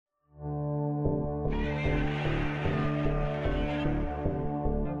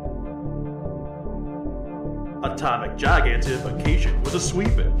atomic gigantification was a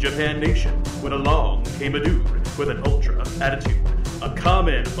sweeping Japan nation when along came a dude with an ultra attitude, a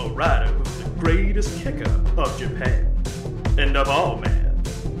Kamen Rider who's the greatest kicker of Japan. And of all, man,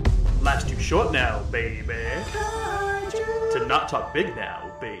 life's too short now, baby, to not talk big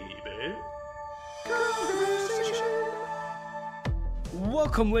now, baby.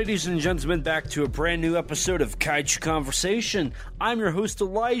 Welcome, ladies and gentlemen, back to a brand new episode of Kaiju Conversation. I'm your host,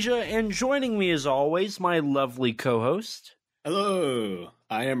 Elijah, and joining me, as always, my lovely co-host. Hello,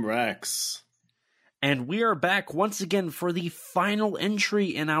 I am Rex. And we are back once again for the final entry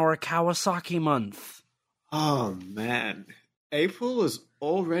in our Kawasaki month. Oh, man. April is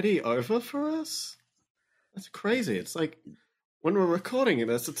already over for us? That's crazy. It's like, when we're recording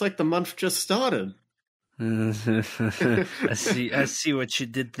this, it's like the month just started. I see what you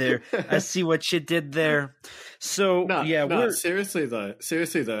did there. So seriously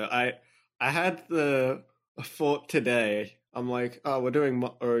though, I had the thought today. I'm like,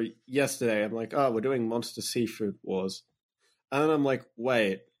 yesterday. I'm like, we're doing Monster Seafood Wars, and then I'm like,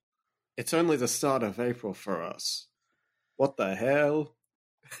 wait, it's only the start of April for us. What the hell?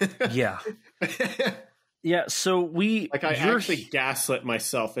 Yeah. Yeah, so I actually gaslit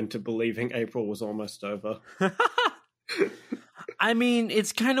myself into believing April was almost over. I mean,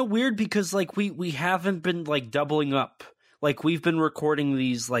 it's kind of weird because, like, we haven't been, like, doubling up. Like, we've been recording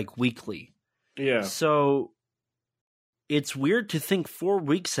these, like, weekly. Yeah. So, it's weird to think 4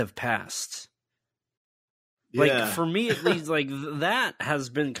 weeks have passed. Like, for me, at least, like, that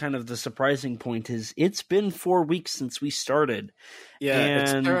has been kind of the surprising point is it's been 4 weeks since we started. Yeah,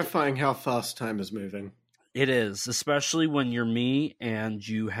 it's terrifying how fast time is moving. It is, especially when you're me and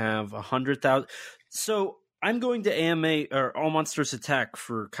you have 100,000. So I'm going to AMA or All Monsters Attack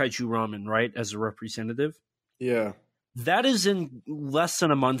for Kaiju Ramen, right? As a representative. Yeah. That is in less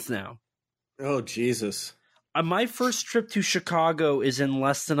than a month now. Oh, Jesus. My first trip to Chicago is in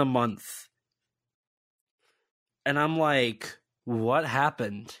less than a month. And I'm like, what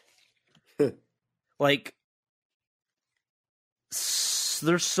happened? Like,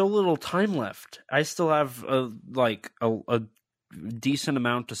 there's so little time left. I still have a decent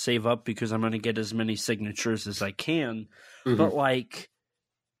amount to save up because I'm going to get as many signatures as I can. Mm-hmm. But like,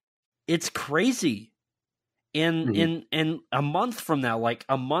 it's crazy. In a month from now, like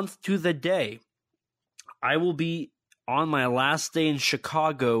a month to the day, I will be on my last day in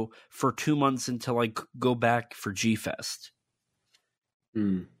Chicago for 2 months until I go back for G-Fest.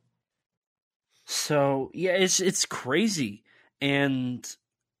 Mm. So yeah, it's crazy. And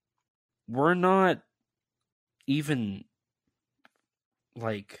we're not even,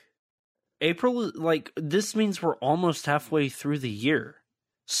 like, April, like, this means we're almost halfway through the year.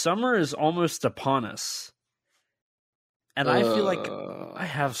 Summer is almost upon us. And I feel like I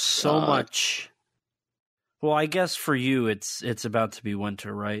have so much. Well, I guess for you, it's about to be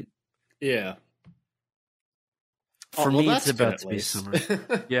winter, right? Yeah. For me, it's about to be summer.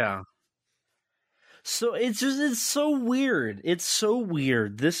 Yeah. So it's so weird. It's so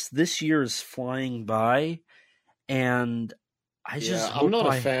weird. This year is flying by, and I'm not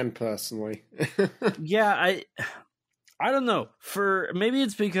a fan personally. Yeah, I don't know. Maybe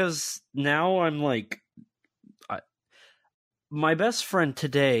it's because now I'm like, my best friend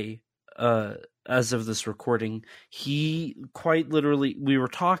today, as of this recording, he quite literally, we were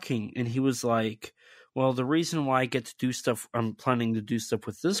talking, and he was like, well, the reason why I get to do stuff, I'm planning to do stuff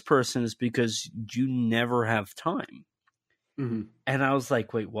with this person is because you never have time. Mm-hmm. And I was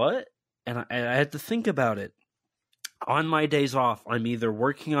like, wait, what? And I had to think about it. On my days off, I'm either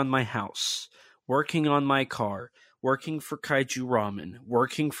working on my house, working on my car, working for Kaiju Ramen,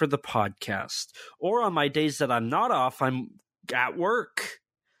 working for the podcast, or on my days that I'm not off, I'm at work.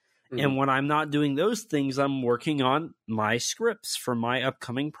 And when I'm not doing those things, I'm working on my scripts for my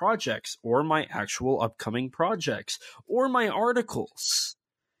upcoming projects or my actual upcoming projects or my articles.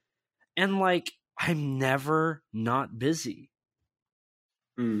 And like, I'm never not busy.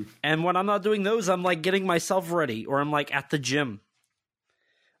 And when I'm not doing those, I'm like getting myself ready or I'm like at the gym.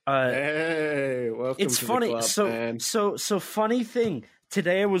 Hey, welcome it's to funny. The club, man. So funny thing.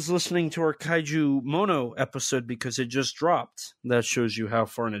 Today I was listening to our Kaiju Mono episode because it just dropped. That shows you how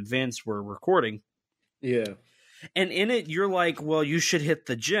far in advance we're recording. Yeah. And in it, you're like, well, you should hit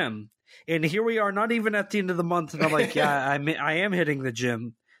the gym. And here we are, not even at the end of the month. And I'm like, yeah, I am hitting the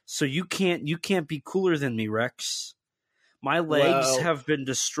gym. So you can't be cooler than me, Rex. My legs have been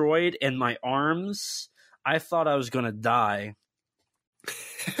destroyed and my arms, I thought I was going to die.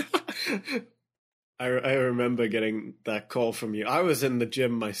 I remember getting that call from you. I was in the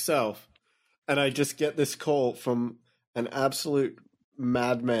gym myself, and I just get this call from an absolute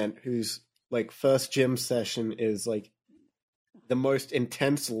madman who's like first gym session is like the most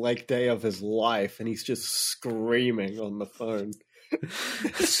intense leg day of his life, and he's just screaming on the phone.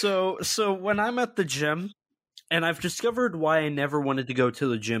 So when I'm at the gym, and I've discovered why I never wanted to go to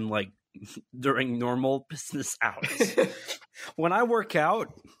the gym like during normal business hours. When I work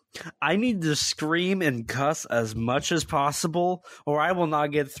out, I need to scream and cuss as much as possible, or I will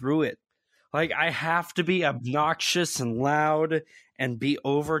not get through it. Like, I have to be obnoxious and loud and be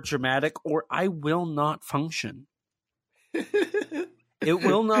over dramatic, or I will not function. It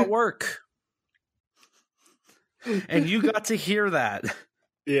will not work. And you got to hear that.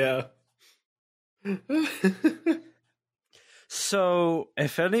 Yeah. So,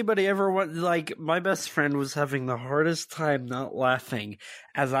 if anybody ever went, like, my best friend was having the hardest time not laughing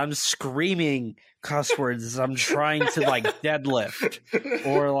as I'm screaming cuss words as I'm trying to, like, deadlift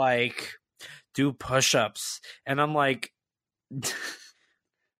or, like, do push-ups. And I'm like,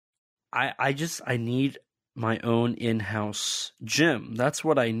 I need my own in-house gym. That's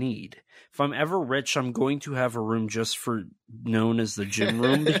what I need. If I'm ever rich, I'm going to have a room just for known as the gym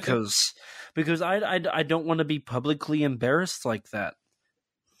room because I don't want to be publicly embarrassed like that.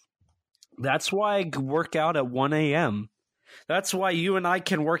 That's why I work out at 1 a.m. That's why you and I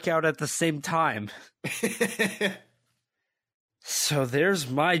can work out at the same time. So there's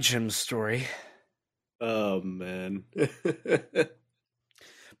my gym story. Oh, man.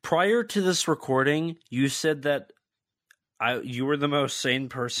 Prior to this recording, you said that you were the most sane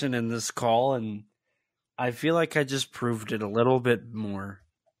person in this call, and I feel like I just proved it a little bit more.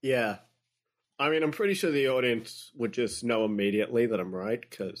 Yeah. I mean, I'm pretty sure the audience would just know immediately that I'm right,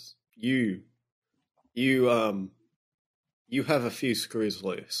 because you have a few screws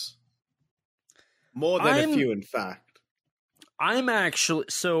loose. More than a few, in fact. I'm actually...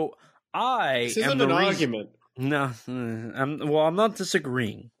 So, This isn't an argument. No, I'm not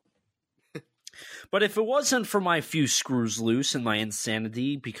disagreeing. But if it wasn't for my few screws loose and my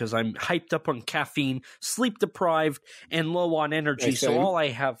insanity, because I'm hyped up on caffeine, sleep deprived, and low on energy, so all I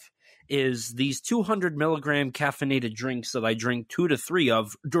have is these 200 milligram caffeinated drinks that I drink 2 to 3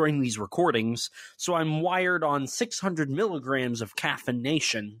 of during these recordings, so I'm wired on 600 milligrams of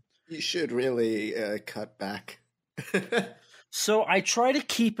caffeination. You should really cut back. So I try to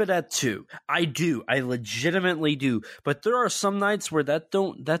keep it at 2. I do. I legitimately do. But there are some nights where that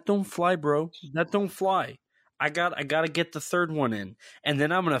don't fly, bro. That don't fly. I gotta get the third one in. And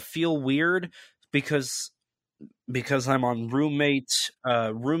then I'm gonna feel weird because I'm on roommate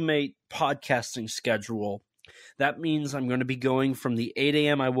podcasting schedule. That means I'm gonna be going from the 8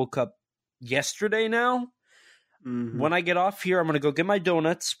 a.m. I woke up yesterday now. Mm-hmm. When I get off here, I'm gonna go get my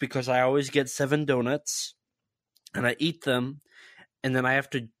donuts because I always get 7 donuts. And I eat them, and then I have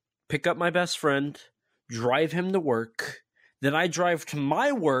to pick up my best friend, drive him to work. Then I drive to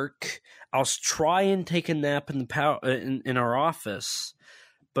my work. I'll try and take a nap in our office,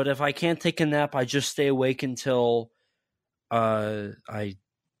 but if I can't take a nap, I just stay awake until I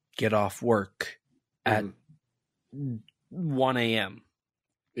get off work at 1 a.m.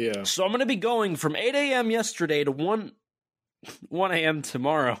 Yeah. So I'm going to be going from 8 a.m. yesterday to 1 a.m.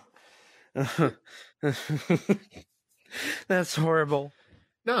 tomorrow. That's horrible.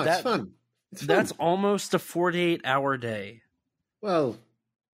 No, it's fun. It's fun. That's almost a 48-hour day. Well,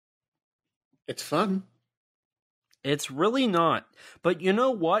 it's fun. It's really not. But you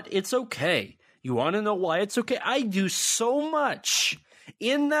know what? It's okay. You want to know why it's okay? I do so much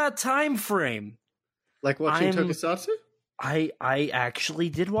in that time frame. Like watching Tokusatsu? I actually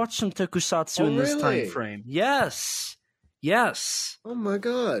did watch some Tokusatsu in this time frame. Yes. Oh my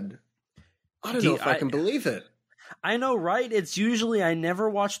god. I don't know if I can believe it. I know, right? It's usually I never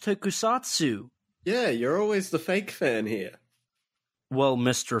watch Tokusatsu. Yeah, you're always the fake fan here. Well,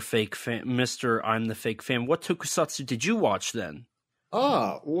 Mr. Fake Fan, Mr. I'm the Fake Fan. What Tokusatsu did you watch then?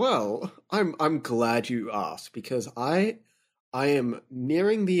 Well, I'm glad you asked because I am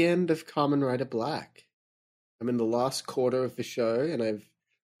nearing the end of Kamen Rider Black. I'm in the last quarter of the show, and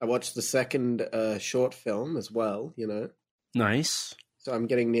I watched the second short film as well. You know, nice. So I'm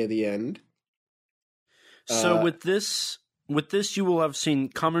getting near the end. So with this, you will have seen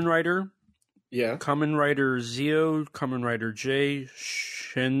Kamen Rider, Kamen Rider Zeo, Kamen Rider J,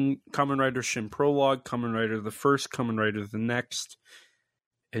 Kamen Rider Shin Prologue, Kamen Rider the First, Kamen Rider the Next,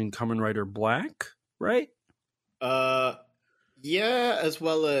 and Kamen Rider Black, right? Yeah, as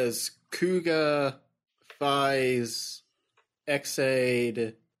well as Kuga, Phase,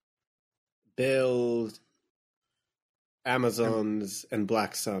 X-Aid, Build, Amazons, and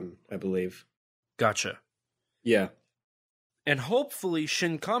Black Sun, I believe. Gotcha. Yeah. And hopefully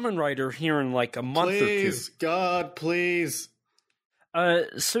Shin Kamen Rider here in like a month or two. Please, God, please.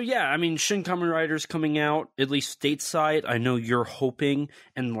 So yeah, I mean, Shin Kamen Rider's coming out, at least stateside. I know you're hoping,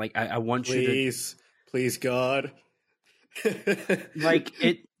 and like, I want you to... Please, God. Like,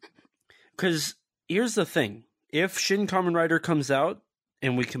 because here's the thing. If Shin Kamen Rider comes out,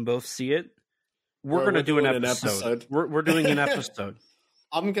 and we can both see it, we're going to do an episode. We're doing an episode.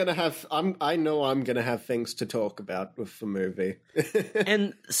 I know I'm gonna have things to talk about with the movie.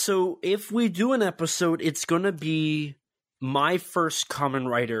 And so if we do an episode, it's going to be my first Kamen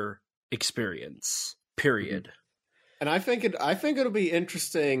Rider experience, period. And I think it'll be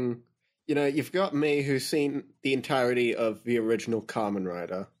interesting. You know, you've got me who's seen the entirety of the original Kamen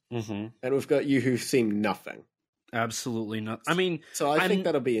Rider, and we've got you who've seen nothing. Absolutely not. I mean, so I think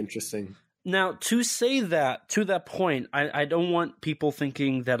that'll be interesting. Now, to say that, to that point, I don't want people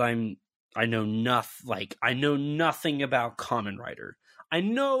thinking that I know nothing about Kamen Rider. I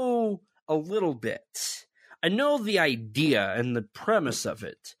know a little bit. I know the idea and the premise of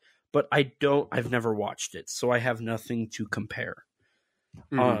it, but I've never watched it, so I have nothing to compare.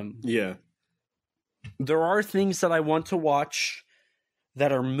 Yeah. There are things that I want to watch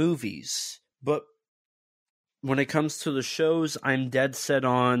that are movies, but when it comes to the shows, I'm dead set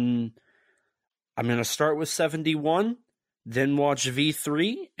on... I'm going to start with 71, then watch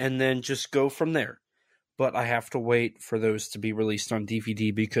V3, and then just go from there. But I have to wait for those to be released on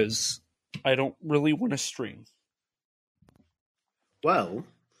DVD because I don't really want to stream. Well,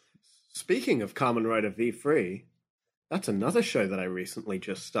 speaking of Kamen Rider V3, that's another show that I recently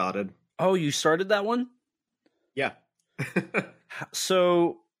just started. Oh, you started that one? Yeah.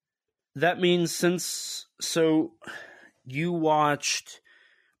 So that means so you watched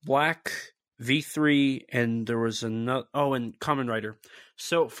Black... V3, and there was another... Oh, and Kamen Rider.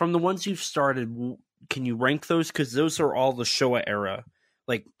 So, from the ones you've started, can you rank those? Because those are all the Showa era.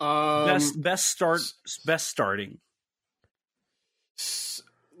 Like, best starting.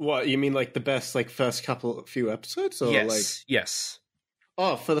 What, you mean like the best, like, first few episodes? Or Yes.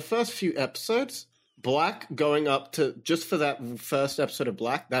 Oh, for the first few episodes, Black going up to... Just for that first episode of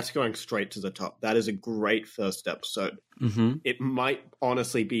Black, that's going straight to the top. That is a great first episode. Mm-hmm. It might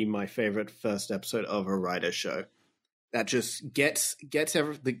honestly be my favorite first episode of a Rider show. That just gets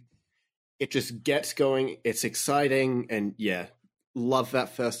everything. It just gets going. It's exciting, and yeah, love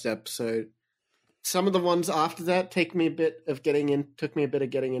that first episode. Some of the ones after that took me a bit of getting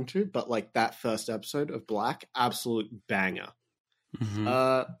into, but like that first episode of Black, absolute banger. Mm-hmm.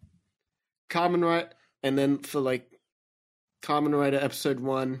 Kamen Rider, and then for like Kamen Rider episode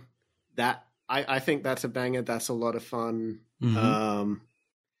 1, that I think that's a banger. That's a lot of fun. Mm-hmm.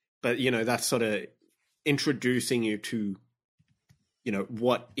 But you know, that's sort of introducing you to, you know,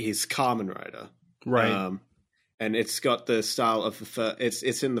 what is Kamen Rider, right? And it's got the style of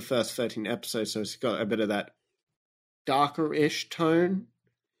it's in the first 13 episodes, so it's got a bit of that darker-ish tone.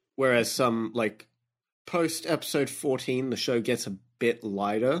 Whereas some like post episode 14, the show gets a bit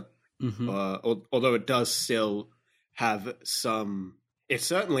lighter. Mm-hmm. Although it does still have some... It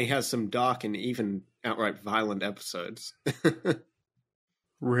certainly has some dark and even outright violent episodes.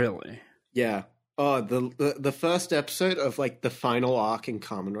 Really? Yeah. Oh, the first episode of like the final arc in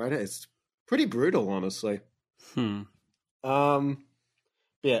Kamen Rider is pretty brutal, honestly. Yeah,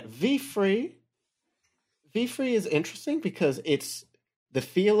 V3 is interesting because it's the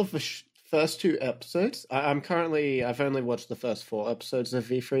feel of the first 2 episodes. I've only watched the first 4 episodes of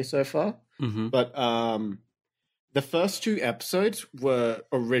V3 so far, but the first 2 episodes were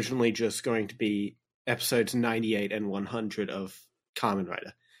originally just going to be episodes 98 and 100 of Kamen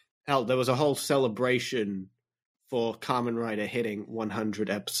Rider. Hell, there was a whole celebration for Kamen Rider hitting 100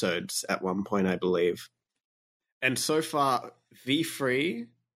 episodes at one point, I believe. And so far, Kamen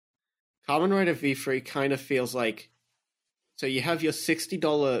Rider V3 kind of feels like... So you have your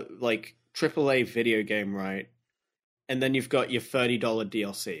 $60, like, AAA video game, right? And then you've got your $30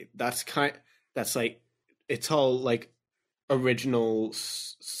 DLC. That's like its whole like original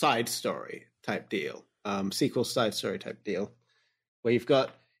side story type deal, sequel side story type deal, where you've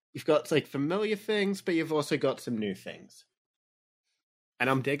got like familiar things, but you've also got some new things, and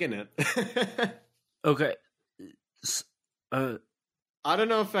I'm digging it. Okay. I don't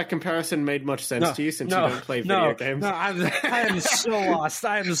know if that comparison made much sense to you since you don't play video games. No, I am so lost.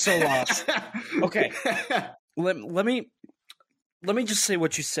 I am so lost. Okay. Let me just say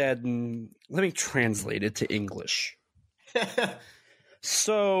what you said and let me translate it to English.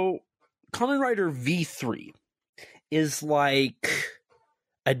 So, Kamen Rider V3 is like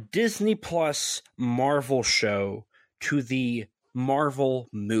a Disney Plus Marvel show to the Marvel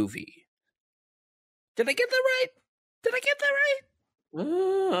movie. Did I get that right?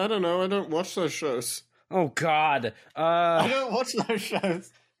 I don't know. I don't watch those shows. Oh God. I don't watch those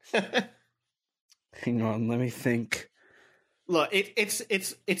shows. Hang on, let me think. Look, it's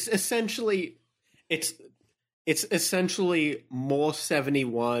essentially more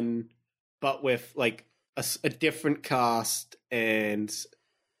 71, but with like a different cast and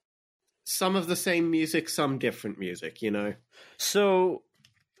some of the same music, some different music. You know. So,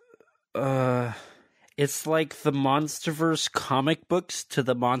 it's like the MonsterVerse comic books to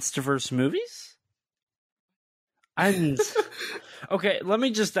the MonsterVerse movies? Okay, let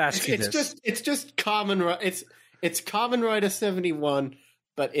me just ask you this. It's just it's Kamen Rider 71,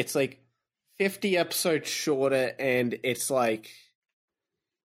 but it's like 50 episodes shorter, and it's like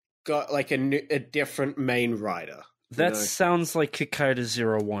got like a different main rider. That sounds like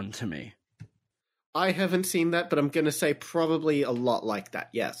Kikaida 01 to me. I haven't seen that, but I'm going to say probably a lot like that,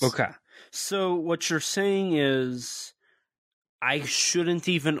 yes. Okay. So what you're saying is I shouldn't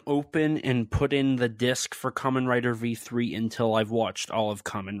even open and put in the disc for Kamen Rider V3 until I've watched all of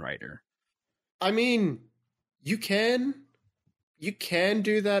Kamen Rider. I mean, you can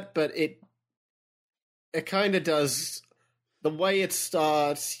do that, but it kind of does the way it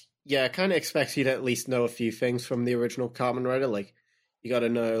starts. Yeah, it kind of expects you to at least know a few things from the original Kamen Rider. Like, you got to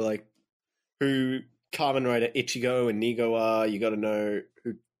know like who Kamen Rider Ichigo and Nigo are. You got to know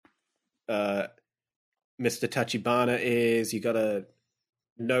who Mr. Tachibana is. You got to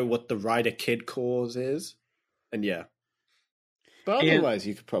know what the Rider Kid cause is, and yeah. But otherwise,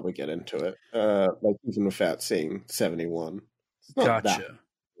 you could probably get into it, like even without seeing 71. It's not that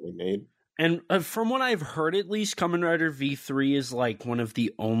we need. And from what I've heard, at least, Kamen Rider V3 is like one of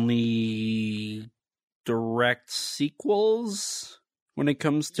the only direct sequels when it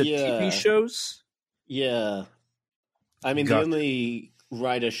comes to TV shows. Yeah. I mean, the only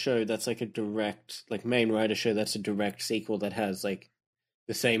Rider show that's like a direct, like main Rider show that's a direct sequel that has like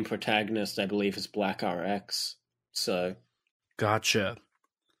the same protagonist, I believe, as Black RX. So. Gotcha.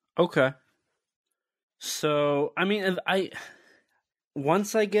 Okay. So, I mean,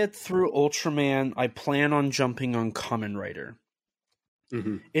 once I get through Ultraman, I plan on jumping on Kamen Rider.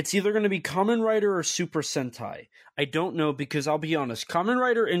 Mm-hmm. It's either going to be Kamen Rider or Super Sentai. I don't know, because I'll be honest, Kamen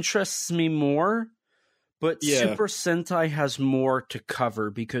Rider interests me more, but Super Sentai has more to cover,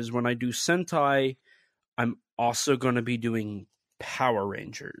 because when I do Sentai, I'm also going to be doing Power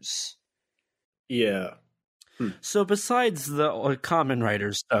Rangers. Yeah. So besides the Kamen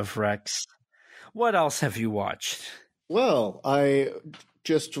Rider stuff, Rex, what else have you watched? Well, I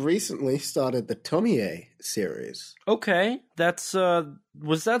just recently started the Tomie series. Okay, that's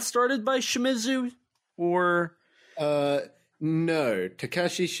was that started by Shimizu or? No,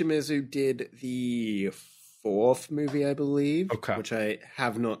 Takashi Shimizu did the 4th movie, I believe. Okay, which I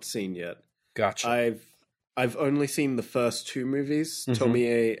have not seen yet. Gotcha. I've only seen the first 2 movies,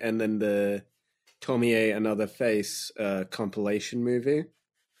 Tomie, and then the Tomie Another Face compilation movie.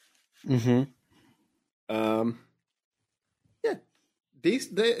 Mm-hmm. Yeah,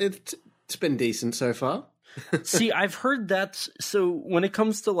 it's been decent so far. See, I've heard that. So when it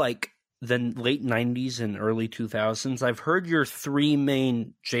comes to like the late 90s and early 2000s, I've heard your 3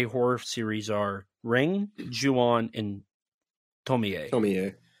 main J-horror series are Ring, Ju-on, and Tomie.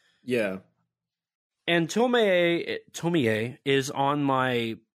 Tomie, yeah. And Tomie is on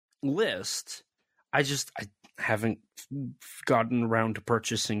my list. I haven't gotten around to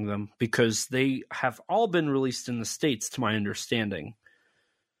purchasing them because they have all been released in the States, to my understanding.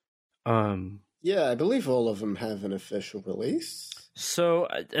 Yeah, I believe all of them have an official release. So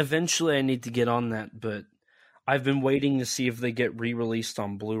eventually I need to get on that, but I've been waiting to see if they get re-released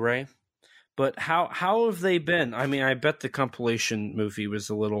on Blu-ray. But how have they been? I mean, I bet the compilation movie was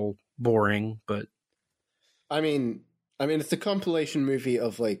a little boring, but I mean, it's a compilation movie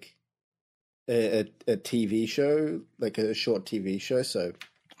of like a TV show, like a short TV show. So,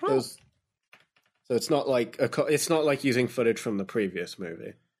 it's not like it's not like using footage from the previous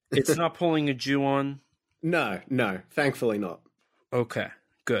movie. It's not pulling a Ju-on? No, thankfully not. Okay,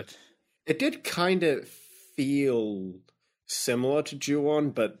 good. It did kind of feel similar to Ju-on,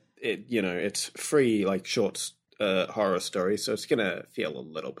 but it's free, like short horror story, so it's gonna feel a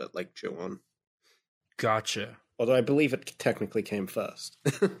little bit like Ju-on. Gotcha. Although I believe it technically came first.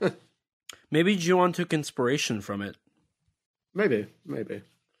 Maybe Ju-on took inspiration from it. Maybe.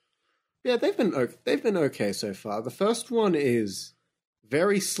 Yeah, they've been okay so far. The first one is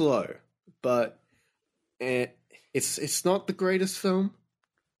very slow, but it's not the greatest film.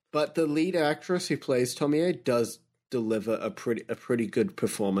 But the lead actress who plays Tomie does deliver a pretty good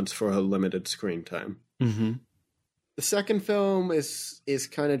performance for her limited screen time. Mm-hmm. The second film is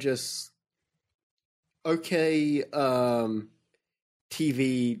kind of just okay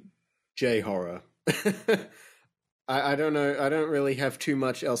TV J-horror. I don't know. I don't really have too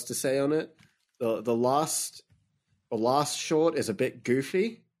much else to say on it. The last short is a bit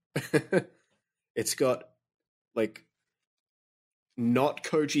goofy. It's got like not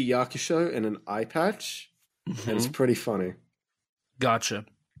Koji Yakusho in an eye patch, and it's pretty funny. Gotcha.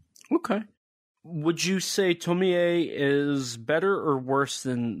 Okay. Would you say Tomie is better or worse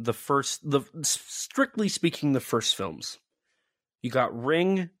than strictly speaking, the first films? You got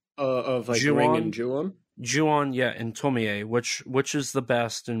Ring, of like Ju-on? Ring and Ju-on. Ju-on, yeah, and Tomie. Which is the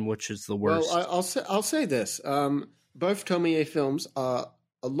best and which is the worst? Well, I'll say this. Both Tomie films are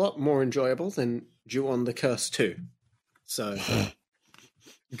a lot more enjoyable than Ju-on the Curse 2. So,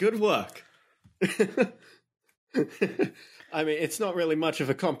 good work. I mean, it's not really much of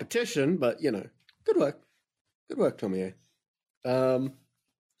a competition, but, you know, good work. Good work, Tomie. Yeah,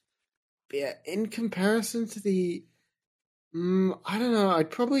 in comparison to the... I don't know,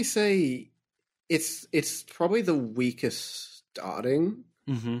 I'd probably say it's probably the weakest starting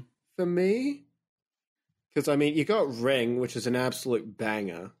for me. Because, I mean, you got Ring, which is an absolute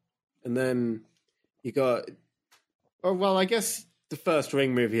banger. And then you got... Oh, well, I guess the first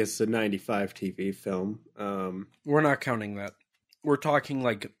Ring movie is the 95 TV film. We're not counting that. We're talking,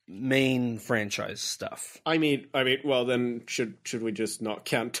 like, main franchise stuff. I mean, well, then should we just not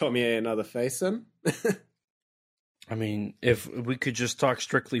count Tomie Another Face, then? I mean, if we could just talk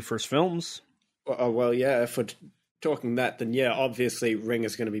strictly first films. Well, yeah, if we're talking that, then yeah, obviously Ring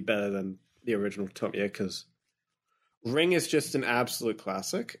is going to be better than the original Tomie, because Ring is just an absolute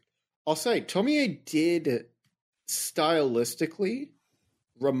classic. I'll say, Tomie did stylistically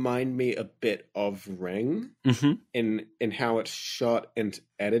remind me a bit of Ring in how it's shot and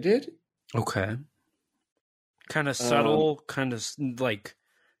edited. Okay. Kind of subtle, kind of like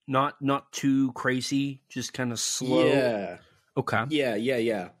not too crazy, just kind of slow. Yeah. Okay.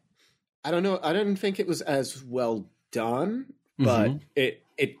 Yeah. I don't know. I don't think it was as well done, but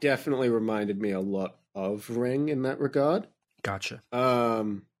it definitely reminded me a lot of Ring in that regard. Gotcha.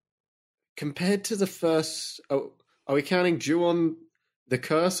 Compared to the first, are we counting Ju-on the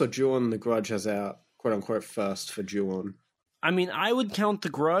Curse or Ju-on the Grudge as our quote-unquote first for Ju-on? I mean, I would count the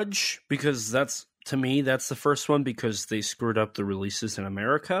Grudge because to me, that's the first one because they screwed up the releases in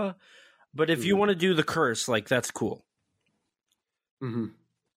America. But if you want to do the Curse, like, that's cool. Mm-hmm.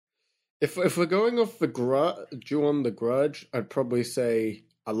 If we're going off the Ju-on the Grudge, I'd probably say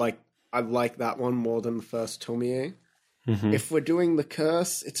I like that one more than the first Tomie. If we're doing the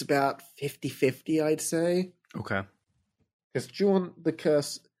Curse, it's about 50-50, I'd say. Okay. Because Ju-on the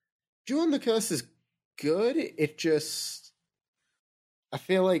Curse is good. It just, I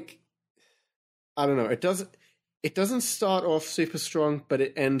feel like, I don't know. It doesn't start off super strong, but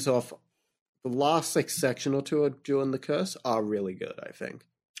it ends off. The last like section or two of Ju-on the Curse are really good, I think.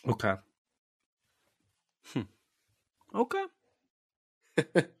 Okay. Okay.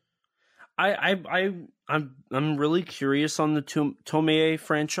 I'm really curious on the Tomie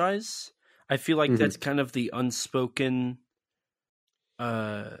franchise. I feel like that's kind of the unspoken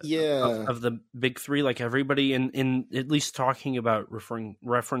of the big three. Like everybody in at least talking about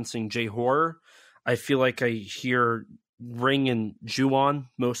referencing J-horror, I feel like I hear Ring and Ju-on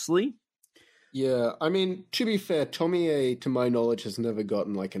mostly. Yeah, I mean, to be fair, Tomie, to my knowledge, has never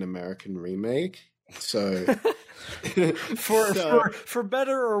gotten like an American remake. So for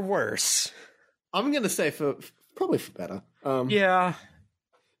better or worse, I'm gonna say probably for better. Yeah.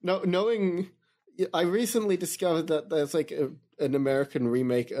 No, knowing, I recently discovered that there's like an American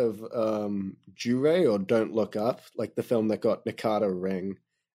remake of Jure or Don't Look Up, like the film that got Nakata Ring,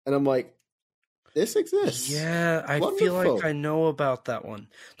 and I'm like, this exists. Yeah, I feel like I know about that one.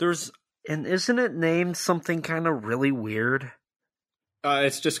 And isn't it named something kind of really weird?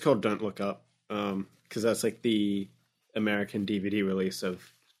 It's just called Don't Look Up, because that's like the American DVD release of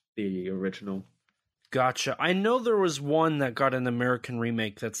the original. Gotcha. I know there was one that got an American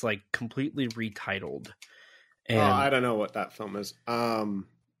remake that's like completely retitled. And I don't know what that film is.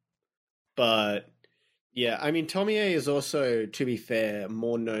 But yeah, I mean, Tomie is also, to be fair,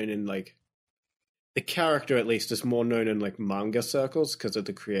 more known in like, the character at least is more known in like manga circles because of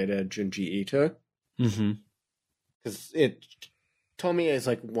the creator Junji Ito. Because Tomie is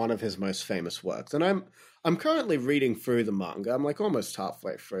like one of his most famous works, and I'm currently reading through the manga. I'm like almost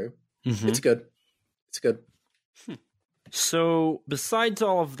halfway through. It's good. It's good. So, besides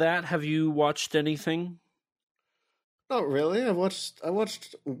all of that, have you watched anything? Not really. I watched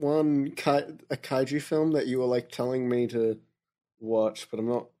one a kaiju film that you were like telling me to watch, but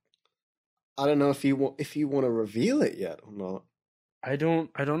I don't know if you want to reveal it yet or not. I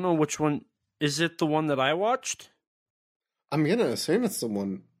don't know which one. Is it the one that I watched? I'm gonna assume it's the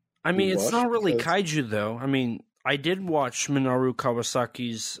one I mean, it's not really because kaiju, though. I mean, I did watch Minoru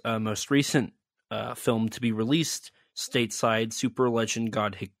Kawasaki's most recent film to be released stateside, Super Legend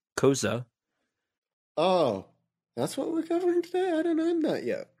God Hikoza. oh, that's what we're covering today. I don't know that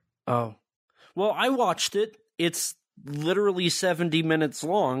yet. Oh. Well, I watched it. It's literally 70 minutes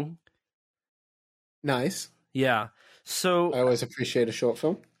long. Nice. Yeah. So, I always appreciate a short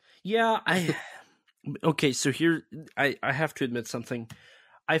film. yeah, okay, so here, I have to admit something.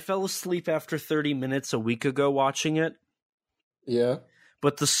 I fell asleep after 30 minutes a week ago watching it, Yeah.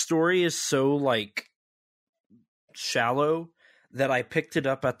 but the story is so, like, shallow that I picked it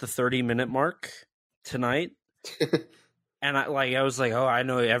up at the 30-minute mark tonight. And I was like, oh, I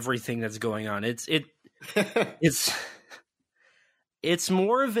know everything that's going on. It's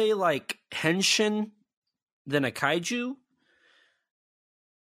more of a like henshin than a kaiju,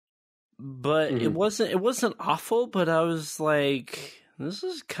 but it wasn't awful. But I was like, this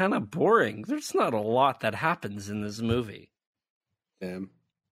is kind of boring. There's not a lot that happens in this movie. Damn.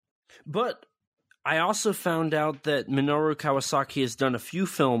 But I also found out that Minoru Kawasaki has done a few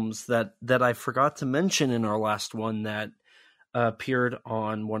films that I forgot to mention in our last one that appeared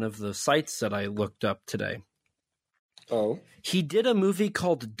on one of the sites that I looked up today. Oh. He did a movie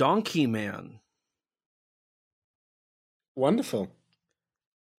called Donkey Man. Wonderful.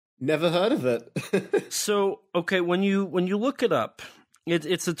 Never heard of it. So, okay, when you look it up,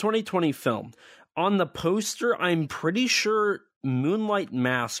 it's a 2020 film. On the poster, I'm pretty sure Moonlight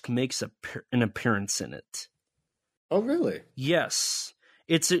Mask makes an appearance in it. Oh, really? Yes.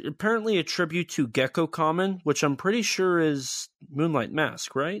 It's apparently a tribute to Gecko Kamen, which I'm pretty sure is Moonlight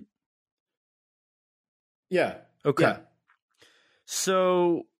Mask, right? Yeah. Okay. Yeah.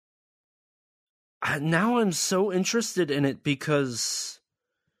 So now I'm so interested in it because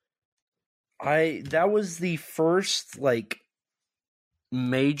that was the first like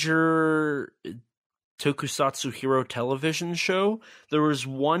major tokusatsu hero television show. There was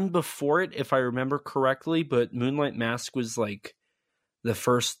one before it, if I remember correctly, but Moonlight Mask was like the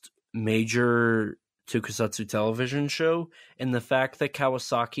first major tokusatsu television show, and the fact that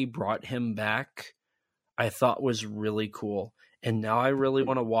Kawasaki brought him back, I thought was really cool. And now I really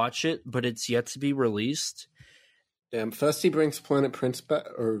want to watch it, but it's yet to be released. Damn. First he brings Planet Prince back,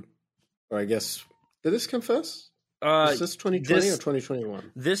 or I guess, did this come first? Is this 2020 or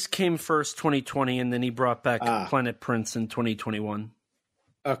 2021? This came first 2020, and then he brought back Planet Prince in 2021.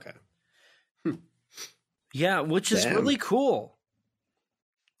 Okay. Yeah, which is really cool.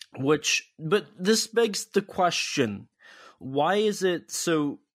 But this begs the question, why is it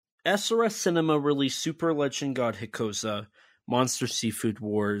so SRS Cinema released Super Legend God Hikoza, Monster Seafood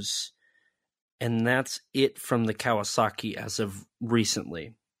Wars, and that's it from the Kawasaki as of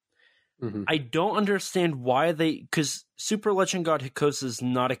recently. Mm-hmm. I don't understand why because Super Legend God Hikoza is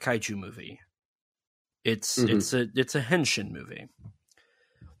not a kaiju movie. It's a henshin movie.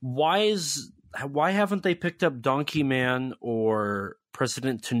 Why haven't they picked up Donkey Man or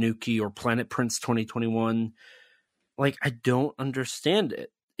President Tanuki or Planet Prince 2021? Like, I don't understand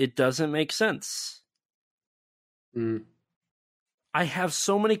it. It doesn't make sense. I have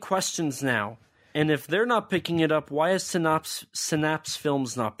so many questions now. And if they're not picking it up, why has Synapse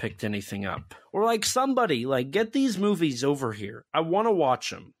Films not picked anything up? Or like somebody, like, get these movies over here. I want to watch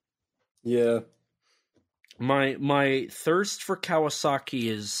them. Yeah. My thirst for Kawasaki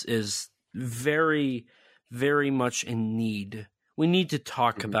is very, very much in need. We need to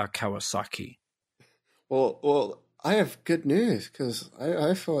talk about Kawasaki. Well, I have good news because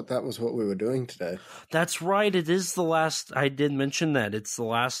I thought that was what we were doing today. That's right. It is the last. I did mention that it's the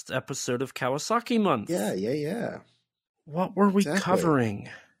last episode of Kawasaki Month. Yeah. What were we covering?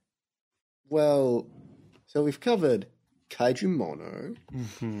 Well, so we've covered Kaiju Mono,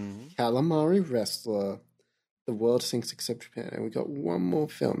 Calamari Wrestler, The World Sinks Except Japan, and we got one more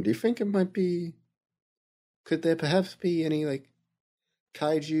film. Do you think it might be? Could there perhaps be any like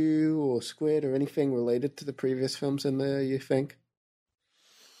kaiju or squid or anything related to the previous films in there, you think?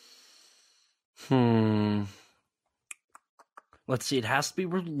 Let's see. It has to be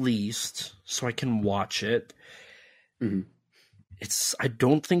released so I can watch it. Mm-hmm. I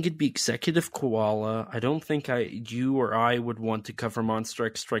don't think it'd be Executive Koala. I don't think you or I would want to cover Monster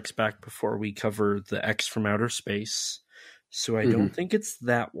X Strikes Back before we cover the X from Outer Space. So I don't think it's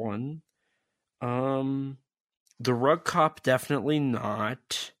that one. The Rug Cop, definitely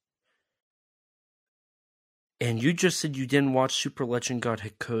not. And you just said you didn't watch Super Legend God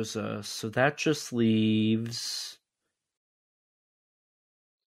Hikoza, so that just leaves...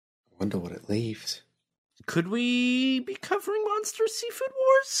 I wonder what it leaves. Could we be covering Monster Seafood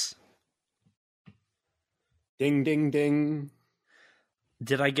Wars? Ding, ding, ding.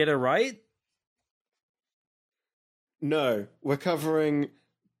 Did I get it right? No, we're covering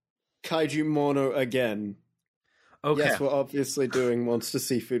Kaiju Mono again. Okay. Yes, we're obviously doing Monster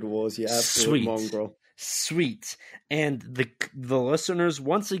Seafood Wars. Yeah, absolute Sweet. mongrel. Sweet. And the listeners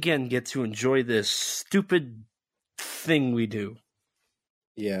once again get to enjoy this stupid thing we do.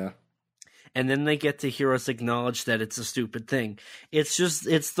 Yeah. And then they get to hear us acknowledge that it's a stupid thing. It's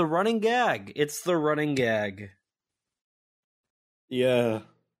the running gag. It's the running gag. Yeah.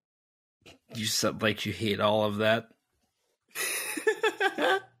 You said like you hate all of that.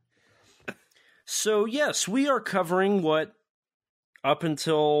 So yes, we are covering what up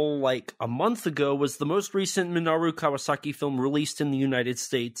until like a month ago was the most recent Minoru Kawasaki film released in the United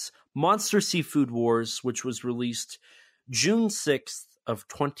States, Monster Seafood Wars, which was released June 6th of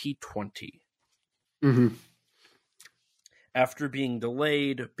 2020. Mm-hmm. After being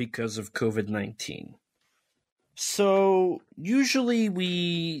delayed because of COVID-19. So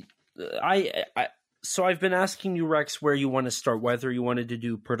usually so I've been asking you, Rex, where you want to start, whether you wanted to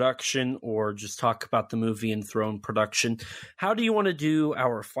do production or just talk about the movie and throw in production. How do you want to do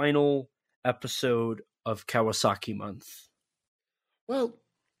our final episode of Kawasaki Month? Well,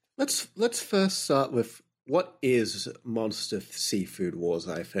 let's first start with what is Monster Seafood Wars,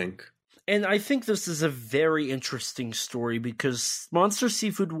 I think. And I think this is a very interesting story because Monster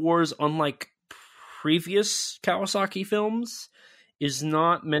Seafood Wars, unlike previous Kawasaki films, is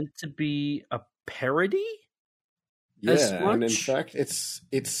not meant to be a parody. Yeah, and in fact,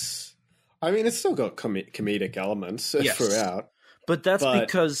 it's. I mean, it's still got comedic elements throughout, but that's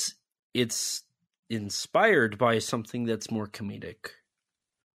because it's inspired by something that's more comedic.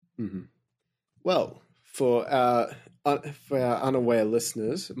 Mm-hmm. Well, for our unaware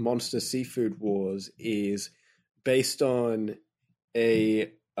listeners, Monster Seafood Wars is based on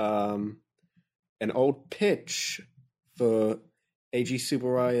an old pitch for Eiji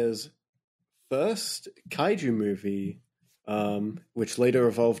Tsuburaya's first kaiju movie, which later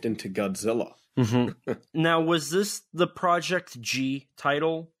evolved into Godzilla. Mm-hmm. Now, was this the Project G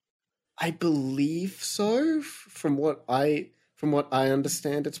title? I believe so. From what I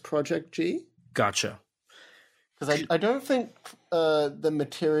understand, it's Project G. Gotcha. Because I don't think the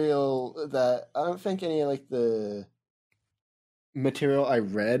material that I don't think any like the material I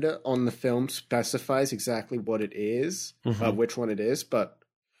read on the film specifies exactly what it is, which one it is, but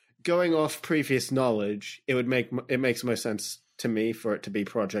going off previous knowledge, it makes most sense to me for it to be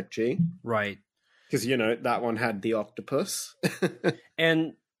Project G. Right. Because, that one had the octopus.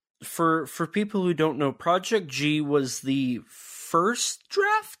 And for people who don't know, Project G was the first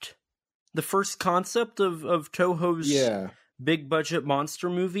draft? The first concept of Toho's big budget monster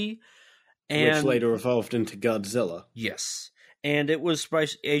movie. And, which later evolved into Godzilla. Yes. And it was by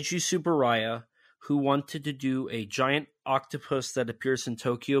Eiji Tsuburaya, who wanted to do a giant octopus that appears in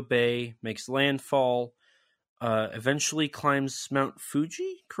Tokyo Bay, makes landfall, eventually climbs Mount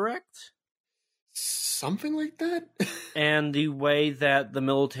Fuji, correct? Something like that? And the way that the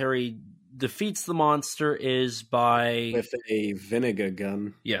military defeats the monster is by... with a vinegar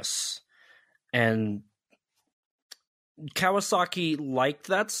gun. Yes. And Kawasaki liked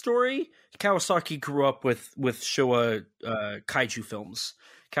that story. Kawasaki grew up with Showa kaiju films.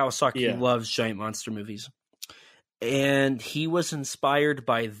 Kawasaki loves giant monster movies. And he was inspired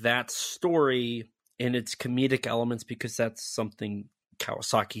by that story in its comedic elements because that's something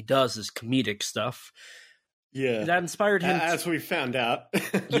Kawasaki does, is comedic stuff. Yeah. That inspired him. As we found out.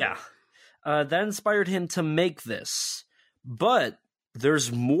 Yeah. That inspired him to make this. But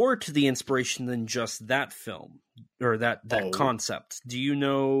there's more to the inspiration than just that film or that concept. Do you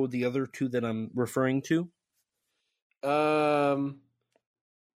know the other two that I'm referring to?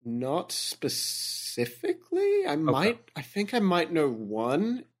 Not specifically. I think I might know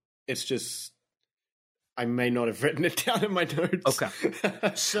one. It's just I may not have written it down in my notes. Okay.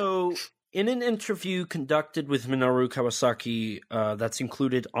 So in an interview conducted with Minoru Kawasaki, that's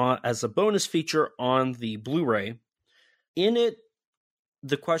included as a bonus feature on the Blu-ray, in it,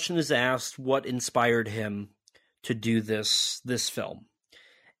 the question is asked what inspired him to do this film.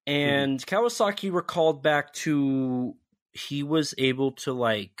 And Kawasaki recalled back to he was able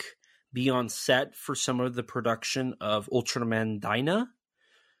to be on set for some of the production of Ultraman Dyna.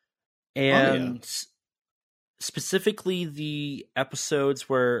 And specifically the episodes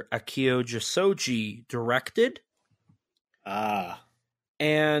where Akio Josoji directed. And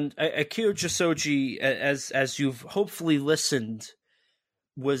Akio Josoji, as you've hopefully listened,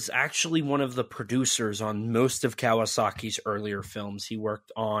 was actually one of the producers on most of Kawasaki's earlier films. He worked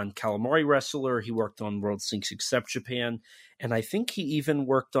on Calamari Wrestler, he worked on World Sinks Except Japan, and I think he even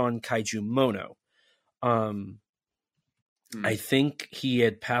worked on Kaiju Mono. I think he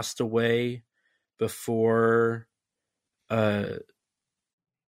had passed away before.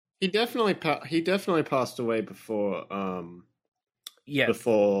 He definitely passed away before. Yeah,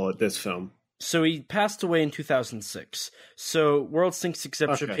 before this film. So he passed away in 2006. So World Sinks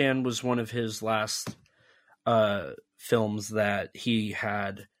Except Okay. Japan was one of his last films that he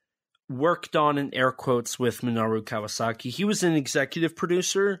had worked on, in air quotes, with Minoru Kawasaki. He was an executive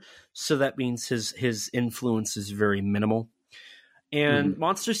producer, so that means his influence is very minimal. And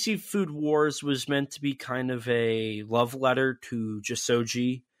Monster Seafood Wars was meant to be kind of a love letter to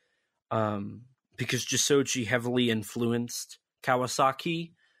Jisoji, because Jisoji heavily influenced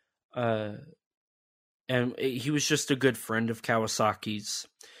Kawasaki. And he was just a good friend of Kawasaki's.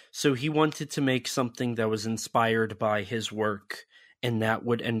 So he wanted to make something that was inspired by his work, and that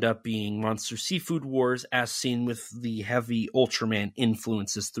would end up being Monster Seafood Wars, as seen with the heavy Ultraman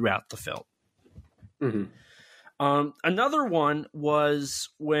influences throughout the film. Another one was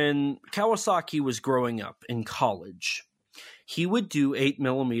when Kawasaki was growing up in college. He would do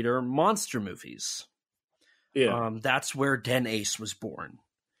 8mm monster movies. Yeah. That's where Den Ace was born.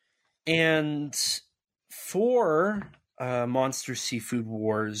 And for Monster Seafood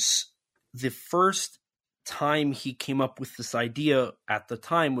Wars, the first time he came up with this idea at the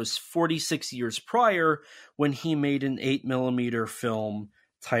time was 46 years prior, when he made an 8mm film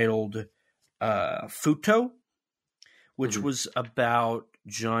titled Futo, which was about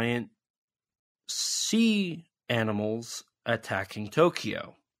giant sea animals attacking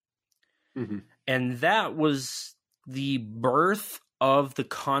Tokyo. And that was the birth of the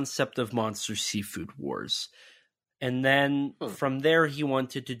concept of Monster Seafood Wars. And then from there, he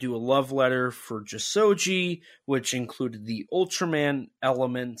wanted to do a love letter for Jisoji, which included the Ultraman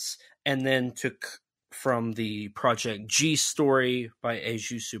elements, and then took from the Project G story by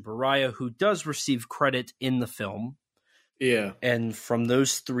Eiju Tsuburaya, who does receive credit in the film. Yeah. And from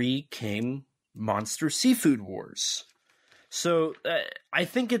those three came Monster Seafood Wars. So I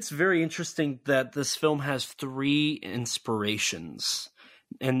think it's very interesting that this film has three inspirations,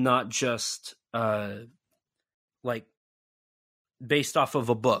 and not just like based off of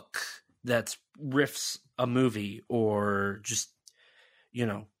a book that riffs a movie, or just, you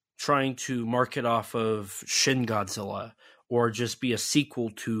know, trying to market off of Shin Godzilla, or just be a sequel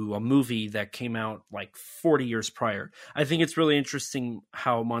to a movie that came out like 40 years prior. I think it's really interesting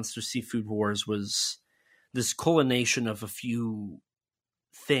how Monster Seafood Wars was this culmination of a few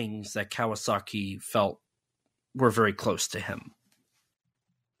things that Kawasaki felt were very close to him.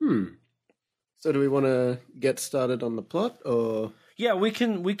 So do we want to get started on the plot, or? Yeah, we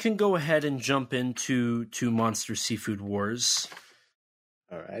can go ahead and jump into Monster Seafood Wars.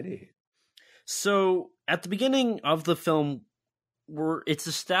 Alrighty. So at the beginning of the film, it's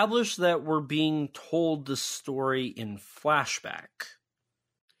established that we're being told the story in flashback.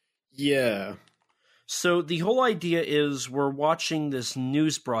 Yeah. So the whole idea is we're watching this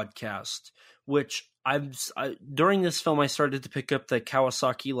news broadcast, which during this film I started to pick up that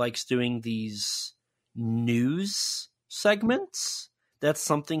Kawasaki likes doing these news segments. That's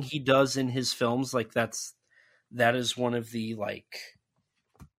something he does in his films. Like that is one of the like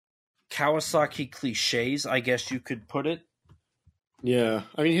Kawasaki cliches, I guess you could put it. Yeah.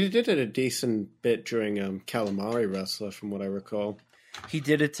 I mean, he did it a decent bit during Calamari Wrestler, from what I recall. He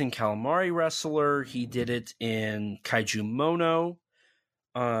did it in Calamari Wrestler. He did it in Kaiju Mono.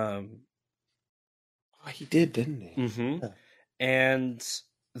 He did, didn't he? Yeah. And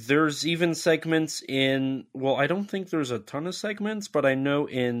there's even segments in... Well, I don't think there's a ton of segments, but I know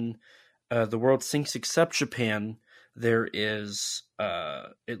in The World Sinks Except Japan, there is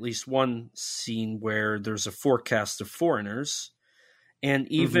at least one scene where there's a forecast of foreigners. And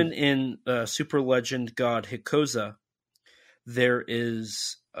even in Super Legend God Hikoza, there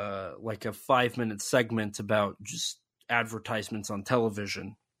is like a 5-minute segment about just advertisements on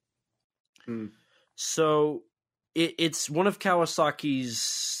television. So it's one of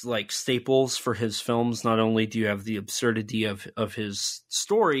Kawasaki's like staples for his films. Not only do you have the absurdity of his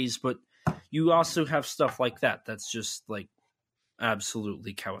stories, but you also have stuff like that. That's just like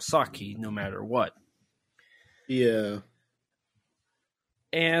absolutely Kawasaki, no matter what. Yeah.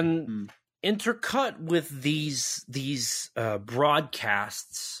 And intercut with these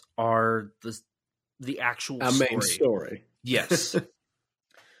broadcasts are the actual our main story. Yes.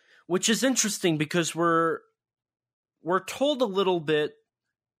 Which is interesting because we're told a little bit,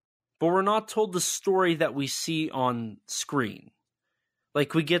 but we're not told the story that we see on screen.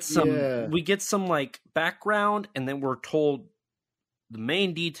 Like we get some like background, and then we're told the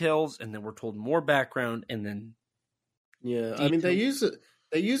main details, and then we're told more background, and then I mean, they use it.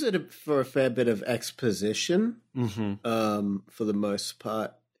 They use it for a fair bit of exposition, Mm-hmm. for the most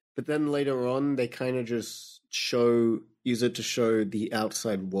part. But then later on, they kind of just use it to show the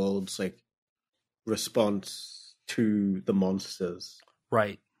outside world's like response to the monsters.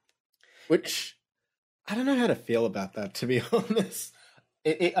 Right. Which I don't know how to feel about that, to be honest.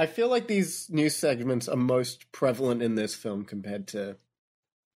 I feel like these news segments are most prevalent in this film compared to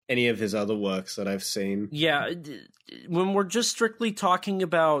any of his other works that I've seen. Yeah, when we're just strictly talking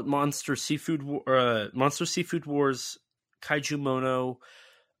about Monster Seafood Wars, Kaiju Mono,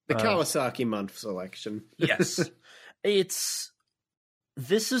 The Kawasaki month selection. yes,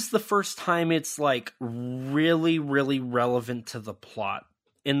 this is the first time it's like really, really relevant to the plot.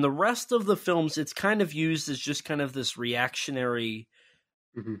 In the rest of the films, it's kind of used as just kind of this reactionary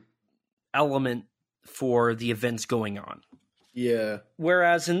element for the events going on. Yeah.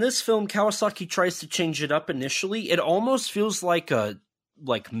 Whereas in this film, Kawasaki tries to change it up initially. It almost feels like a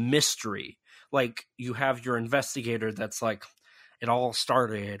mystery. Like you have your investigator that's like, it all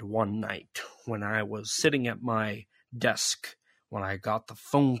started one night when I was sitting at my desk when I got the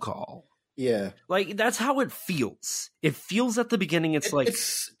phone call. Yeah. Like that's how it feels. It feels at the beginning it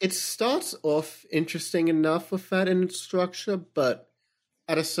starts off interesting enough with that in its structure, but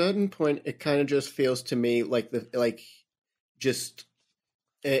at a certain point it kind of just feels to me like just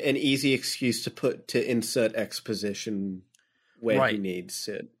an easy excuse to insert exposition where he needs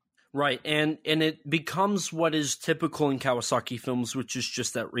it. Right, and it becomes what is typical in Kawasaki films, which is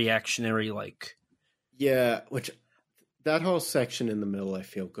just that reactionary, like... Yeah, which... That whole section in the middle, I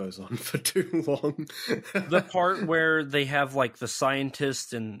feel, goes on for too long. The part where they have, like, the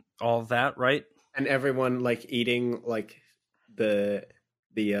scientist and all that, right? And everyone, like, eating, like, the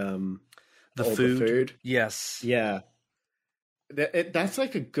food. Yes. Yeah. That's,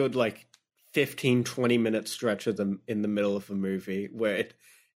 like, a good, like, 15, 20-minute stretch in the middle of a movie where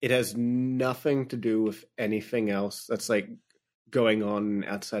it has nothing to do with anything else that's, like, going on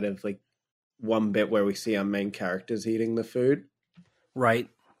outside of, like, one bit where we see our main characters eating the food. Right.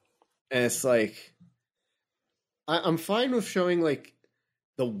 And it's like, I'm fine with showing, like,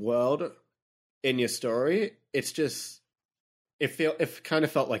 the world in your story. It's just, it kind of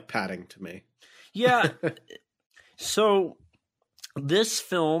felt like padding to me. Yeah. So, this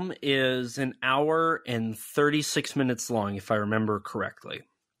film is an hour and 36 minutes long, if I remember correctly.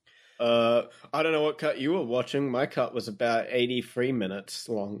 I don't know what cut you were watching. My cut was about 83 minutes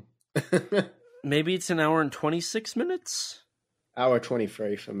long. Maybe it's an hour and 26 minutes? Hour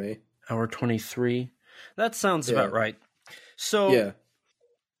 23 for me. Hour 23? That sounds about right. So, yeah.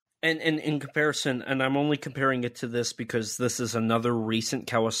 And in comparison, and I'm only comparing it to this because this is another recent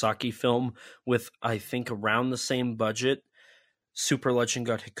Kawasaki film with, I think, around the same budget, Super Legend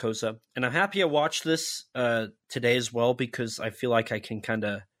God Hikoza. And I'm happy I watched this today as well because I feel like I can kind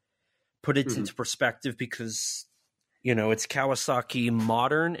of put it into perspective because... You know, it's Kawasaki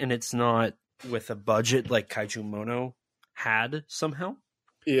modern, and it's not with a budget like Kaiju Mono had somehow.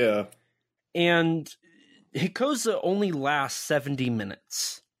 Yeah. And Hikoza only lasts 70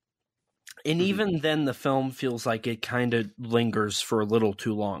 minutes. And even then, the film feels like it kind of lingers for a little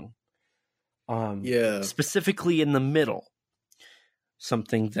too long. Specifically in the middle.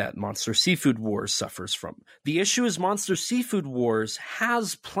 Something that Monster Seafood Wars suffers from. The issue is Monster Seafood Wars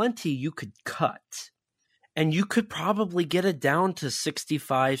has plenty you could cut. And you could probably get it down to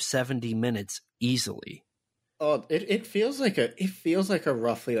 65, 70 minutes easily. Oh, it feels like a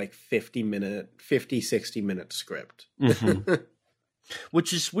roughly like 50, 60 minute script. Mm-hmm.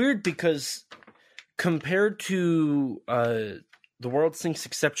 Which is weird because compared to The World Sinks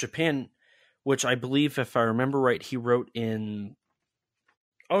Except Japan, which I believe, if I remember right, he wrote in...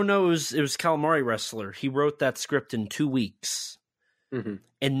 Oh no, it was Calamari Wrestler. He wrote that script in 2 weeks. Mm-hmm.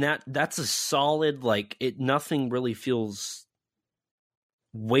 And that's a solid, like, nothing really feels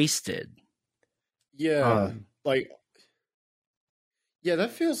wasted. Yeah.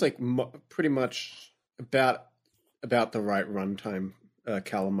 That feels like pretty much about the right runtime,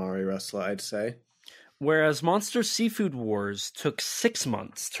 Calamari Wrestler, I'd say. Whereas Monster Seafood Wars took 6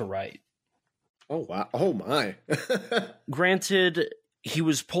 months to write. Oh, wow. Oh, my. Granted... He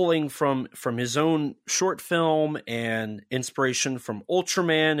was pulling from his own short film and inspiration from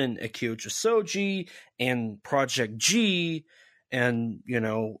Ultraman and Akioja Soji and Project G and, you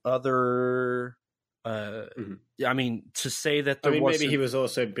know, other... I mean, to say that there wasn't... maybe he was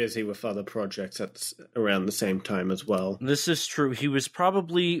also busy with other projects around the same time as well. This is true. He was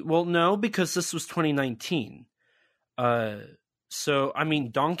probably... Well, no, because this was 2019. So, I mean,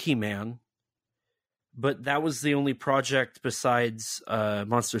 Donkey Man... But that was the only project besides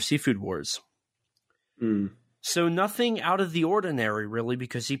Monster Seafood Wars. Mm. So nothing out of the ordinary, really,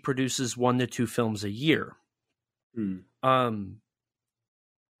 because he produces 1 to 2 films a year.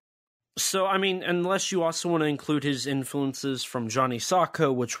 So, I mean, unless you also want to include his influences from Johnny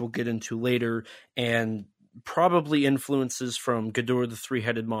Sacco, which we'll get into later, and probably influences from Ghidorah the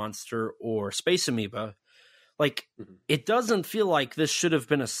Three-Headed Monster or Space Amoeba, like, it doesn't feel like this should have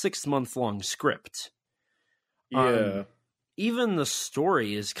been a 6-month-long script. Yeah. Even the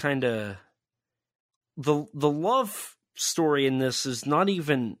story is kind of... The love story in this is not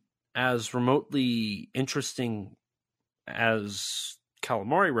even as remotely interesting as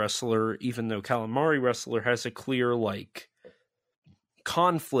Calamari Wrestler, even though Calamari Wrestler has a clear, like,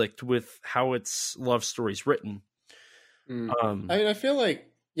 conflict with how its love story's written. I mean, I feel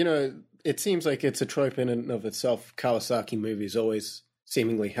like, you know, it seems like it's a trope in and of itself. Kawasaki movies always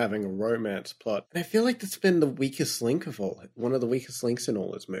seemingly having a romance plot. And I feel like that's been the weakest link of all. One of the weakest links in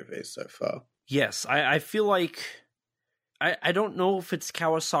all his movies so far. Yes, I feel like... I don't know if it's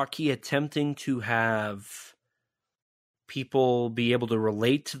Kawasaki attempting to have people be able to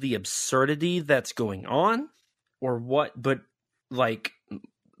relate to the absurdity that's going on or what, but like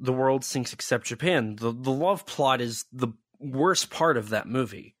The World Sinks Except Japan, the love plot is the worst part of that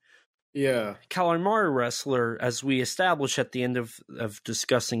movie. Yeah. Calamari Wrestler, as we establish at the end of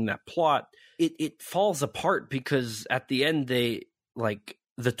discussing that plot, it falls apart because at the end they, like,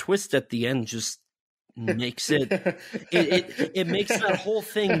 the twist at the end just makes it makes that whole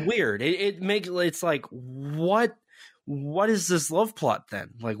thing weird. It's like, what is this love plot then?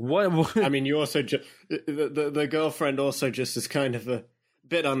 Like, what? I mean, you also the girlfriend also just is kind of a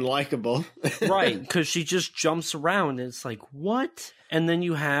bit unlikable, right? Because she just jumps around, and it's like, what? And then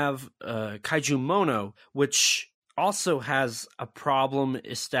you have Kaiju Mono, which also has a problem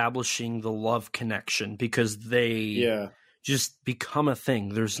establishing the love connection because they just become a thing.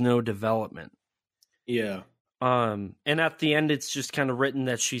 There's no development. Yeah. And at the end, it's just kind of written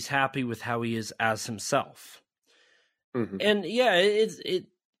that she's happy with how he is as himself. Mm-hmm. And yeah,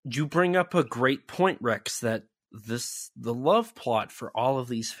 you bring up a great point, Rex, that the love plot for all of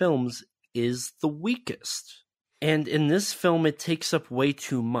these films is the weakest. And in this film, it takes up way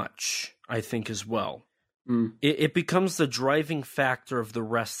too much, I think, as well. It becomes the driving factor of the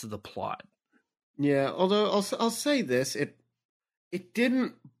rest of the plot. Yeah, although I'll say this, it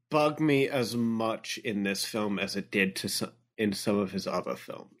didn't bug me as much in this film as it did in some of his other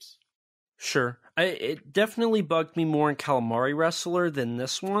films. Sure. It definitely bugged me more in Calamari Wrestler than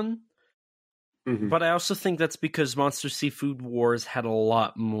this one. Mm-hmm. But I also think that's because Monster Seafood Wars had a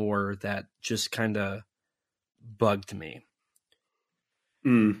lot more that just kind of bugged me.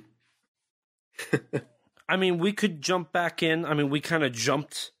 I mean, we could jump back in. I mean, we kind of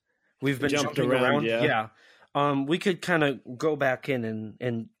jumped. We've been jumping around. Yeah. We could kind of go back in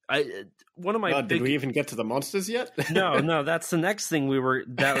and one of my did we even get to the monsters yet? No, that's the next thing we were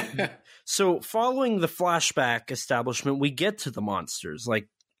So following the flashback establishment, we get to the monsters. Like,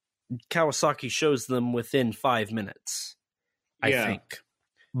 Kawasaki shows them within 5 minutes, I think.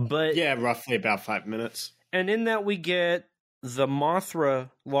 But yeah, roughly about 5 minutes. And in that we get the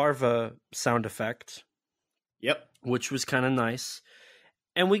Mothra larva sound effect. Yep. Which was kind of nice.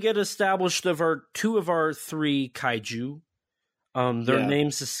 And we get established of two of our 3 kaiju. Their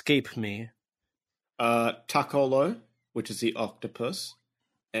names escape me. Takolo, which is the octopus,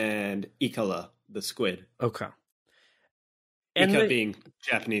 and Ikala, the squid. Okay. And Ika being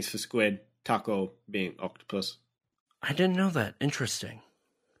Japanese for squid, Tako being octopus. I didn't know that. Interesting.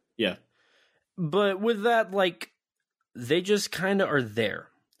 Yeah. But with that, like, they just kind of are there.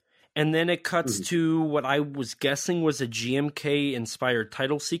 And then it cuts to what I was guessing was a GMK-inspired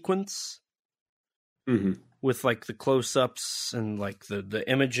title sequence. With, like, the close-ups and, like, the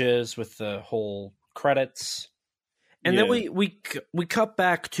images with the whole credits. And then we cut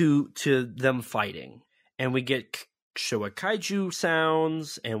back to them fighting. And we get Showa Kaiju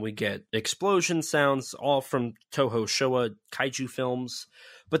sounds, and we get explosion sounds, all from Toho Showa Kaiju films.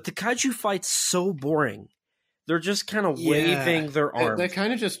 But the Kaiju fight's so boring. They're just kind of waving their arms. They're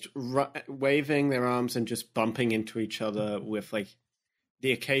kind of just waving their arms and just bumping into each other with, like,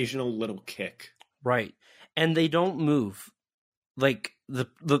 the occasional little kick. Right. And they don't move. Like, the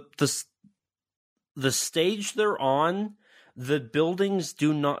stage they're on, the buildings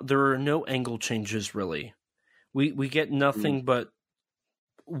do not... There are no angle changes, really. We get nothing but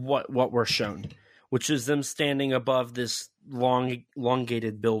what we're shown, which is them standing above this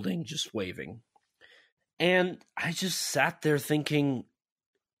elongated building just waving. And I just sat there thinking,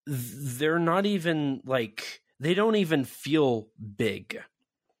 they're not even, like, they don't even feel big.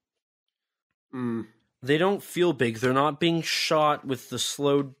 They don't feel big. They're not being shot with the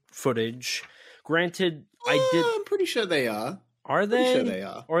slowed footage. Granted, I'm pretty sure they are. Are Pretty they? sure they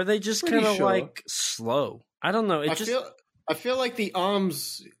are. Or are they just Pretty kind of sure. like slow? I don't know. I feel like the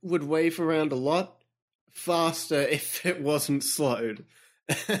arms would wave around a lot faster if it wasn't slowed.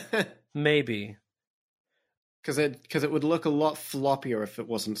 Maybe. Because it would look a lot floppier if it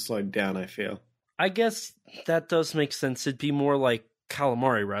wasn't slowed down, I feel. I guess that does make sense. It'd be more like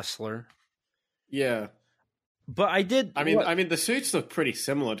Calamari Wrestler. Yeah. But I mean, the suits look pretty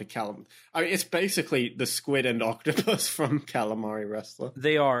similar to I mean, it's basically the squid and octopus from Calamari Wrestler.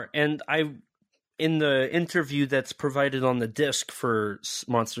 They are. And in the interview that's provided on the disc for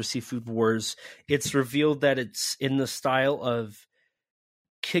Monster Seafood Wars, it's revealed that it's in the style of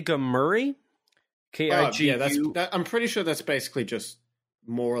Kigamuri. K-I-G-U. I'm pretty sure that's basically just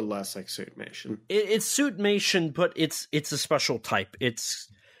more or less like Suitmation. It's Suitmation, but it's a special type. It's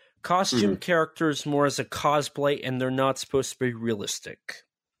costume characters more as a cosplay, and they're not supposed to be realistic.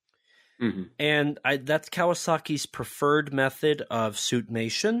 Mm-hmm. And that's Kawasaki's preferred method of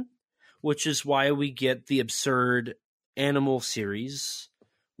Suitmation, which is why we get the absurd animal series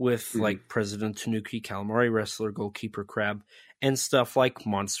with like President Tanuki, Calamari Wrestler, Goalkeeper Crab, and stuff like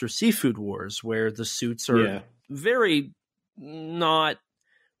Monster Seafood Wars, where the suits are very not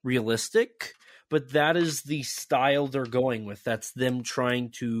realistic, but that is the style they're going with. That's them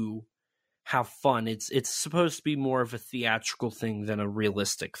trying to have fun. It's supposed to be more of a theatrical thing than a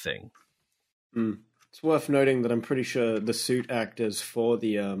realistic thing. It's worth noting that I'm pretty sure the suit actors for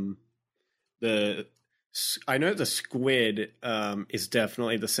I know the squid is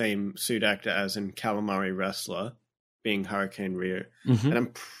definitely the same suit actor as in Calamari Wrestler, being Hurricane Ryu. And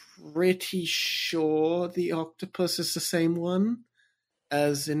I'm pretty sure the octopus is the same one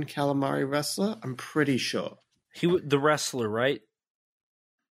as in Calamari Wrestler. I'm pretty sure. The wrestler, right?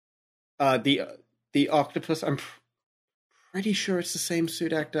 The octopus, I'm pretty sure it's the same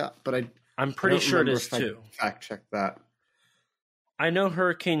suit actor, but I'm pretty sure it is too. Fact check that. I know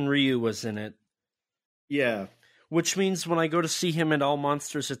Hurricane Ryu was in it. Yeah. Which means when I go to see him at All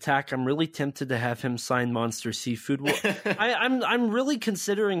Monsters Attack, I'm really tempted to have him sign Monster Seafood. I'm really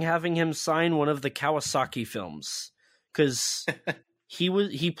considering having him sign one of the Kawasaki films, because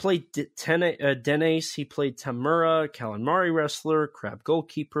he played Denace, he played Tamura, Calamari Wrestler, Crab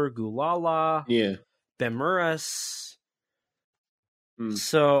Goalkeeper, Gulala, Bemuras.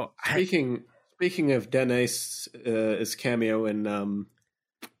 So speaking of Denace's cameo in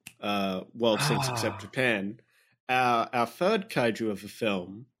World Sinks Except Japan. Our third kaiju of the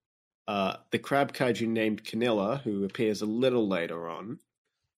film, the crab kaiju named Kanilla, who appears a little later on,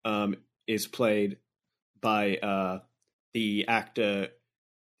 is played by the actor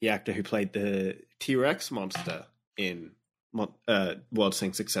who played the T-Rex monster in World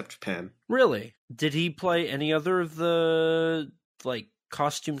Sinks Except Japan. Really? Did he play any other of the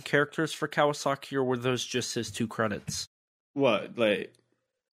costume characters for Kawasaki, or were those just his 2 credits? What,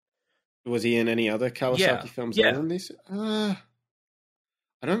 was he in any other Kawasaki films other than these? I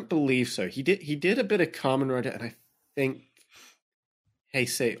don't believe so. He did a bit of Kamen Rider, and I think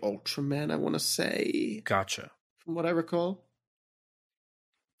Heisei Ultraman, I want to say. Gotcha. From what I recall.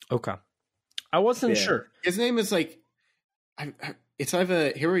 Okay. I wasn't sure. His name is it's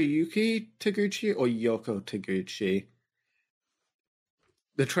either Hiroyuki Taguchi or Yoko Taguchi.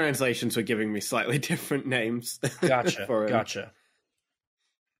 The translations were giving me slightly different names. Gotcha. Gotcha.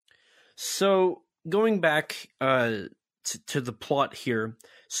 So going back to the plot here,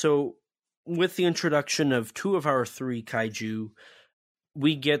 so with the introduction of 2 of our 3 kaiju,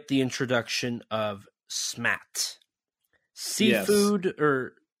 we get the introduction of SMAT. Seafood,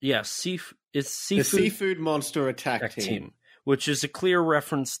 it's Seafood. The Seafood Monster Attack Team. Which is a clear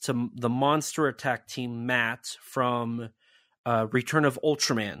reference to the Monster Attack Team Matt from Return of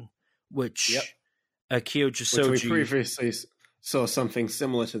Ultraman, which Kyoji Soji... Which we previously saw something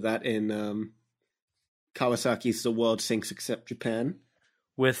similar to that in Kawasaki's The World Sinks Except Japan.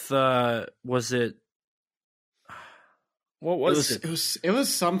 With, was it... What was it? It was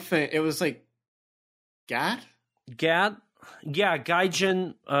something... It was like... GAT? GAT? Yeah,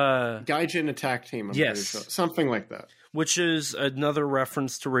 Gaijin... Gaijin Attack Team, I'm pretty sure. Something like that. Which is another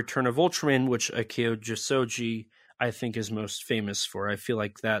reference to Return of Ultraman, which Akio Josoji, I think, is most famous for. I feel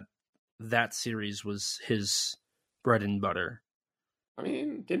like that series was his bread and butter. I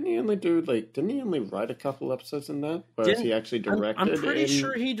mean, didn't he only write a couple episodes in that? Whereas he actually directed? I'm pretty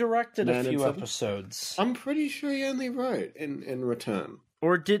sure he directed a few episodes. I'm pretty sure he only wrote in Return.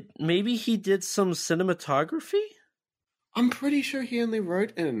 Or maybe he did some cinematography? I'm pretty sure he only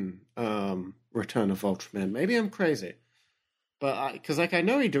wrote in Return of Ultraman. Maybe I'm crazy. But because I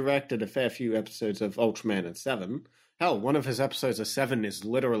know he directed a fair few episodes of Ultraman and 7. Hell, one of his episodes of 7 is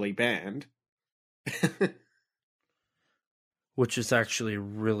literally banned. which is actually a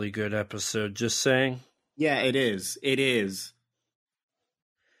really good episode, just saying. Yeah, it is. It is.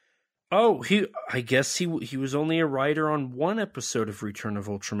 Oh, I guess he was only a writer on one episode of Return of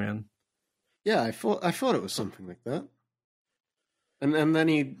Ultraman. Yeah, I thought it was something like that. And then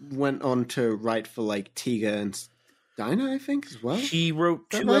he went on to write for like Tiga and Dinah, I think, as well. He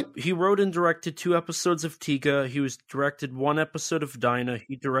wrote he wrote and directed 2 episodes of Tiga. He was directed 1 episode of Dinah.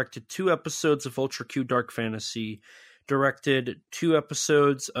 He directed 2 episodes of Ultra Q Dark Fantasy, directed 2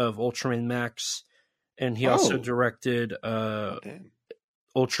 episodes of Ultraman Max, and he also directed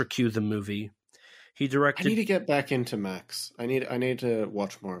Ultra Q the movie. He directed. I need to get back into Max. I need to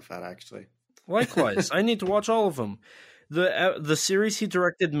watch more of that, actually. Likewise, I need to watch all of them. The series he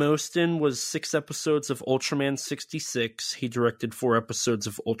directed most in was 6 episodes of Ultraman 66. He directed 4 episodes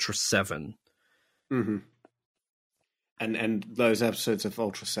of Ultra 7. Mm-hmm. And those episodes of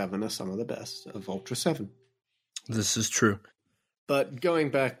Ultra 7 are some of the best of Ultra 7. This is true. But going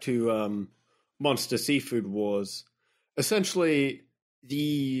back to Monster Seafood Wars, essentially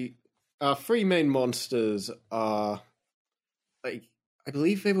the 3 main monsters are, like, I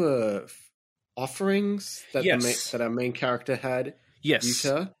believe they were offerings that that our main character had. Yes.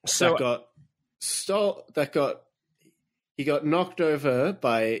 Yuta, he got knocked over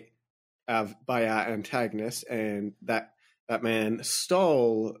by our antagonist, and that man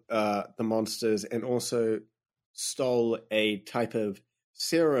stole the monsters and also stole a type of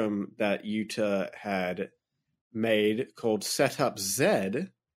serum that Yuta had made called Setup Z,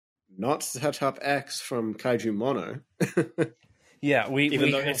 not Setup X from Kaiju Mono. Yeah,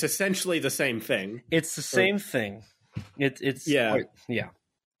 even though it's essentially the same thing. It's the same thing. It's yeah. Yeah.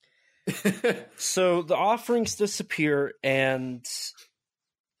 So the offerings disappear, and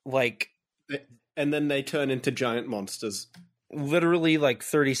then they turn into giant monsters. Literally,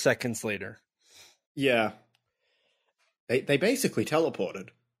 30 seconds later. Yeah. They basically teleported.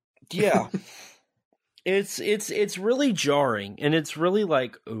 Yeah. It's really jarring, and it's really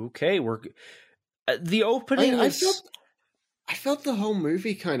okay, we're the opening. I felt the whole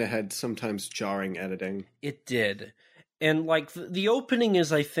movie kind of had sometimes jarring editing. It did. And the opening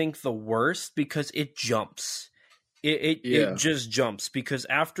is, I think, the worst because it jumps. It just jumps, because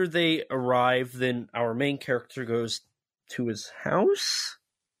after they arrive, then our main character goes to his house.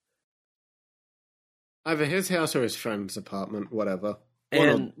 Either his house or his friend's apartment, whatever.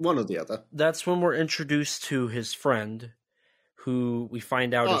 One or the other. That's when we're introduced to his friend, who we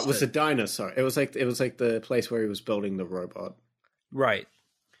find out it was a dinosaur. It was like the place where he was building the robot. Right.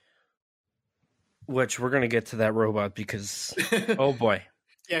 Which we're going to get to that robot because, oh boy.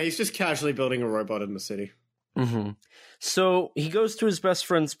 Yeah, he's just casually building a robot in the city. Mm-hmm. So he goes to his best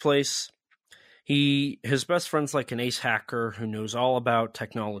friend's place. His best friend's like an ace hacker who knows all about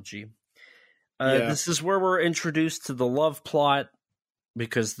technology. This is where we're introduced to the love plot,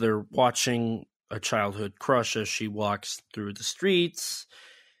 because they're watching a childhood crush as she walks through the streets.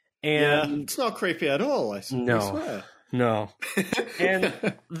 And it's not creepy at all, I swear. No.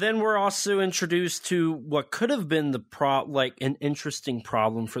 And then we're also introduced to what could have been an interesting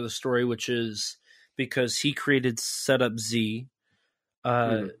problem for the story, which is because he created Setup Z.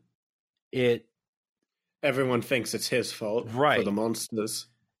 Everyone thinks it's his fault for the monsters.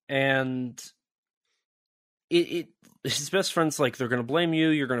 And his best friend's like, they're going to blame you.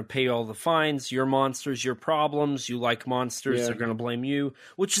 You're going to pay all the fines. Your monsters, your problems. You like monsters. They're going to blame you,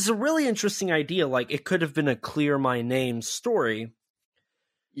 which is a really interesting idea. It could have been a Clear My Name story.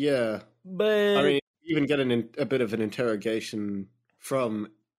 Yeah. But I mean, you even get a bit of an interrogation from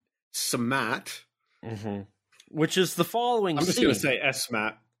Smat. Mm-hmm. Which is the following scene. I'm just going to say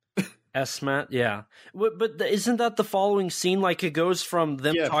S-Mat. S-Mat, yeah. But isn't that the following scene? It goes from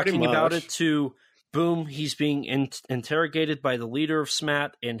them talking about it to... boom, he's being interrogated by the leader of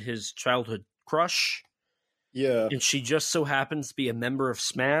SMAT and his childhood crush. Yeah. And she just so happens to be a member of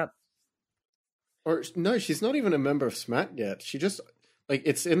SMAT. Or, no, she's not even a member of SMAT yet. She just,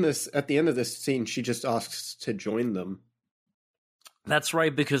 it's in this, at the end of this scene, she just asks to join them. That's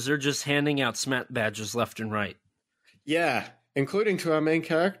right, because they're just handing out SMAT badges left and right. Yeah, including to our main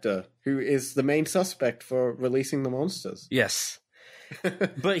character, who is the main suspect for releasing the monsters. Yes.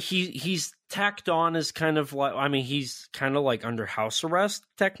 But he's tacked on as kind of he's kind of under house arrest,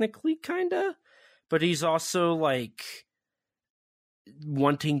 technically, kind of. But he's also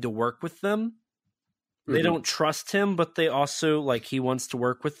wanting to work with them. Mm-hmm. They don't trust him, but they also he wants to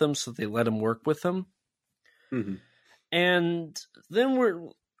work with them, so they let him work with them. Mm-hmm. And then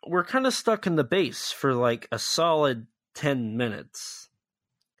we're kind of stuck in the base for a solid 10 minutes.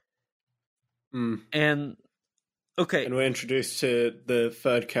 Mm. And Okay, And we're introduced to the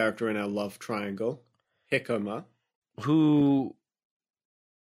third character in our love triangle, Hickoma. who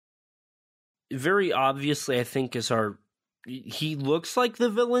very obviously I think is he looks like the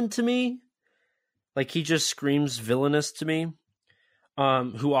villain to me. Like he just screams villainous to me.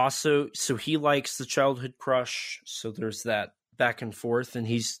 Who also, so he likes the childhood crush, so there's that back and forth, and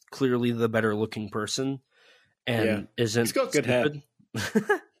he's clearly the better looking person and isn't He's got good stupid.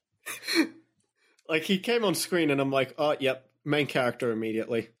 Like, he came on screen and I'm like, oh, yep, main character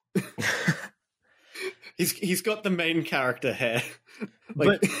immediately. He's got the main character hair.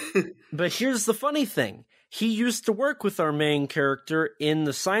 Like, But here's the funny thing. He used to work with our main character in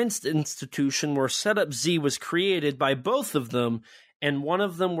the science institution where Setup Z was created by both of them, and one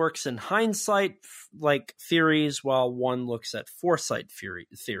of them works in hindsight like theories while one looks at foresight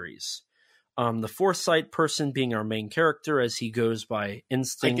theories. The foresight person being our main character as he goes by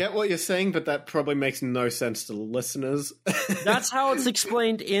instinct. I get what you're saying, but that probably makes no sense to the listeners. That's how it's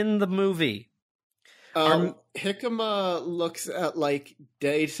explained in the movie. Hickoma looks at like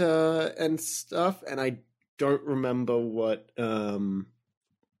data and stuff, and I don't remember what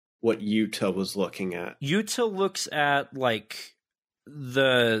Yuta was looking at. Yuta looks at like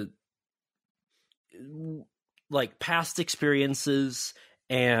the past experiences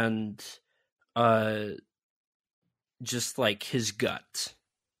and just like his gut.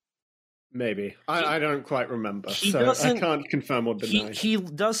 Maybe. I don't quite remember, He so I doesn't- can't confirm or deny.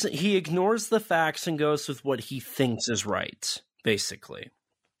 He ignores the facts and goes with what he thinks is right, basically.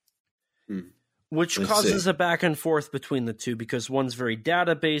 Which Let's causes see. a back and forth between the two because one's very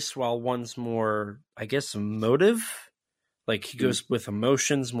data-based while one's more, I guess, emotive. Like he goes with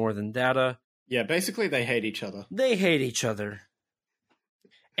emotions more than data. Yeah, basically they hate each other. They hate each other.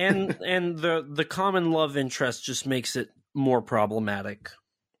 And the common love interest just makes it more problematic.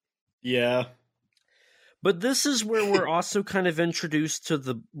 Yeah. But this is where we're also kind of introduced to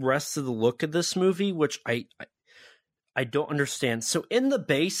the rest of the look of this movie, which I don't understand. So in the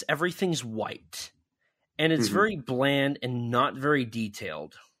base, everything's white, and it's very bland and not very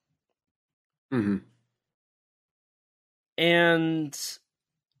detailed. Mm-hmm. And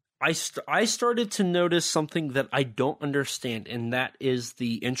I started to notice something that I don't understand, and that is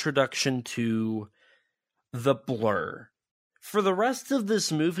the introduction to the blur. For the rest of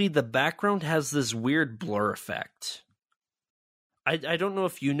this movie, the background has this weird blur effect. I don't know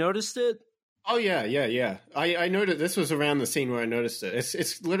if you noticed it. Oh yeah. I noted this was around the scene where I noticed it.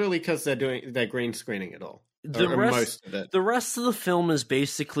 It's literally because they're green screening it all. Most of it. The rest of the film is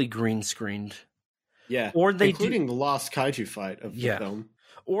basically green screened. Yeah. Or they including the last kaiju fight of the film.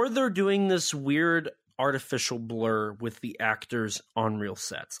 Or they're doing this weird artificial blur with the actors on real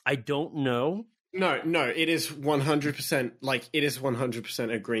sets. I don't know. No, it is 100%. Like, it is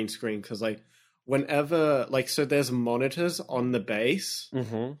 100% a green screen because, like, whenever, like, so there's monitors on the base.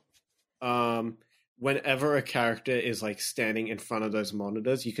 Mm-hmm. Whenever a character is like standing in front of those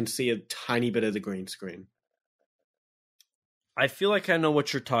monitors, you can see a tiny bit of the green screen. I feel like I know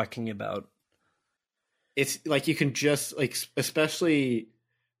what you're talking about. It's like you can just like, especially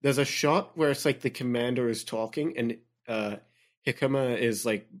there's a shot where it's like the commander is talking and Hickoma is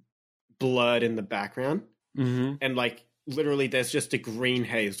like blurred in the background, and like literally there's just a green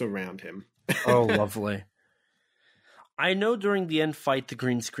haze around him. Oh, lovely. I know during the end fight the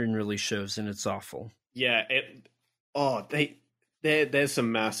green screen really shows, and it's awful. Yeah, there's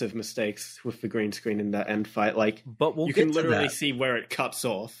some massive mistakes with the green screen in that end fight. Like, but you can literally see where it cuts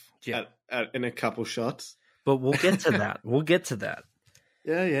off in a couple shots. But we'll get to that. We'll get to that.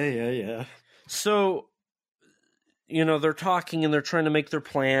 Yeah. So, you know, they're talking and they're trying to make their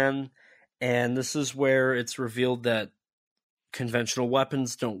plan, and this is where it's revealed that conventional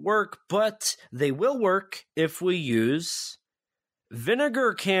weapons don't work, but they will work if we use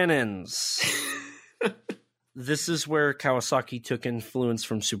vinegar cannons. This is where Kawasaki took influence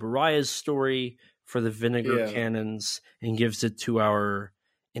from Tsuburaya's story for the vinegar cannons and gives it to our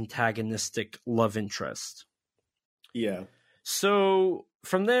antagonistic love interest. Yeah. So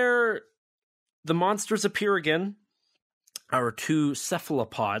from there, the monsters appear again, our two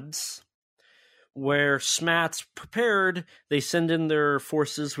cephalopods, where SMAT's prepared. They send in their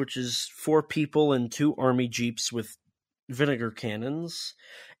forces, which is 4 people and 2 army jeeps with vinegar cannons,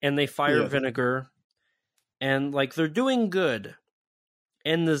 and they fire vinegar, and like they're doing good.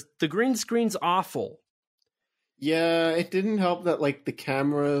 And the green screen's awful. Yeah, it didn't help that like the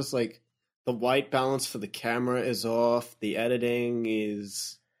cameras, like the white balance for the camera is off, the editing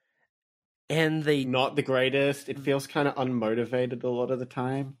is not the greatest. It feels kind of unmotivated a lot of the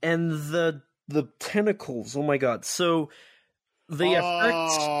time. And the tentacles, oh my god. So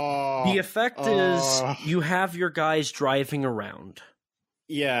The effect is you have your guys driving around.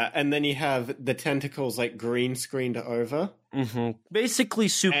 Yeah, and then you have the tentacles like green screened over. Mm-hmm. Basically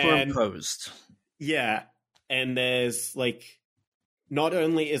superimposed. Yeah, and there's like, not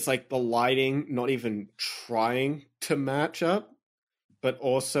only is like the lighting not even trying to match up, but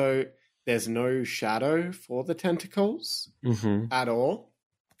also there's no shadow for the tentacles at all.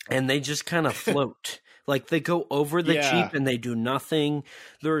 And they just kind of float. Like they go over the Jeep and they do nothing.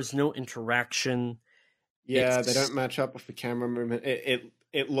 There is no interaction. Yeah, they don't match up with the camera movement.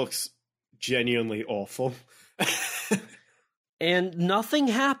 It looks genuinely awful. And nothing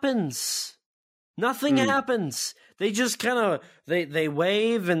happens. Nothing happens. They just kind of they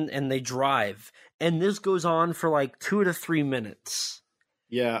wave and they drive. And this goes on for like 2 to 3 minutes.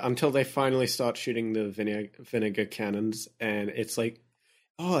 Yeah, until they finally start shooting the vinegar cannons, and it's like,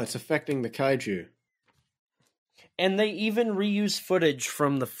 oh, it's affecting the kaiju. And they even reuse footage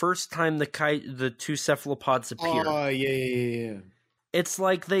from the first time the two cephalopods appeared. Oh, yeah. It's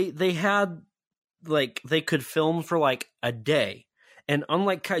like they had, like, they could film for like a day. And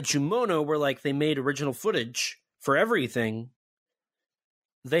unlike Kaiju Mono, where like they made original footage for everything,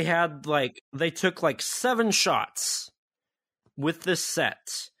 they had like, they took like 7 shots with this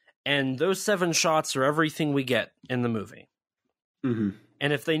set. And those 7 shots are everything we get in the movie. Mm-hmm.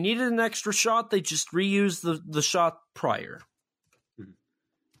 And if they needed an extra shot, they just reused the shot prior.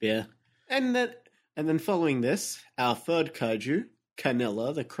 Yeah. And then following this, our third kaiju,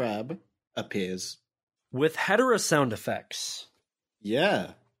 Canilla the crab, appears. With Hedorah sound effects.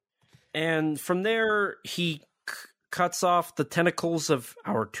 Yeah. And from there, he cuts off the tentacles of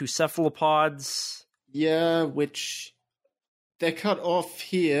our 2 cephalopods. Yeah, which they're cut off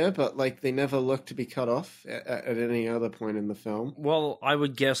here, but like they never look to be cut off at any other point in the film. Well, I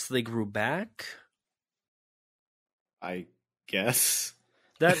would guess they grew back. I guess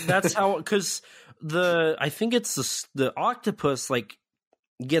that's how, because I think it's the octopus like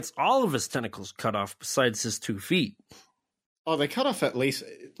gets all of his tentacles cut off besides his 2 feet. Oh, they cut off at least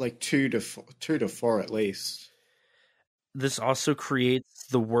like 2 to 4 at least. This also creates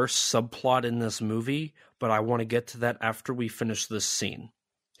the worst subplot in this movie, but I want to get to that after we finish this scene.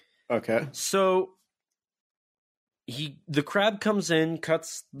 Okay. So the crab comes in,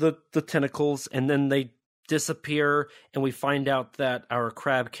 cuts the tentacles, and then they disappear, and we find out that our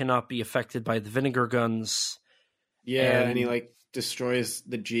crab cannot be affected by the vinegar guns. Yeah, and he like destroys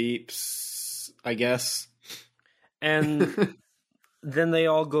the Jeeps, I guess. And then they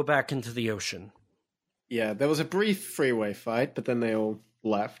all go back into the ocean. Yeah, there was a brief freeway fight, but then they all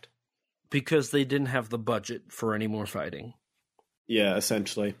left. Because they didn't have the budget for any more fighting. Yeah,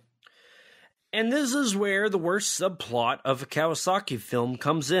 essentially. And this is where the worst subplot of a Kawasaki film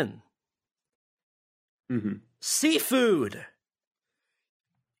comes in. Mm-hmm. Seafood!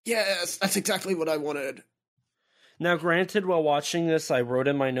 Yes, that's exactly what I wanted. Now, granted, while watching this, I wrote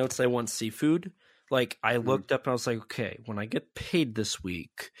in my notes I want seafood. Like, I looked up and I was like, okay, when I get paid this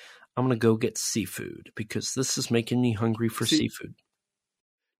week, I'm going to go get seafood because this is making me hungry for seafood.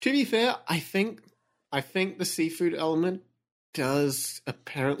 To be fair, I think the seafood element does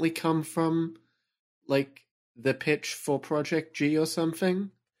apparently come from like the pitch for Project G or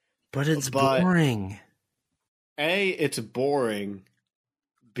something. But it's boring. A, it's boring.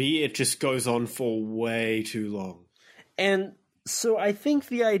 B, it just goes on for way too long. And so I think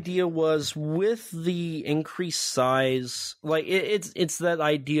the idea was with the increased size, like it's that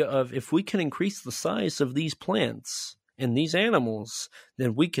idea of if we can increase the size of these plants and these animals,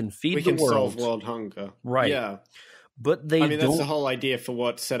 then we can feed the world. We can solve world hunger. Right. Yeah. But that's the whole idea for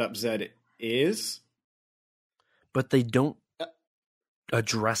what Setup Z is. But they don't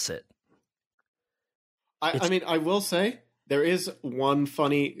address it. I mean, I will say there is one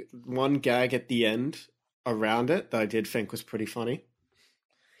gag at the end around it that I did think was pretty funny.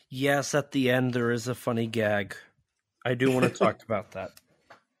 Yes, at the end there is a funny gag. I do want to talk about that.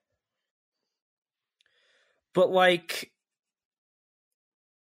 But like,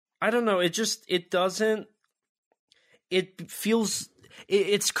 I don't know, it feels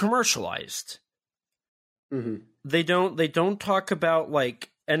it's commercialized. Mm-hmm. They don't talk about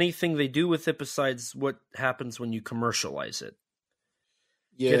like anything they do with it besides what happens when you commercialize it.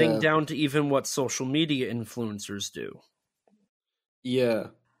 Yeah. Getting down to even what social media influencers do. Yeah.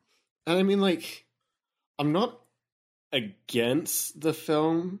 And I mean, like, I'm not against the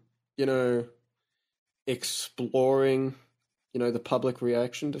film, exploring, the public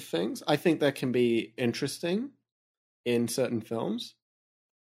reaction to things. I think that can be interesting in certain films.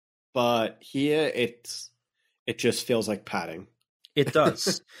 But here, it just feels like padding. It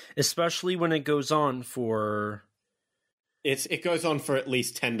does. Especially when it goes on for it goes on for at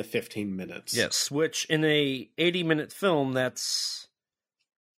least 10 to 15 minutes. Yes, which in a 80-minute film, that's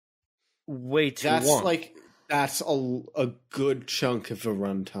way too long. That's a good chunk of a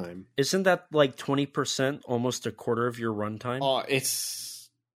runtime. Isn't that like 20%, almost a quarter of your runtime? Oh, it's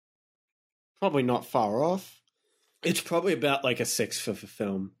probably not far off. It's probably about like a sixth of a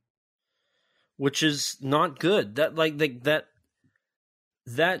film, which is not good. That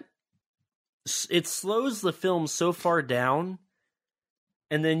it slows the film so far down,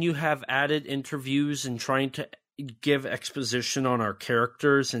 and then you have added interviews and trying to give exposition on our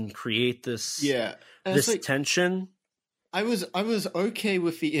characters and create this this tension. I was okay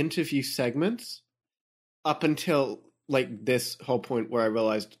with the interview segments up until like this whole point where I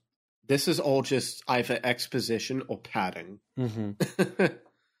realized this is all just either exposition or padding. Mm-hmm.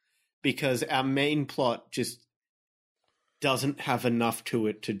 Because our main plot just doesn't have enough to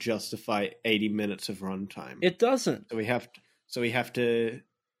it to justify 80 minutes of runtime. It doesn't. So we have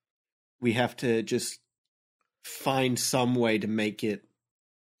to just find some way to make it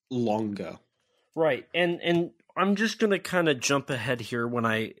longer. Right. And I'm just going to kind of jump ahead here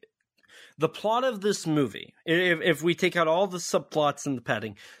the plot of this movie, if we take out all the subplots and the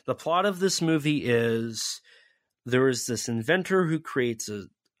padding, the plot of this movie is there is this inventor who creates a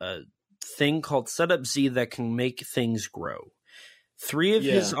thing called Setup Z that can make things grow. 3 of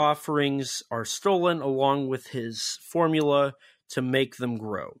his offerings are stolen along with his formula to make them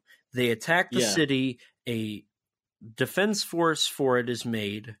grow. They attack the city. A defense force for it is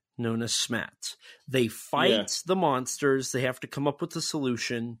made, known as SMAT. They fight the monsters. They have to come up with a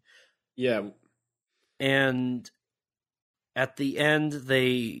solution. Yeah. And at the end,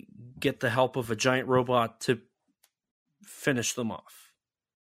 they get the help of a giant robot to finish them off.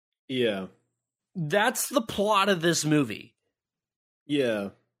 Yeah. That's the plot of this movie. Yeah.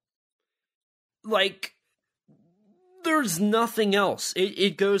 Like, there's nothing else.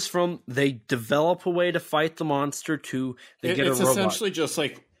 It goes from they develop a way to fight the monster to they get a robot. It's essentially just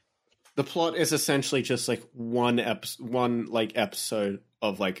like the plot is essentially just like one episode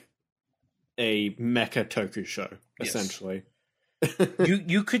of like a mecha toku show, essentially.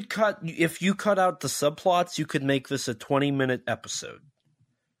 you could if you cut out the subplots, you could make this a 20-minute episode.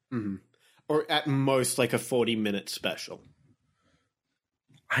 Mm-hmm. Or at most like a 40-minute special.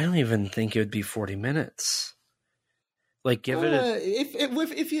 I don't even think it would be 40 minutes. Like, give it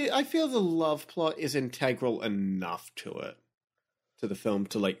a... I feel the love plot is integral enough to the film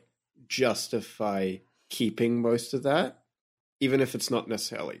to like justify keeping most of that, even if it's not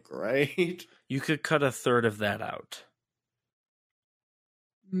necessarily great. You could cut a third of that out.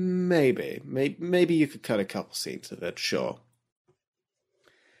 Maybe you could cut a couple scenes of it. Sure.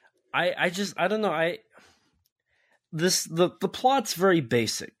 I don't know. The plot's very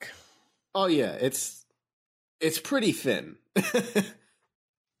basic. Oh yeah, it's pretty thin.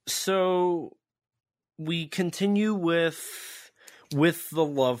 So we continue with the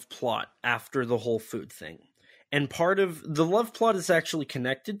love plot after the whole food thing. And part of the love plot is actually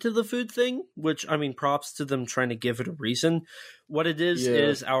connected to the food thing, which, I mean, props to them trying to give it a reason. What it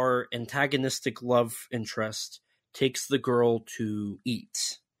is our antagonistic love interest takes the girl to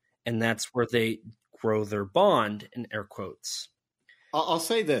eat. And that's where they grow their bond, in air quotes. I'll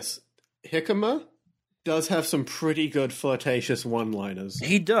say this. Hickama does have some pretty good flirtatious one-liners.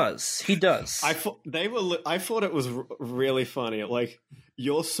 He does. I thought it was really funny. Like,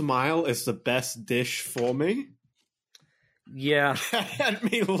 your smile is the best dish for me. Yeah. That had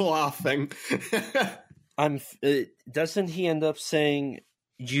me laughing. Doesn't he end up saying,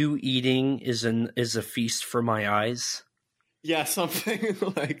 "You eating is a feast for my eyes"? Yeah, something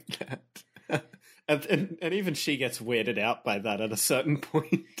like that. And even she gets weirded out by that at a certain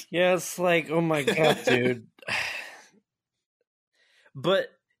point. Yeah, it's like, oh my god, dude. But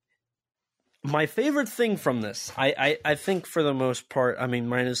my favorite thing from this, I think for the most part, I mean,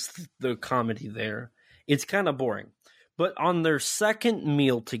 minus the comedy there, it's kind of boring. But on their second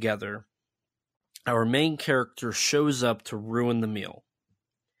meal together, our main character shows up to ruin the meal.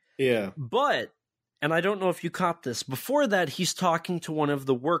 Yeah. But, and I don't know if you caught this, before that, he's talking to one of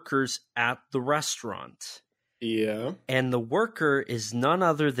the workers at the restaurant. Yeah. And the worker is none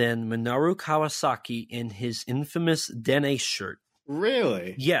other than Minoru Kawasaki in his infamous Den-Ace shirt.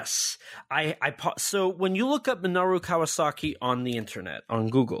 Really? Yes. So when you look up Minoru Kawasaki on the internet, on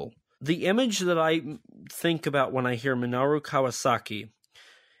Google, the image that I think about when I hear Minoru Kawasaki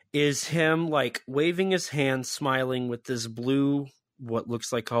is him like waving his hand, smiling with this blue, what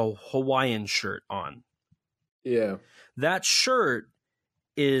looks like a Hawaiian shirt on. Yeah. That shirt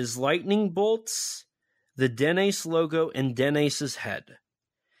is lightning bolts, the Den-Ace logo, and Den-Ace's head.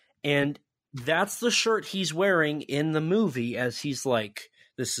 And that's the shirt he's wearing in the movie as he's like,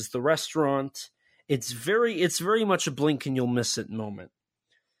 this is the restaurant. It's very much a blink and you'll miss it moment.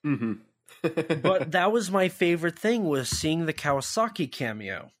 Mm-hmm. But that was my favorite thing, was seeing the Kawasaki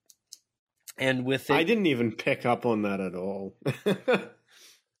cameo. And with it, I didn't even pick up on that at all.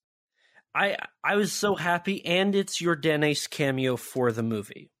 I was so happy, and it's your Dennis cameo for the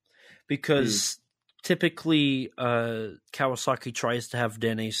movie. Because typically Kawasaki tries to have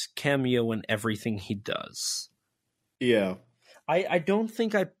Dennis cameo in everything he does. Yeah. I don't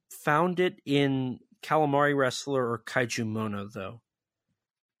think I found it in Calamari Wrestler or Kaiju Mono, though.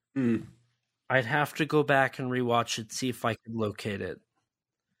 I'd have to go back and rewatch it, see if I could locate it.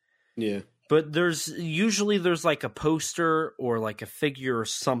 Yeah. But there's like a poster or like a figure or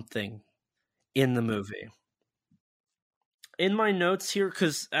something in the movie. In my notes here,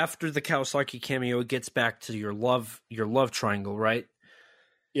 because after the Kawasaki cameo, it gets back to your love triangle, right?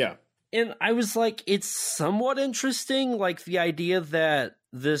 Yeah. And I was like, it's somewhat interesting, like the idea that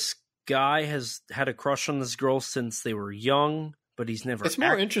this guy has had a crush on this girl since they were young, but he's never... It's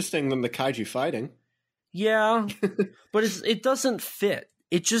more interesting than the kaiju fighting. Yeah, but it doesn't fit.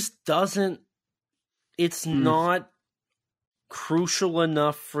 It just doesn't... It's not crucial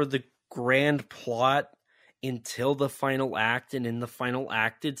enough for the grand plot until the final act, and in the final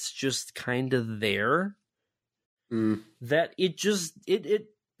act, it's just kind of there. That it just... It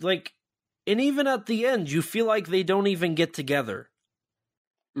like... And even at the end, you feel like they don't even get together.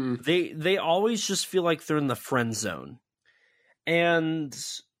 They always just feel like they're in the friend zone. And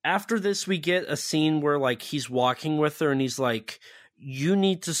after this, we get a scene where like he's walking with her and he's like, you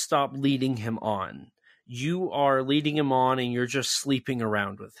need to stop leading him on. You are leading him on and you're just sleeping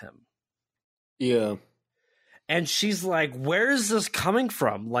around with him. Yeah. And she's like, where is this coming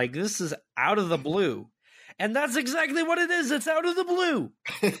from? Like, this is out of the blue. And that's exactly what it is. It's out of the blue.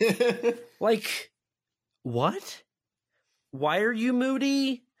 Like, what? Why are you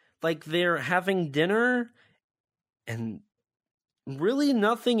moody? Like, they're having dinner and really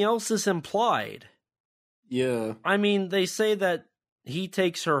nothing else is implied. Yeah. I mean, they say that he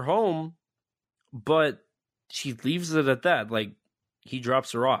takes her home, but she leaves it at that. Like, he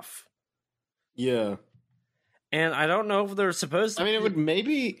drops her off. Yeah. And I don't know if they're supposed to... I mean, it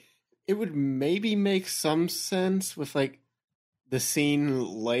would maybe make some sense with, like, the scene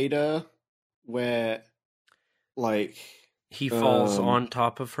later where, like... He falls on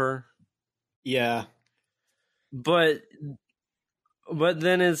top of her. Yeah. But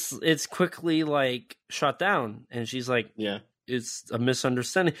then it's quickly, like, shut down. And she's like, yeah, it's a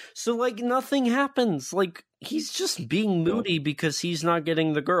misunderstanding. So, like, nothing happens. Like, he's just being moody because he's not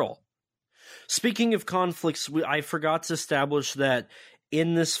getting the girl. Speaking of conflicts, I forgot to establish that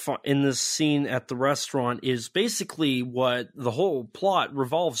in this scene at the restaurant is basically what the whole plot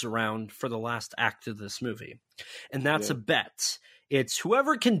revolves around for the last act of this movie. And that's a bet. It's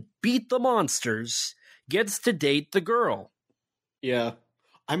whoever can beat the monsters gets to date the girl. Yeah.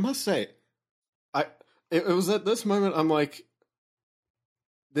 I must say, it was at this moment I'm like,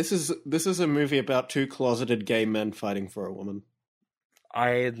 this is a movie about two closeted gay men fighting for a woman.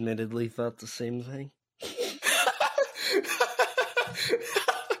 I admittedly thought the same thing.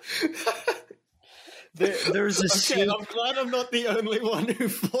 There's a scene. I'm glad I'm not the only one who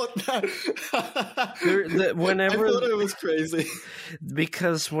thought that. Whenever I thought it was crazy,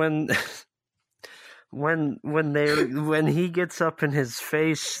 because when he gets up in his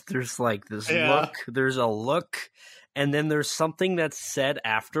face, there's like this look. There's a look, and then there's something that's said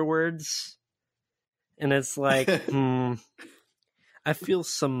afterwards, and it's like, I feel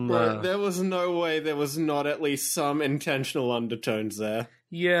some. But there was no way there was not at least some intentional undertones there.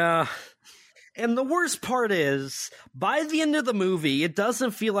 Yeah. And the worst part is, by the end of the movie, it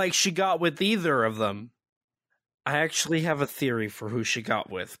doesn't feel like she got with either of them. I actually have a theory for who she got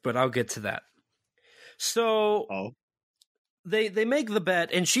with, but I'll get to that. So, they make the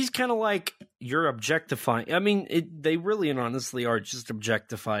bet, and she's kind of like, you're objectifying. I mean, they really and honestly are just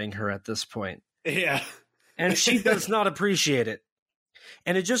objectifying her at this point. Yeah. And she does not appreciate it.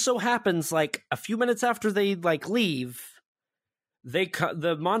 And it just so happens, like, a few minutes after they, like, leave...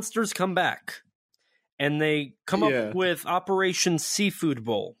 the monsters come back, and they come up with Operation Seafood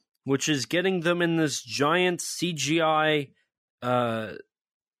Bowl, which is getting them in this giant CGI. They're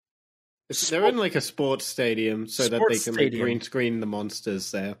in like a sports stadium, so that they can like, green screen the monsters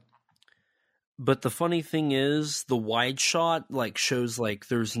there. But the funny thing is, the wide shot like shows like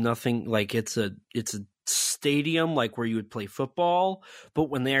there's nothing, like it's a stadium like where you would play football, but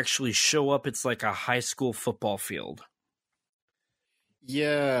when they actually show up, it's like a high school football field.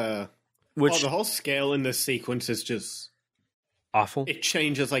 Yeah. The whole scale in this sequence is just awful. It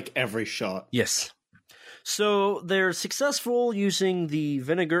changes like every shot. Yes. So they're successful using the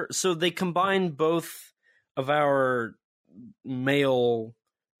vinegar. So they combine both of our male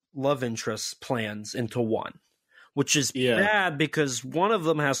love interest plans into one, which is bad because one of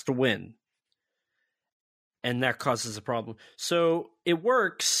them has to win. And that causes a problem. So it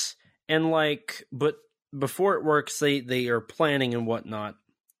works, and but before it works, they are planning and whatnot.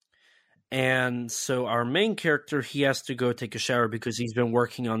 And so our main character, he has to go take a shower because he's been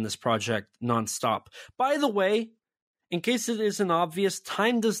working on this project nonstop. By the way, in case it isn't obvious,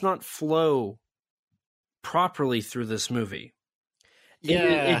 time does not flow properly through this movie.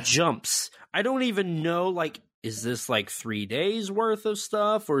 It jumps. I don't even know, is this 3 days worth of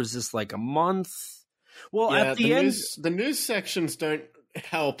stuff, or is this a month? Well, at the end... the news sections don't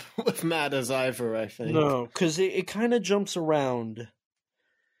help with matters either, I think. No, because it kind of jumps around.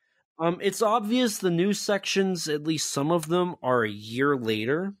 It's obvious the news sections, at least some of them, are a year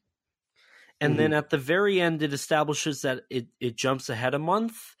later. And then at the very end, it establishes that it jumps ahead a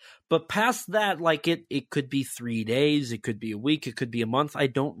month. But past that, it could be 3 days, it could be a week, it could be a month. I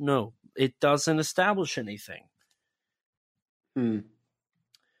don't know. It doesn't establish anything.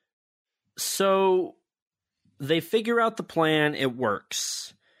 So they figure out the plan, it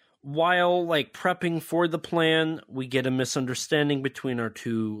works. While prepping for the plan, we get a misunderstanding between our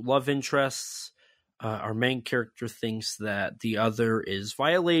two love interests. Our main character thinks that the other is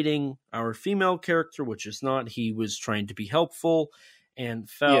violating our female character, which is not. He was trying to be helpful and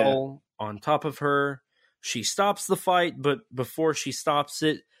fell on top of her. She stops the fight, but before she stops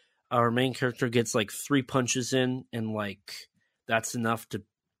it, our main character gets 3 punches in, and that's enough to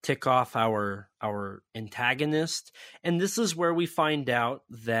tick off our antagonist. And this is where we find out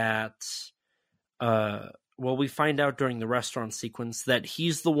that we find out during the restaurant sequence that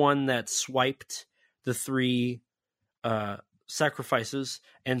he's the one that swiped the 3 sacrifices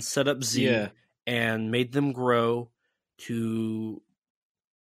and set up Z and made them grow to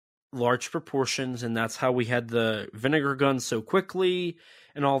large proportions, and that's how we had the vinegar gun so quickly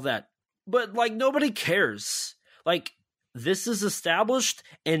and all that. But nobody cares. This is established,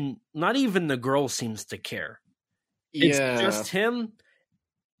 and not even the girl seems to care. It's just him.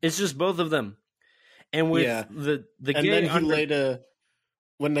 It's just both of them. And with the and then he later,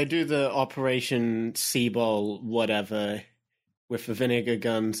 when they do the Operation Seaball whatever with the vinegar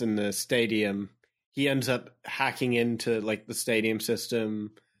guns in the stadium, he ends up hacking into the stadium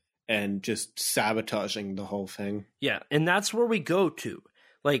system and just sabotaging the whole thing. Yeah, and that's where we go to.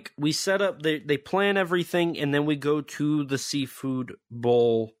 We set up, they plan everything, and then we go to the seafood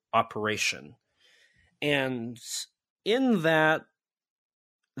bowl operation. And in that,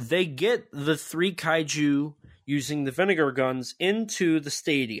 they get the 3 kaiju using the vinegar guns into the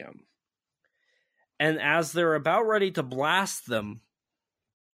stadium. And as they're about ready to blast them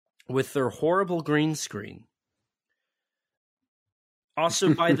with their horrible green screen,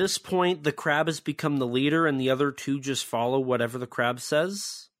 also, by this point, the crab has become the leader, and the other 2 just follow whatever the crab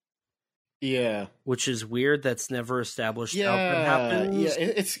says. Yeah. Which is weird. That's never established how that happens. Yeah,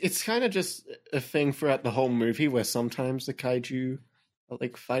 it's kind of just a thing throughout the whole movie where sometimes the kaiju are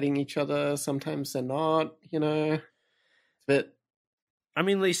fighting each other, sometimes they're not, It's a bit... I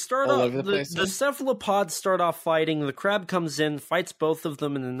mean, they start off... The cephalopods start off fighting, the crab comes in, fights both of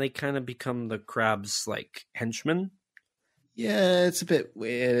them, and then they kind of become the crab's, henchmen. Yeah, it's a bit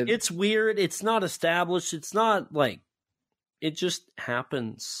weird. It's weird. It's not established. It's not it just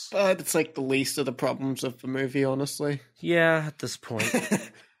happens. But it's the least of the problems of the movie, honestly. Yeah, at this point.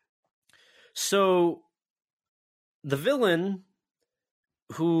 So the villain,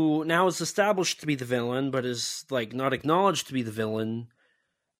 who now is established to be the villain, but is not acknowledged to be the villain,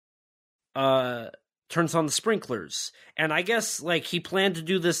 turns on the sprinklers. And I guess he planned to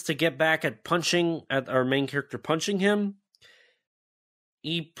do this to get back at our main character punching him.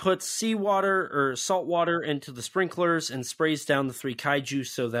 He puts seawater or salt water into the sprinklers and sprays down the 3 kaiju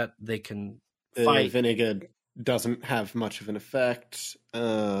so that they can fight. The vinegar doesn't have much of an effect.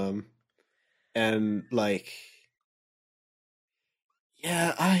 And I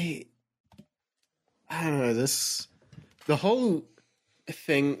don't know, the whole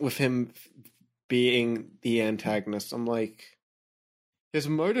thing with him being the antagonist, I'm his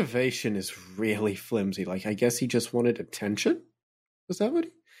motivation is really flimsy. I guess he just wanted attention. Was that what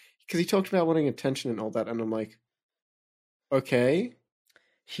because he talked about wanting attention and all that, and I'm okay.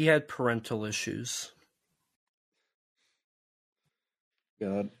 He had parental issues.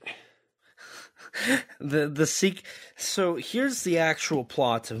 God. So here's the actual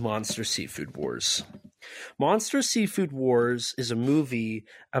plot of Monster Seafood Wars. Monster Seafood Wars is a movie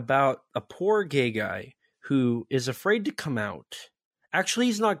about a poor gay guy who is afraid to come out. Actually,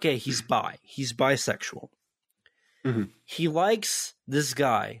 he's not gay. He's bi. He's bisexual. Mm-hmm. He likes this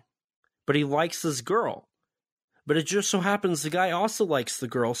guy, but he likes this girl. But it just so happens the guy also likes the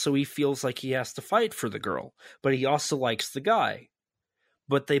girl, so he feels like he has to fight for the girl. But he also likes the guy.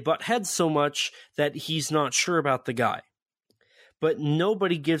 But they butt heads so much that he's not sure about the guy. But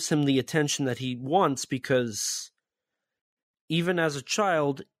nobody gives him the attention that he wants because even as a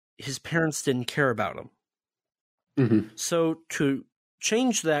child, his parents didn't care about him. Mm-hmm. So to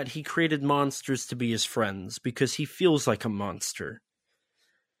change that, he created monsters to be his friends because he feels like a monster.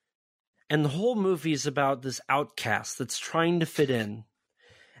 And the whole movie is about this outcast that's trying to fit in.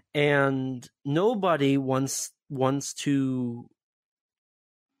 And nobody wants to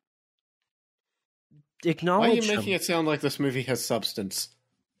acknowledge Why are you him. making it sound like this movie has substance?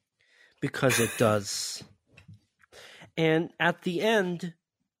 Because it does. And at the end,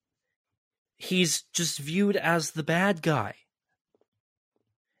 he's just viewed as the bad guy.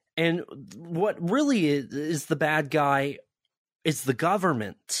 And what really is the bad guy is the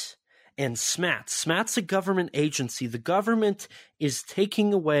government and SMAT. SMAT's a government agency. The government is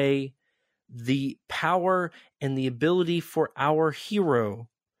taking away the power and the ability for our hero,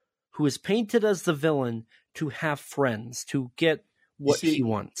 who is painted as the villain, to have friends, to get what he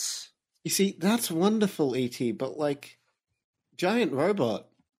wants. You see, that's wonderful, E.T., but like, giant robot.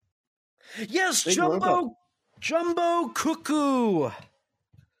 Yes, Big robot. Jumbo Cuckoo.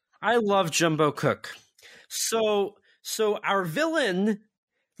 I love Jumbo Cook. So our villain,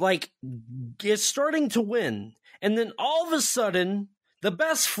 like, is starting to win, and then all of a sudden, the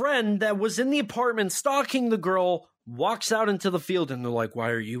best friend that was in the apartment stalking the girl walks out into the field, and they're like, "Why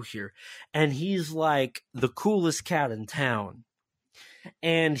are you here?" And he's like the coolest cat in town.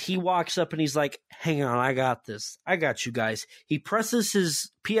 And he walks up and he's like, "Hang on, I got this. I got you guys." He presses his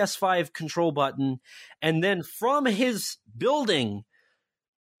PS5 control button, and then from his building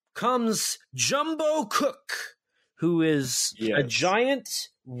comes Jumbo Cook, who is a giant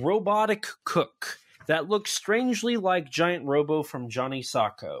robotic cook that looks strangely like Giant Robo from Johnny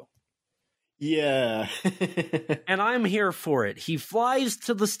Sacco. Yeah. And I'm here for it. He flies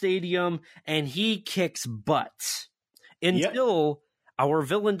to the stadium and he kicks butt until our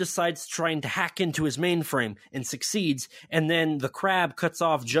villain decides trying to hack into his mainframe and succeeds, and then the crab cuts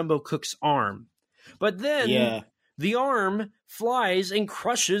off Jumbo Cook's arm. But then the arm flies and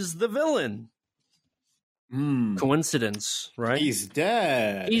crushes the villain. Coincidence, right? He's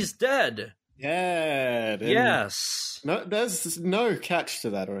dead. He's dead. Dead. Yes. No, there's no catch to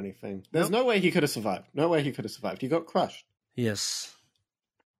that or anything. There's no way he could have survived. No way he could have survived. He got crushed. Yes.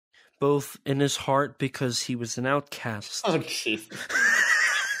 Both in his heart because he was an outcast. Oh, jeez.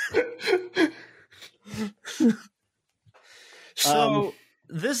 So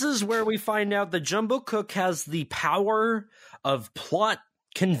this is where we find out that Jumbo Cook has the power of plot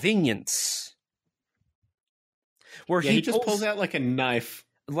convenience. Where he just pulls out like a knife.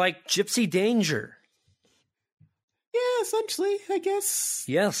 Like Gypsy Danger. Yeah, essentially, I guess.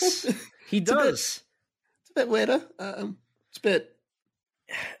 Yes, he does. It's a bit weirder. It's a bit...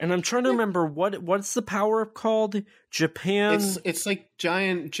 And I'm trying to remember what's the power called? Japan. It's like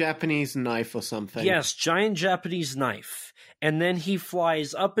giant Japanese knife or something. Yes, giant Japanese knife. And then he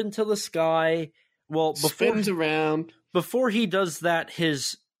flies up into the sky. Well, spins around. Before he does that,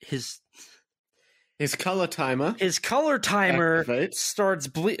 his color timer. His color timer activates. Starts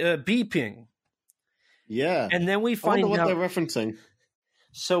beeping. Yeah. And then we find I wonder what out they're referencing.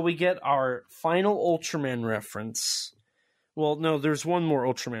 So we get our final Ultraman reference. Well, no, there's one more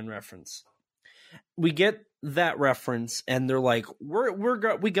Ultraman reference. We get that reference, and they're like,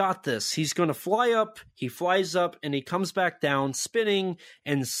 "We got this." He's going to fly up. He flies up, and he comes back down, spinning,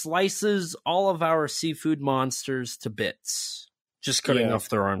 and slices all of our seafood monsters to bits. Just cutting off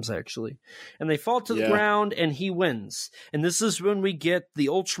their arms, actually. And they fall to the ground, and he wins. And this is when we get the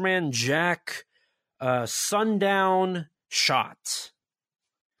Ultraman Jack sundown shot,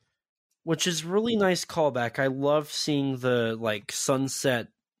 which is really nice callback. I love seeing the sunset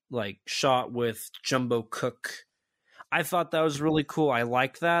shot with Jumbo Cook. I thought that was really cool. I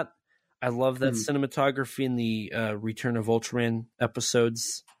like that. I love that cinematography in the Return of Ultraman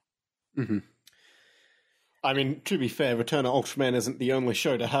episodes. Mm-hmm. I mean, to be fair, Return of Ultraman isn't the only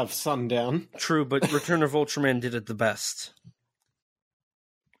show to have sundown. True, but Return of Ultraman did it the best.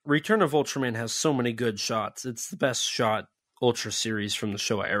 Return of Ultraman has so many good shots. It's the best shot Ultra series from the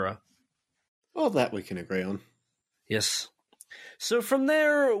Showa era. Well, that we can agree on. Yes. So from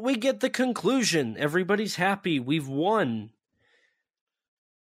there, we get the conclusion. Everybody's happy. We've won.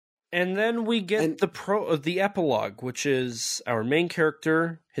 And then we get the epilogue, which is our main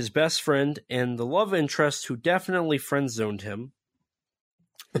character, his best friend, and the love interest who definitely friend-zoned him,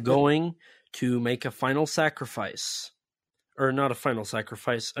 going to make a final sacrifice. Or not a final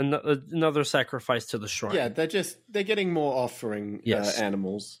sacrifice, another sacrifice to the shrine. Yeah, they're getting more offering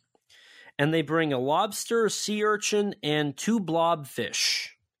animals. And they bring a lobster, a sea urchin, and 2 blobfish.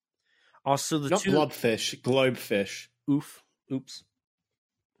 Also, Not blobfish, globefish. Oops.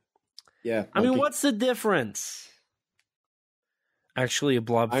 Yeah. I mean, what's the difference? Actually, a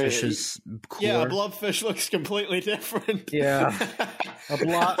blobfish is cooler. Yeah, a blobfish looks completely different. Yeah. A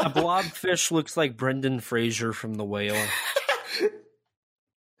blobfish looks like Brendan Fraser from The Whale.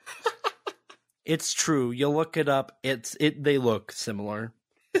 It's true. You look it up. They look similar.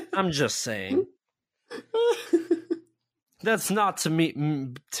 I'm just saying. That's not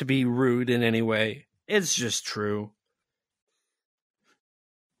to be rude in any way. It's just true.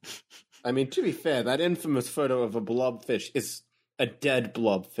 I mean, to be fair, that infamous photo of a blobfish is a dead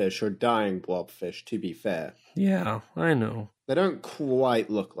blobfish or dying blobfish, to be fair. Yeah, I know. They don't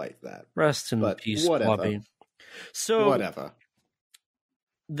quite look like that. Rest in peace, whatever. Blobby. So, whatever.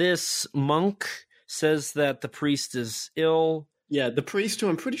 This monk says that the priest is ill. Yeah, the priest, who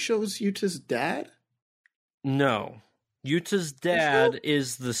I'm pretty sure was Yuta's dad? No. Yuta's dad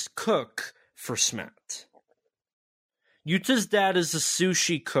is the cook for Smat. Yuta's dad is a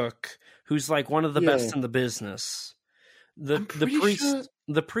sushi cook who's like one of the best in the business. The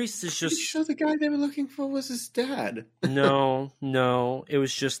priest is just... sure the guy they were looking for was his dad. No, it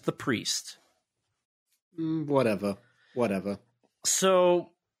was just the priest. Whatever.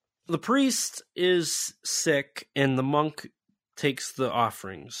 So, the priest is sick, and the monk takes the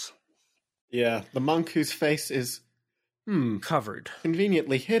offerings. Yeah, the monk whose face is... covered.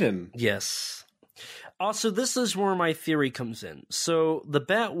 Conveniently hidden. Yes. Also, this is where my theory comes in. So, the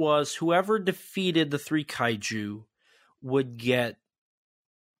bet was whoever defeated the 3 kaiju would get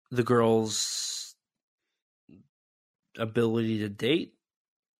the girl's ability to date.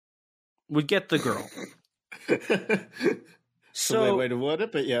 Would get the girl. So, way to word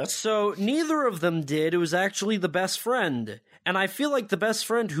it, but yes. So, neither of them did. It was actually the best friend. And I feel like the best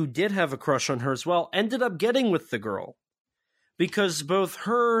friend, who did have a crush on her as well, ended up getting with the girl. Because both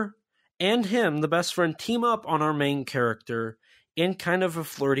her and him, the best friend, team up on our main character in kind of a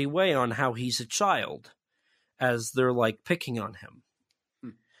flirty way on how he's a child, as they're like picking on him.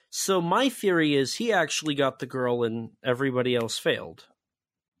 So my theory is he actually got the girl and everybody else failed.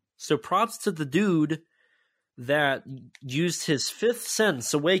 So props to the dude that used his 5th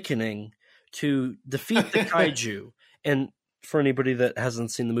sense awakening to defeat the kaiju. And for anybody that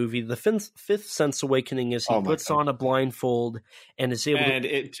hasn't seen the movie, the 5th sense awakening is he puts on a blindfold and is able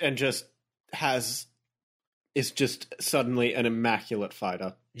is just suddenly an immaculate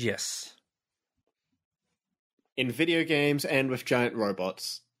fighter. Yes. In video games and with giant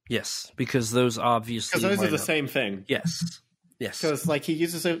robots. Yes, because those obviously... Because those are the same thing. Yes. Because he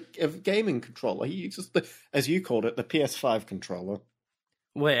uses a gaming controller. He uses as you called it, the PS5 controller.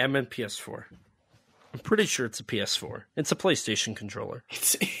 Wait, I meant PS4. I'm pretty sure it's a PS4. It's a PlayStation controller.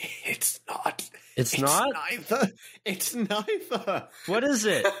 It's not. It's not? Neither. It's neither. What is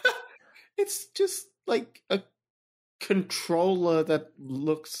it? It's just like a controller that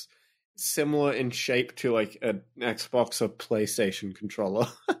looks similar in shape to like an Xbox or PlayStation controller.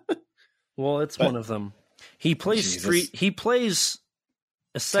 Well, it's one of them. He plays He plays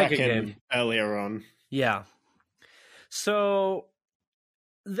a Sega game earlier on. Yeah. So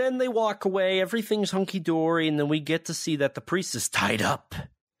then they walk away. Everything's hunky dory, and then we get to see that the priest is tied up,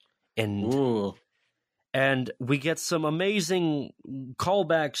 and we get some amazing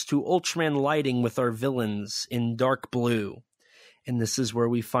callbacks to Ultraman lighting with our villains in dark blue. And this is where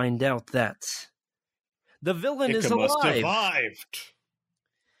we find out that the villain is alive. Survived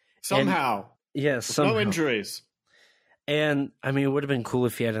somehow. Yes, somehow. No injuries. And I mean, it would have been cool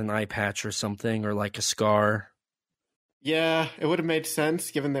if he had an eye patch or something, or like a scar. Yeah, it would have made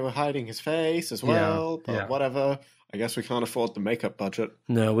sense given they were hiding his face as well. But whatever. I guess we can't afford the makeup budget.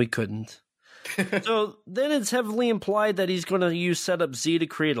 No, we couldn't. So then it's heavily implied that he's going to use Setup Z to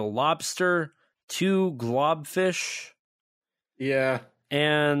create a lobster, 2 globfish,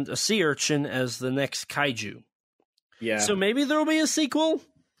 and a sea urchin as the next kaiju. Yeah. So maybe there'll be a sequel.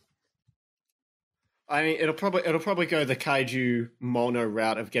 I mean, it'll probably go the kaiju mono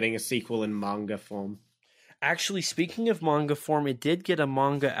route of getting a sequel in manga form. Actually, speaking of manga form, it did get a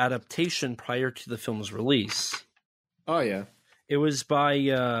manga adaptation prior to the film's release. Oh yeah, it was by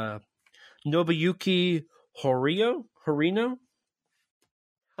Nobuyuki Horino.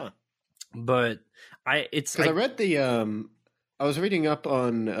 Huh. But I read the I was reading up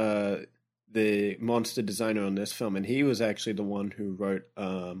on the monster designer on this film, and he was actually the one who wrote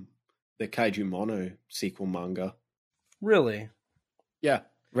the Kaiju Mono sequel manga. Really? Yeah,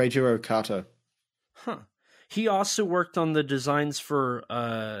 Reijiro Kato. Huh. He also worked on the designs for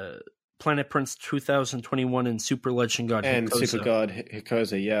Planet Prince 2021 and Super Legend God and Hikoza. Super God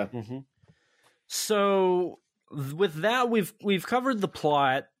Hikoza, yeah. Mm-hmm. So with that, we've covered the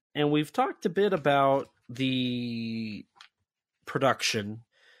plot, and we've talked a bit about the production.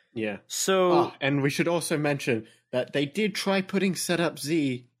 Yeah. So, and we should also mention that they did try putting Setup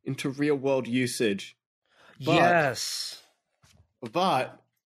Z into real world usage. Yes. But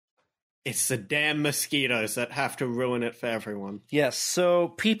it's the damn mosquitoes that have to ruin it for everyone. Yes. So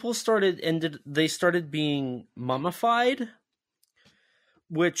people started being mummified,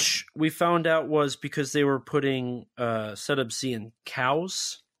 which we found out was because they were putting Setup Z in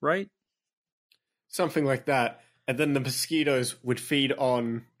cows, right? Something like that. And then the mosquitoes would feed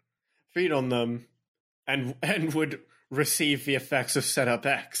on them and would receive the effects of Setup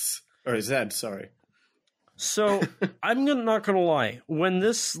X or Z, sorry. So I'm not gonna lie. When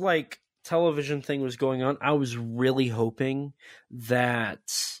this television thing was going on, I was really hoping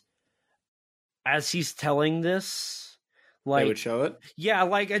that as he's telling this, they would show it. Yeah,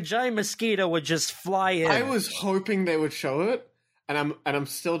 a giant mosquito would just fly in. I was hoping they would show it, and I'm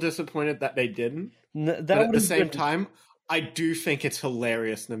still disappointed that they didn't. But at the same time, I do think it's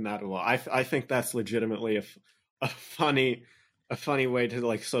hilarious no matter what. I think that's legitimately a funny way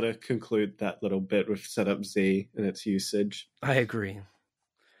to sort of conclude that little bit with Setup Z and its usage. I agree.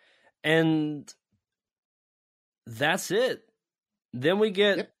 And that's it. Then we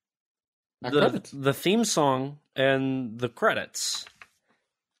get the theme song and the credits,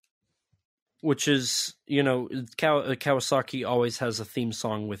 which is, Kawasaki always has a theme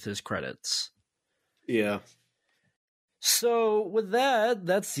song with his credits. Yeah. So with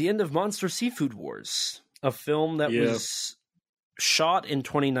that's the end of Monster Seafood Wars, a film that was shot in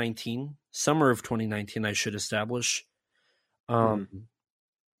 2019, summer of 2019, I should establish, on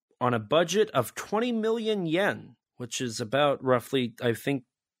a budget of 20 million yen, which is about roughly, I think,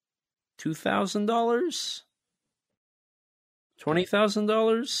 $2,000?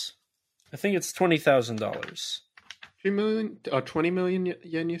 $20,000? I think it's $20,000. 2 million or 20 million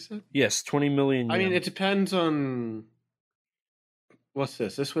yen, you said? Yes, 20 million yen. I mean, it depends on... What's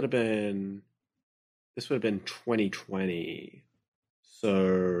this? This would have been 2020.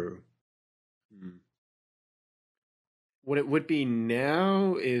 So... What it would be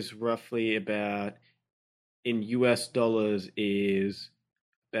now is roughly about, in US dollars, is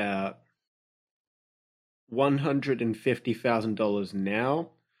about $150,000 now,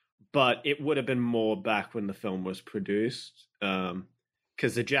 but it would have been more back when the film was produced,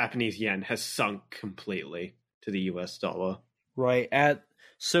 because the Japanese yen has sunk completely to the US dollar. Right.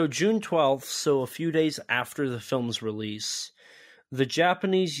 So June 12th, so a few days after the film's release, the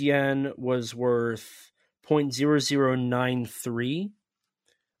Japanese yen was worth 0.0093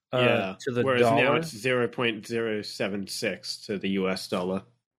 to the whereas dollar. Now it's 0.076 to the US dollar.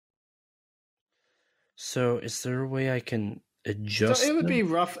 So is there a way I can adjust? So it would be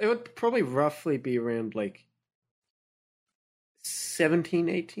rough. It would probably roughly be around 17,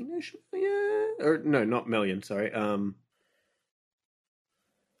 18-ish million, or no, not million. Sorry,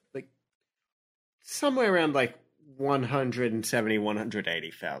 somewhere around 170,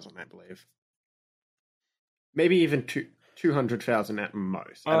 180,000, I believe. Maybe even 200,000 at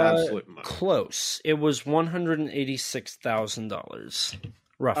most, at absolute most. Close. It was $186,000,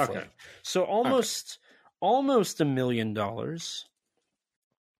 roughly. Okay. So almost $1 million.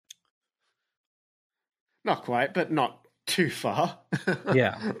 Not quite, but not too far.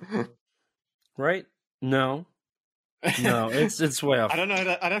 Yeah. Right? No, it's way off. I don't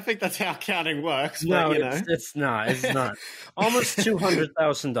know. I don't think that's how counting works. No, but, it's not. It's not. Almost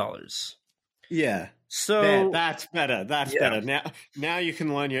 $200,000. Yeah. So that's better. That's better. Now you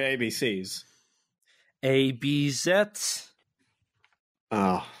can learn your ABCs. ABZ.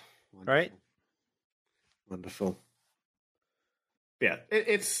 Oh, wonderful. Right? Wonderful. Yeah,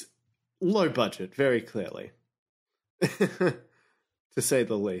 it's low budget, very clearly, to say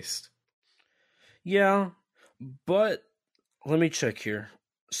the least. Yeah, but let me check here.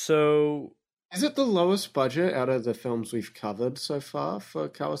 So, is it the lowest budget out of the films we've covered so far for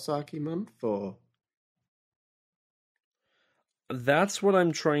Kawasaki month? Or that's what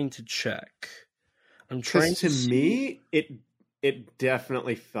I'm trying to check. I'm trying to see. Me, it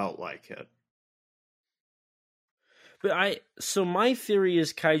definitely felt like it. But so my theory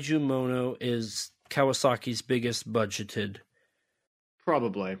is Kaiju Mono is Kawasaki's biggest budgeted.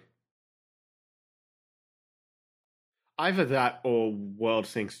 Probably. either that or World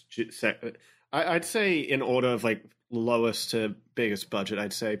Sinks. I'd say in order of like lowest to biggest budget,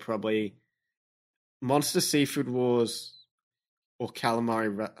 I'd say probably Monster Seafood Wars or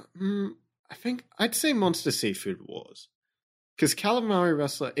Calamari. I think I'd say Monster Seafood Wars because Calamari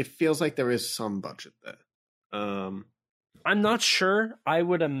Wrestler. It feels like there is some budget there. I'm not sure. I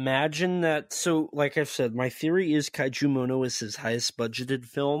would imagine that. So, like I've said, my theory is Kaiju Mono is his highest budgeted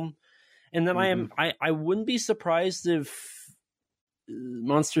film, and then I wouldn't be surprised if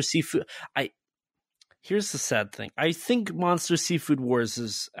Monster Seafood. Here's the sad thing. I think Monster Seafood Wars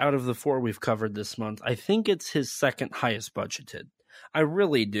is, out of the 4 we've covered this month, I think it's his second highest budgeted. I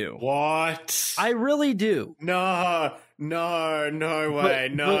really do. What? I really do. No way,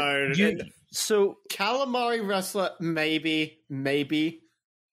 no. So Calamari Wrestler, maybe.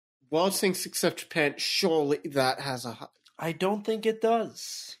 World Sinks Except Japan, surely that has a... I don't think it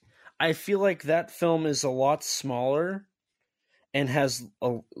does. I feel like that film is a lot smaller and has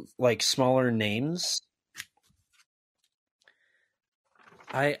like smaller names.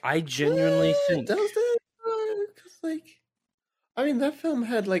 I genuinely think... Does it? 'Cause like... I mean, that film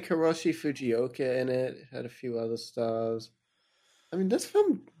had like Hiroshi Fujioka in it. It had a few other stars. I mean, this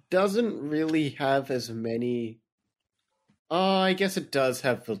film doesn't really have as many... Oh, I guess it does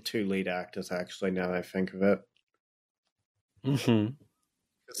have the 2 lead actors, actually, now that I think of it. Mm-hmm.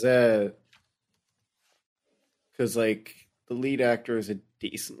 Because, like, the lead actor is a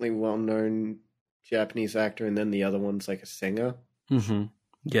decently well-known Japanese actor, and then the other one's, like, a singer. Mm-hmm.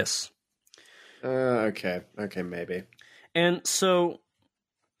 Yes. Okay, maybe. And so...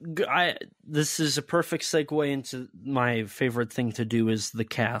 this is a perfect segue into my favorite thing to do is the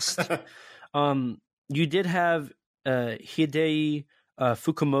cast. You did have Hidei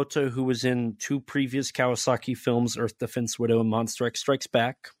Fukumoto, who was in 2 previous Kawasaki films, Earth Defense Widow and Monster X Strikes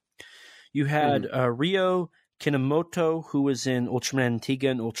Back. You had Ryo Kinomoto, who was in Ultraman Tiga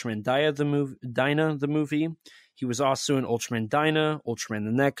and Ultraman Dyna the movie. He was also in Ultraman Dyna, Ultraman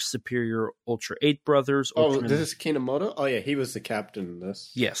the Next, Superior Ultra 8 Brothers. Ultraman... this is Kinomoto? Oh, yeah, he was the captain in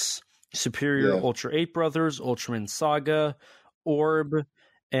this. Yes. Superior Ultra 8 Brothers, Ultraman Saga, Orb,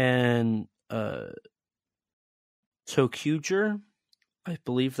 and Tokuger. I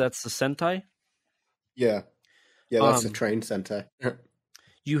believe that's the Sentai. Yeah. Yeah, that's the train Sentai.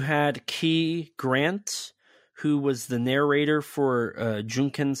 You had Key Grant, who was the narrator for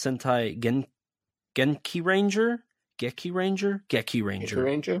Junken Sentai Geki Ranger.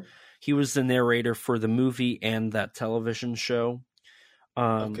 He was the narrator for the movie and that television show.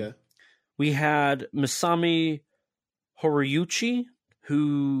 Okay. We had Masami Horiyuchi,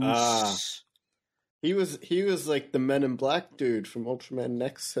 who he was like the Men in Black dude from Ultraman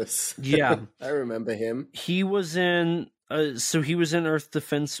Nexus. Yeah, I remember him. He was in he was in Earth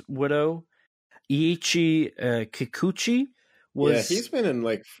Defense Widow. Iichi Kikuchi was... Yeah, he's been in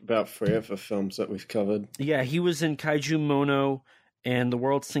like about 3 of the films that we've covered. Yeah, he was in Kaiju Mono and The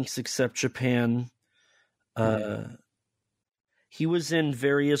World Sinks Except Japan. He was in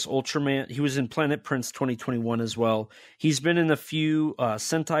various Ultraman. He was in Planet Prince 2021 as well. He's been in a few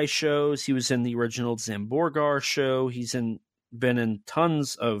Sentai shows. He was in the original Zamborgar show. He's been in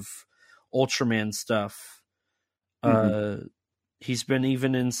tons of Ultraman stuff. He's been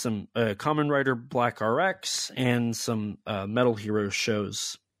even in some Kamen Rider Black RX and some Metal Heroes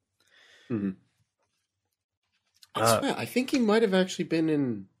shows. I think he might have actually been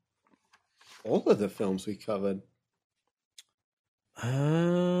in all of the films we covered.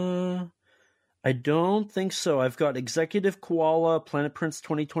 I don't think so. I've got Executive Koala, Planet Prince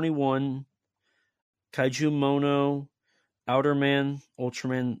 2021, Kaiju Mono, Outerman,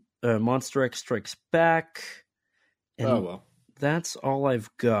 Ultraman, Monster X Strikes Back. And that's all I've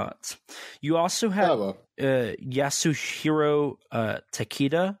got. You also have Yasuhiro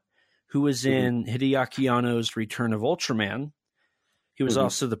Takeda, who was in Hideaki Anno's Return of Ultraman. He was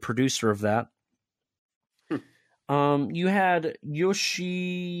also the producer of that. You had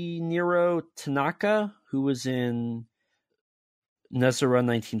Yoshiniro Tanaka, who was in Nezura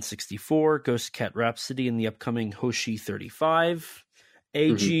 1964, Ghost Cat Rhapsody, and the upcoming Hoshi 35.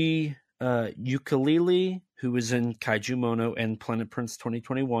 Eiji Ukulele, who was in Kaiju Mono and Planet Prince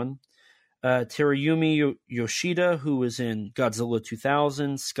 2021. Terayumi Yoshida, who was in Godzilla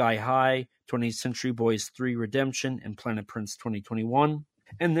 2000, Sky High, 20th Century Boys 3 Redemption, and Planet Prince 2021.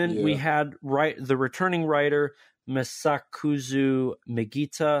 And then we had the returning writer, Masakuzu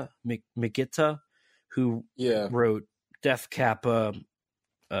Megita, who wrote Death Kappa,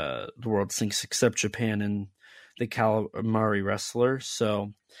 The World Sinks Except Japan, and The Calamari Wrestler.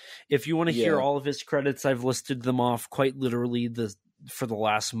 So if you want to hear all of his credits, I've listed them off quite literally for the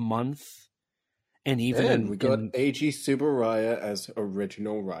last month. And even And we got Eiji Tsuburaya as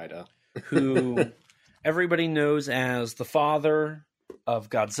original writer. who everybody knows as the father of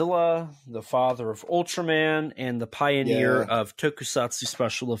Godzilla, the father of Ultraman, and the pioneer of tokusatsu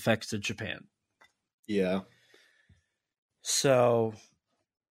special effects in Japan. Yeah. So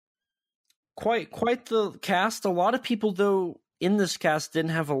quite the cast. A lot of people, though, in this cast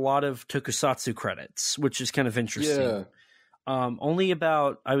didn't have a lot of tokusatsu credits, which is kind of interesting. Yeah. Only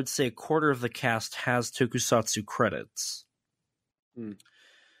about, I would say, a quarter of the cast has tokusatsu credits.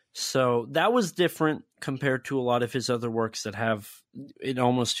 So that was different compared to a lot of his other works that have, it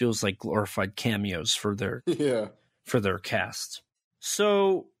almost feels like glorified cameos for their cast.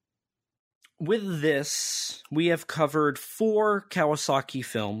 So with this, we have covered 4 Kawasaki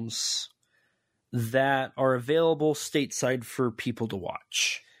films that are available stateside for people to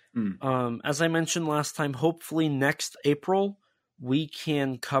watch. As I mentioned last time, hopefully next April we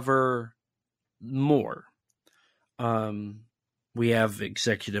can cover more. We have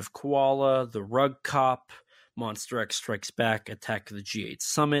Executive Koala, The Rug Cop, Monster X Strikes Back, Attack of the G8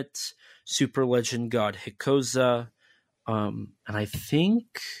 Summit, Super Legend God Hikoza, and I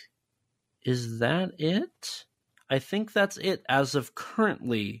think, is that it? I think that's it as of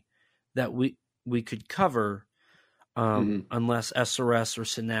currently that we could cover, unless SRS or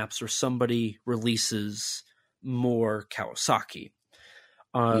Synapse or somebody releases more Kawasaki.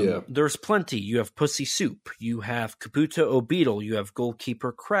 There's plenty. You have Pussy Soup, you have Kabuto O'Beetle, you have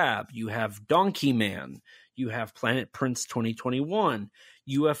Goalkeeper Crab, you have Donkey Man, you have Planet Prince 2021,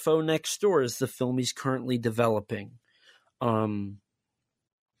 UFO Next Door is the film he's currently developing.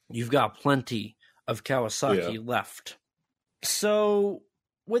 You've got plenty of Kawasaki left. So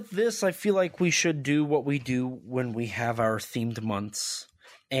with this, I feel like we should do what we do when we have our themed months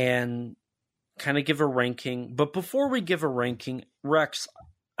and kind of give a ranking. But before we give a ranking, Rex,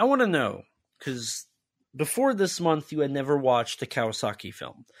 I want to know, because before this month, you had never watched a Kawasaki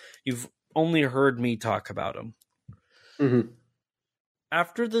film. You've only heard me talk about them.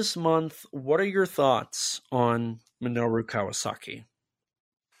 After this month, what are your thoughts on Minoru Kawasaki?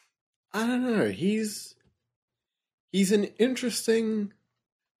 I don't know. He's an interesting,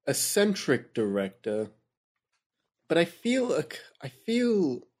 eccentric director, but I feel a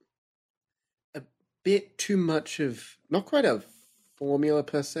bit too much of, not quite a formula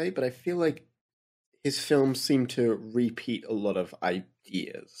per se, but I feel like his films seem to repeat a lot of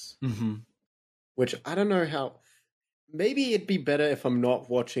ideas, which I don't know how. Maybe it'd be better if I'm not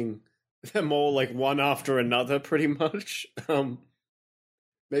watching them all like one after another, pretty much.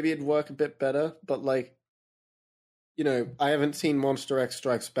 Maybe it'd work a bit better, but like, you know, I haven't seen Monster X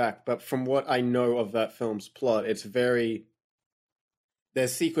Strikes Back, but from what I know of that film's plot, it's very...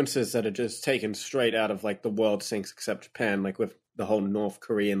 There's sequences that are just taken straight out of like The World Sinks Except Japan, like with the whole North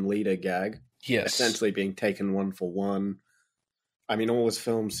Korean leader gag. Yes. Essentially being taken one for one. I mean, all his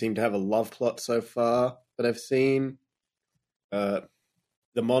films seem to have a love plot so far that I've seen. The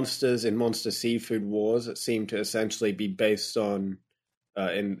monsters in Monster Seafood Wars, it seem to essentially be based on,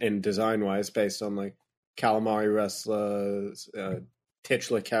 in design-wise, based on like Calamari Wrestler,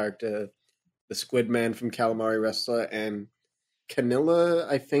 titular character, the Squid Man from Calamari Wrestler, and Canilla,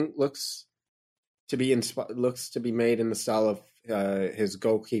 I think, looks to be made in the style of his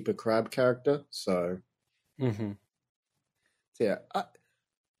Goalkeeper Crab character. So, yeah, I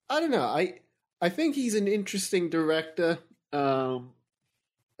don't know. I think he's an interesting director, but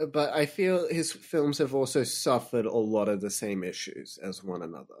I feel his films have also suffered a lot of the same issues as one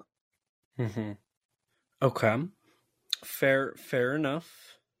another. Okay, fair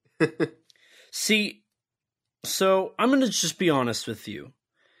enough. See, so I'm going to just be honest with you.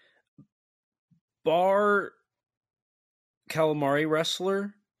 Bar Calamari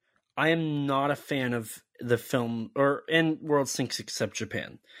Wrestler, I am not a fan of the film and World Sinks Except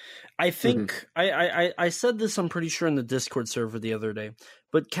Japan. I think I said this, I'm pretty sure, in the Discord server the other day,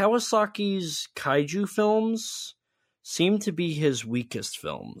 but Kawasaki's kaiju films seem to be his weakest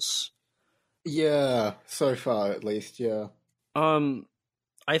films. Yeah, so far at least, yeah.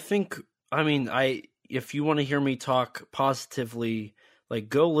 I think, I mean, if you want to hear me talk positively, like,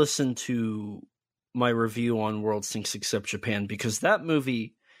 go listen to my review on World Sinks Except Japan, because that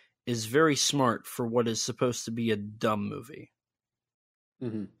movie is very smart for what is supposed to be a dumb movie.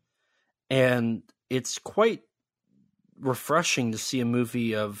 And it's quite refreshing to see a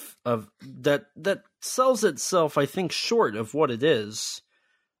movie of that sells itself, I think, short of what it is,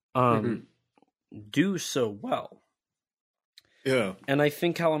 do so well. Yeah. And I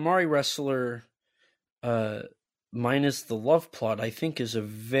think Calamari Wrestler, minus the love plot, I think is a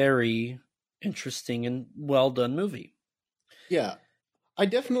very interesting and well done movie. Yeah. I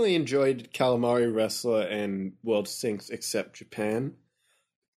definitely enjoyed Calamari Wrestler and World Sinks except Japan.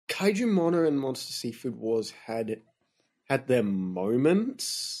 Kaiju Mono and Monster Seafood Wars had their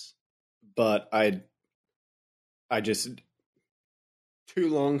moments, but I just too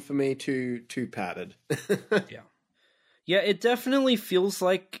long for me, too padded. Yeah, it definitely feels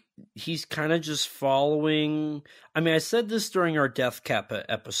like he's kind of just following. I mean, I said this during our Death Kappa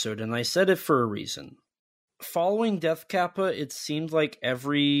episode, and I said it for a reason. Following Death Kappa, it seemed like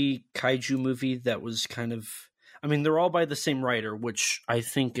every kaiju movie that was kind of. I mean, they're all by the same writer, which I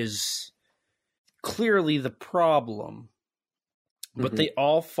think is clearly the problem. But they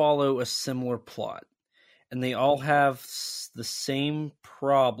all follow a similar plot, and they all have the same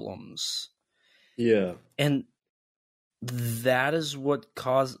problems. Yeah. And that is what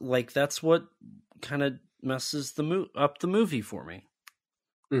that's what kind of messes up the movie for me.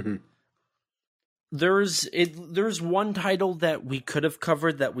 Mm-hmm. There's one title that we could have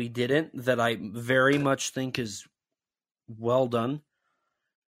covered that we didn't, that I very much think is well done.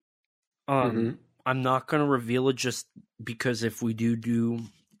 I'm not going to reveal it just because if we do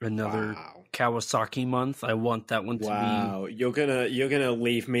another Kawasaki month, I want that one to be. Wow, you're gonna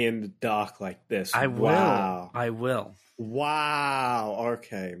leave me in the dark like this. I will. Wow. I will. Wow.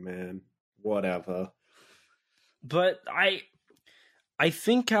 Okay, man. Whatever. But I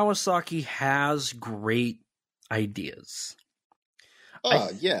think Kawasaki has great ideas.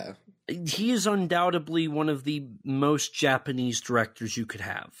 Yeah. He is undoubtedly one of the most Japanese directors you could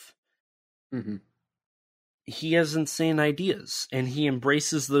have. Mm-hmm. He has insane ideas, and he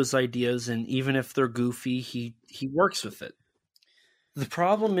embraces those ideas, and even if they're goofy, he works with it. The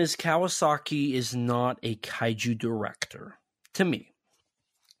problem is Kawasaki is not a kaiju director, to me.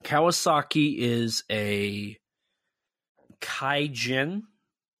 Kawasaki is a kaijin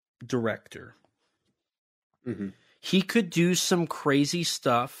director. Mm-hmm. He could do some crazy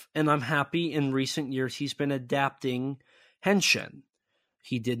stuff, and I'm happy in recent years he's been adapting Henshin.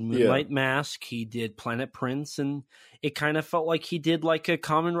 He did Moonlight Mask, he did Planet Prince, and it kind of felt like he did like a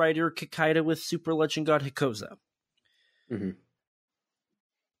Kamen Rider Kikaida with Super Legend God Hikoza. Mm-hmm.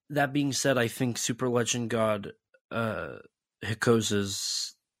 That being said, I think Super Legend God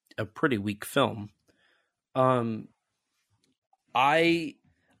Hikoza's a pretty weak film. I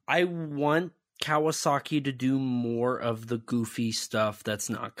want Kawasaki to do more of the goofy stuff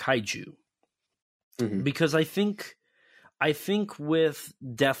that's not kaiju. Mm-hmm. Because I think with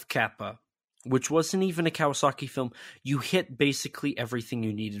Death Kappa, which wasn't even a Kawasaki film, you hit basically everything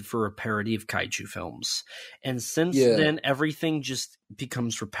you needed for a parody of kaiju films. And since then, everything just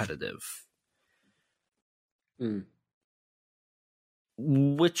becomes repetitive. Mm.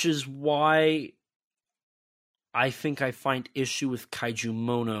 Which is why I think I find issue with Kaiju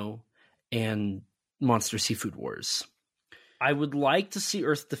Mono and Monster Seafood Wars. I would like to see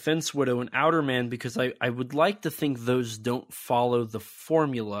Earth Defense Widow and Outer Man because I would like to think those don't follow the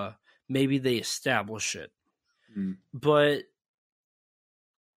formula. Maybe they establish it. Mm. But,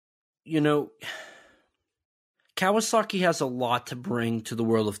 you know, Kawasaki has a lot to bring to the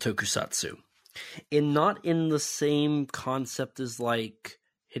world of tokusatsu. And not in the same concept as like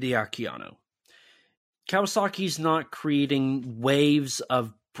Hideaki Anno. Kawasaki's not creating waves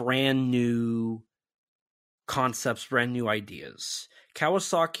of brand new concepts, brand new ideas.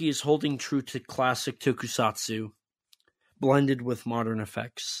 Kawasaki is holding true to classic tokusatsu, blended with modern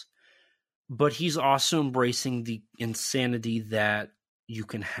effects. But he's also embracing the insanity that you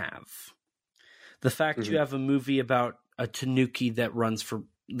can have. The fact you have a movie about a tanuki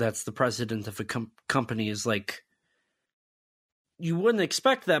that's the president of a company is like, you wouldn't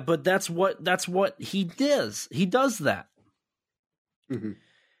expect that, but that's what he does. He does that. Mm-hmm.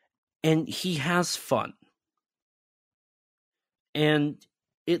 And he has fun. And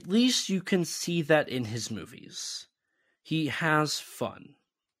at least you can see that in his movies. He has fun.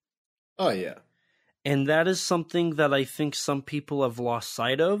 Oh, yeah. And that is something that I think some people have lost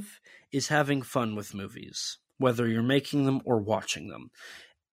sight of, is having fun with movies, whether you're making them or watching them.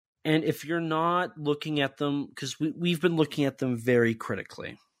 And if you're not looking at them, because we've been looking at them very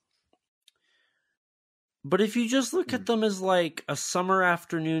critically. But if you just look at them as like a summer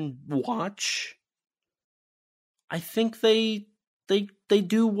afternoon watch, I think they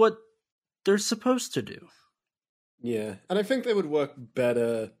do what they're supposed to do. Yeah, and I think they would work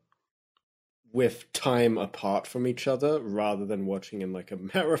better with time apart from each other rather than watching in like a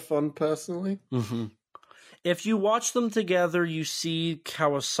marathon, personally. Mm-hmm. If you watch them together, you see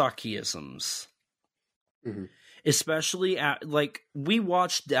Kawasaki-isms. Mm-hmm. Especially like we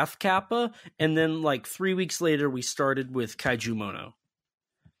watched Death Kappa, and then like 3 weeks later we started with Kaiju Mono.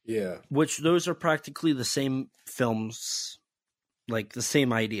 Yeah. Which those are practically the same films. like the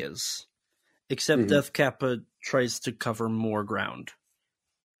same ideas, except Death Kappa tries to cover more ground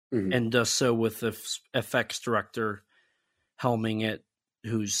and does so with the effects director helming it,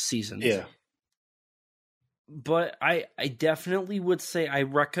 who's seasoned. Yeah. But I definitely would say I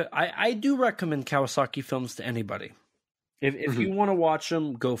do recommend Kawasaki films to anybody. If you want to watch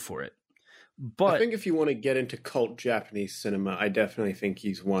them, go for it. But I think if you want to get into cult Japanese cinema, I definitely think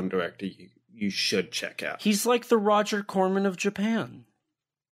he's one director you should check out. He's like the Roger Corman of Japan.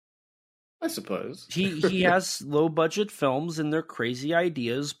 I suppose. He has low budget films and they're crazy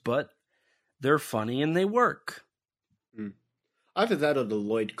ideas, but they're funny and they work. Either that or the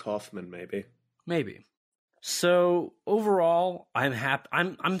Lloyd Kaufman, maybe. Maybe. So overall, I'm happy.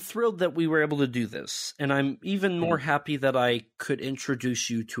 I'm thrilled that we were able to do this, and I'm even more happy that I could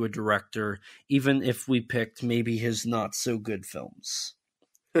introduce you to a director, even if we picked maybe his not so good films.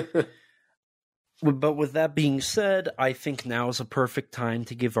 But with that being said, I think now is a perfect time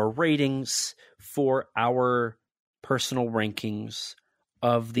to give our ratings for our personal rankings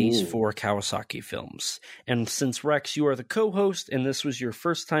of these 4 Kawasaki films. And since Rex, you are the co-host, and this was your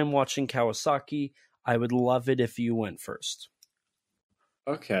first time watching Kawasaki, I would love it if you went first.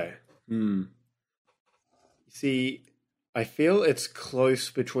 Okay. See, I feel it's close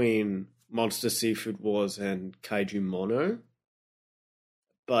between Monster Seafood Wars and Kaiju Mono.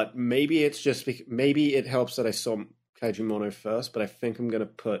 But maybe it's just maybe it helps that I saw Kaiju Mono first, but I think I'm going to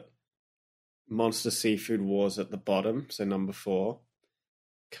put Monster Seafood Wars at the bottom, so number 4.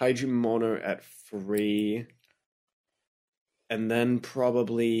 Kaiju Mono at 3. And then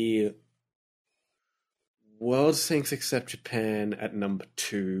probably World Sinks Except Japan at number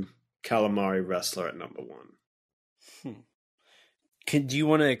 2. Calamari Wrestler at number 1. Do you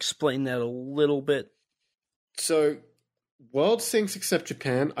want to explain that a little bit? So, World Sinks Except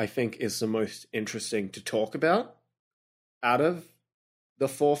Japan, I think, is the most interesting to talk about out of the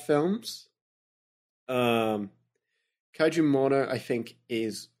 4 films. Kaiju Mono, I think,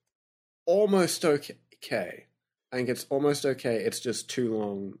 is almost okay. I think it's almost okay. It's just too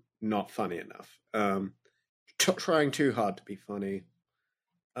long, not funny enough. Trying too hard to be funny.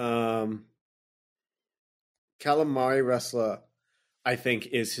 Calamari Wrestler, I think,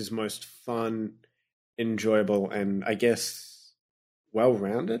 is his most fun, enjoyable, and I guess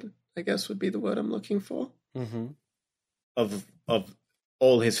well-rounded, I guess would be the word I'm looking for. Of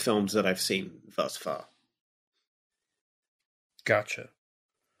all his films that I've seen thus far. Gotcha.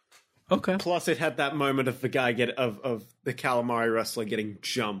 Okay. Plus, it had that moment of the guy of the Calamari Wrestler getting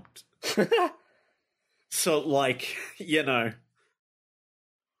jumped. So, like, you know,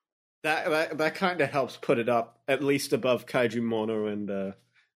 that kind of helps put it up at least above Kaiju Mono and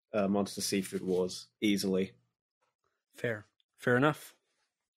Monster Seafood Wars easily. Fair enough.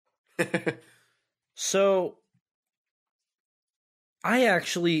 So, I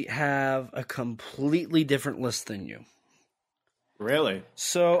actually have a completely different list than you. Really?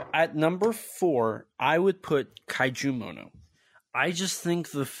 So, at number 4, I would put Kaiju Mono. I just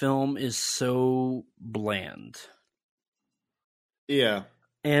think the film is so bland. Yeah.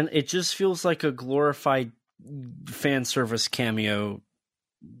 And it just feels like a glorified fan service cameo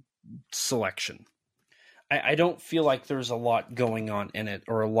selection. I don't feel like there's a lot going on in it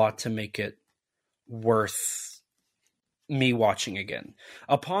or a lot to make it worth me watching again.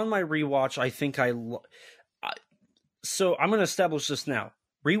 Upon my rewatch, I think so I'm going to establish this now.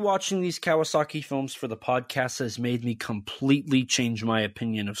 Rewatching these Kawasaki films for the podcast has made me completely change my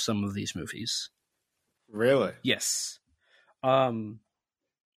opinion of some of these movies. Really? Yes.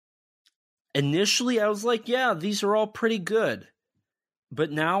 Initially, I was like, yeah, these are all pretty good.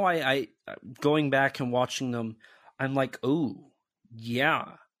 But now I going back and watching them, I'm like, oh, yeah,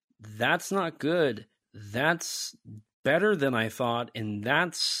 that's not good. That's better than I thought, and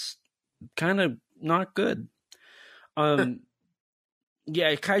that's kind of not good.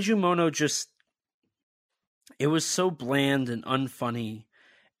 Yeah, Kaiju Mono it was so bland and unfunny,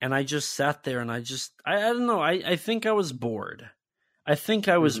 and I just sat there and I don't know, I think I was bored. I think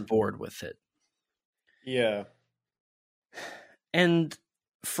I was bored with it. Yeah. And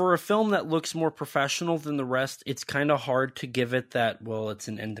for a film that looks more professional than the rest, it's kind of hard to give it that, well, it's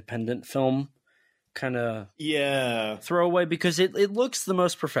an independent film kind of throwaway because it looks the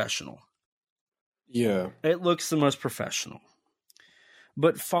most professional. Yeah. It looks the most professional.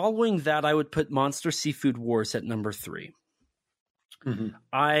 But following that, I would put Monster Seafood Wars at number 3.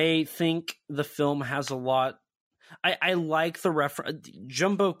 I think the film has a lot. I like the reference.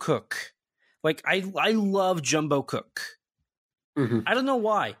 Jumbo Cook. Like, I love Jumbo Cook. I don't know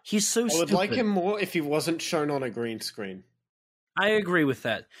why. He's so stupid. I would like him more if he wasn't shown on a green screen. I agree with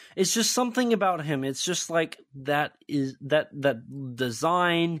that. It's just something about him. It's just like that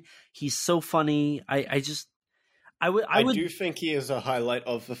design. He's so funny. I would do think he is a highlight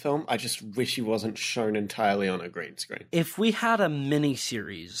of the film. I just wish he wasn't shown entirely on a green screen. If we had a mini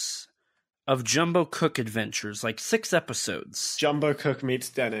series of Jumbo Cook adventures, like 6 episodes, Jumbo Cook meets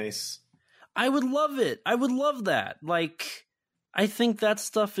Dennis, I would love it. I would love that. Like, I think that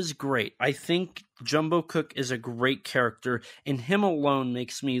stuff is great. I think Jumbo Cook is a great character, and him alone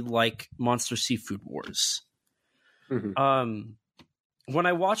makes me like Monster Seafood Wars. Mm-hmm. When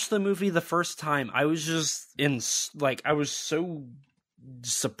I watched the movie the first time, I was just I was so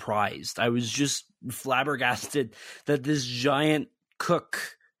surprised. I was just flabbergasted that this giant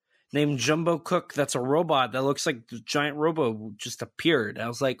cook named Jumbo Cook, that's a robot that looks like the giant robo, just appeared. I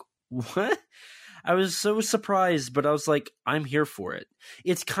was like, what? I was so surprised, but I was like, I'm here for it.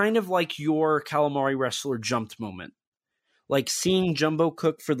 It's kind of like your calamari wrestler jumped moment. Like, seeing Jumbo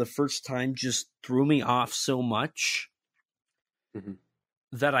Cook for the first time just threw me off so much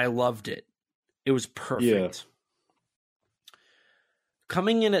that I loved it. It was perfect. Yeah.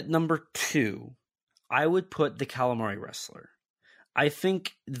 Coming in at number 2, I would put The Calamari Wrestler. I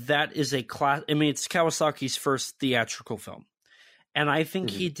think that is a class. I mean, it's Kawasaki's first theatrical film. And I think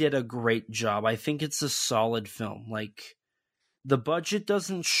he did a great job. I think it's a solid film. Like, the budget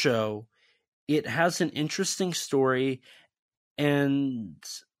doesn't show. It has an interesting story. And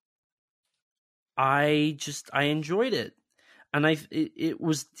I enjoyed it. And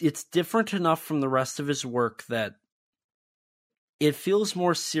it's different enough from the rest of his work that it feels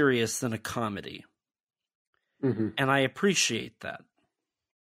more serious than a comedy. And I appreciate that.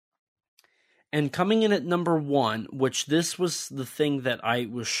 And coming in at number 1, which this was the thing that I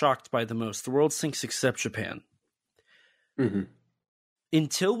was shocked by the most, The World Sinks Except Japan.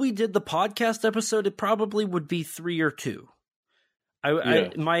 Until we did the podcast episode, it probably would be 3 or 2.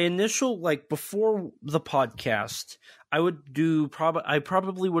 My initial, like, before the podcast, I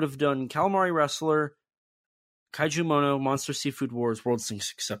probably would have done Calamari Wrestler, Kaiju Mono, Monster Seafood Wars, World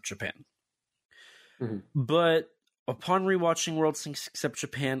Sinks Except Japan. But upon rewatching World Sinks Except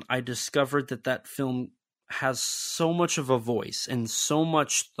Japan, I discovered that film has so much of a voice and so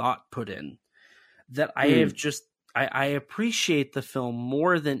much thought put in that I appreciate the film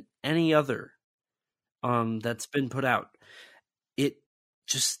more than any other that's been put out. It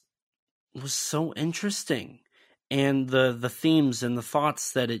just was so interesting. And the themes and the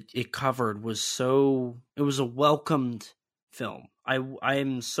thoughts that it covered it was a welcomed film. I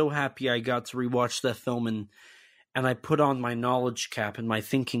am so happy I got to rewatch that film and I put on my knowledge cap and my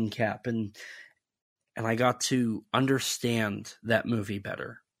thinking cap and I got to understand that movie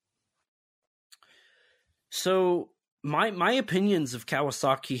better. So my opinions of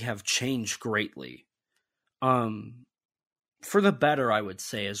Kawasaki have changed greatly. For the better, I would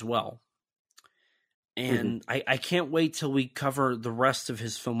say, as well. And I can't wait till we cover the rest of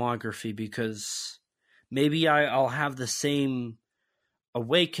his filmography, because maybe I'll have the same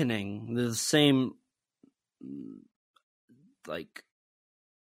awakening, the same like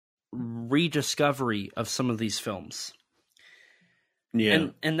rediscovery of some of these films. Yeah.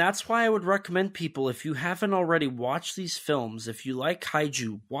 And that's why I would recommend people, if you haven't already watched these films, if you like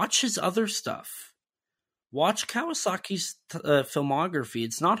kaiju, watch his other stuff. Watch Kawasaki's filmography.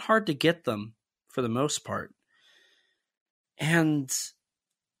 It's not hard to get them for the most part. And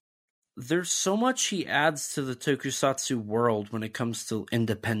there's so much he adds to the tokusatsu world when it comes to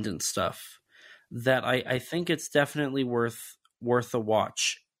independent stuff that I think it's definitely worth a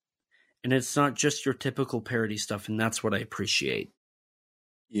watch. And it's not just your typical parody stuff, and that's what I appreciate.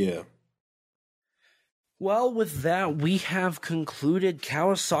 Yeah. Well, with that, we have concluded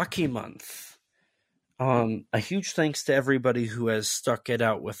Kawasaki Month. A huge thanks to everybody who has stuck it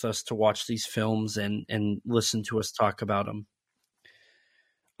out with us to watch these films and listen to us talk about them.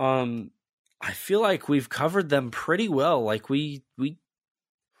 I feel like we've covered them pretty well. Like we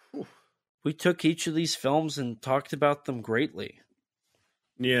took each of these films and talked about them greatly.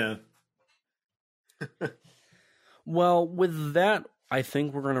 Yeah. Well, with that, I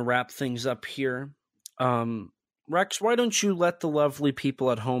think we're going to wrap things up here. Rex, why don't you let the lovely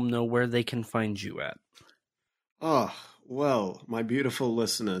people at home know where they can find you at? Oh, well, my beautiful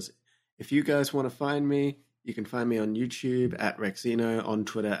listeners, if you guys want to find me, you can find me on YouTube at Rexino, on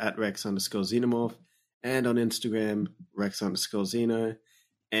Twitter at Rex_Xenomorph, and on Instagram, Rex_Xeno.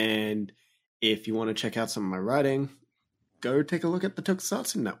 And if you want to check out some of my writing, go take a look at the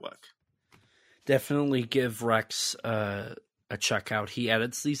Tokusatsu Network. Definitely give Rex a check out. He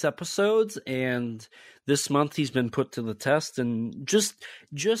edits these episodes, and this month he's been put to the test. And just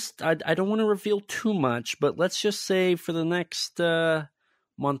I don't want to reveal too much, but let's just say for the next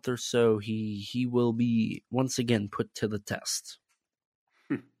month or so, he will be once again put to the test.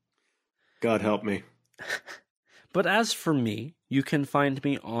 God help me. But as for me, you can find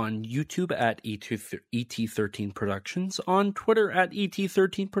me on YouTube at ET13 Productions, on Twitter at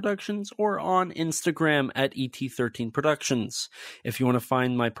ET13 Productions, or on Instagram at ET13 Productions. If you want to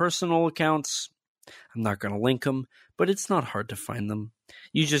find my personal accounts, I'm not going to link them, but it's not hard to find them.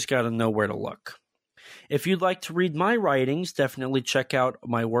 You just got to know where to look. If you'd like to read my writings, definitely check out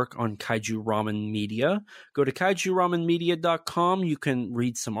my work on Kaiju Ramen Media. Go to kaijuramenmedia.com. You can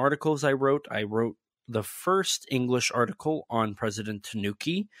read some articles I wrote. I wrote the first English article on President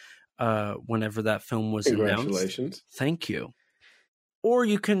Tanuki whenever that film was announced. Congratulations. Thank you. Or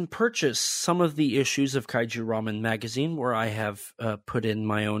you can purchase some of the issues of Kaiju Ramen Magazine where I have put in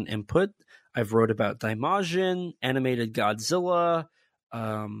my own input. I've wrote about Daimajin, animated Godzilla,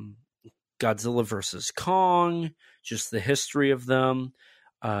 Godzilla vs. Kong, just the history of them.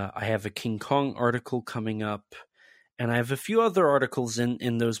 I have a King Kong article coming up. And I have a few other articles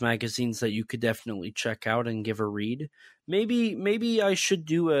in those magazines that you could definitely check out and give a read. Maybe I should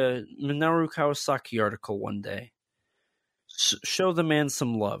do a Minoru Kawasaki article one day. Show the man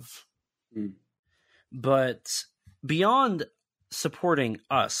some love. But beyond supporting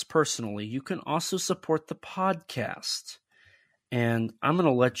us personally, you can also support the podcast. And I'm going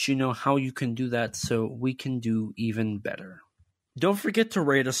to let you know how you can do that so we can do even better. Don't forget to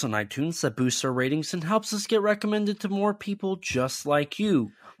rate us on iTunes. That boosts our ratings and helps us get recommended to more people just like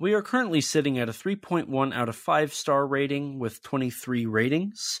you. We are currently sitting at a 3.1 out of 5 star rating with 23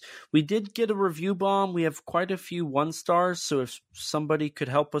 ratings. We did get a review bomb. We have quite a few 1 stars, so if somebody could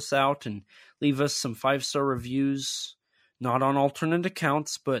help us out and leave us some 5-star reviews, not on alternate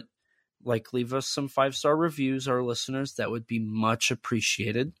accounts, but leave us some 5-star reviews, our listeners, that would be much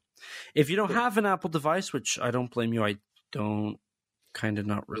appreciated. If you don't have an Apple device, which I don't blame you, I don't, kind of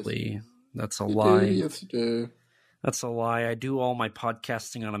not really. That's a lie. Yes, you do. That's a lie. I do all my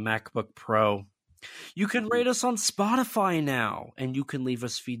podcasting on a MacBook Pro. You can rate us on Spotify now, and you can leave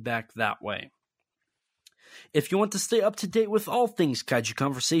us feedback that way. If you want to stay up to date with all things Kaiju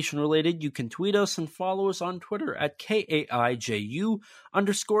Conversation related, you can tweet us and follow us on Twitter at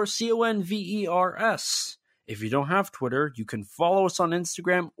KAIJU_CONVERS. If you don't have Twitter, you can follow us on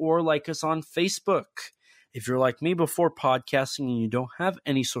Instagram or like us on Facebook. If you're like me before podcasting and you don't have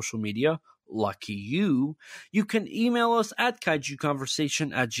any social media, lucky you, you can email us at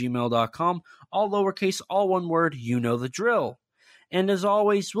kaijuconversation@gmail.com, all lowercase, all one word, you know the drill. And as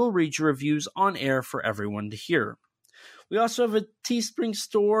always, we'll read your reviews on air for everyone to hear. We also have a Teespring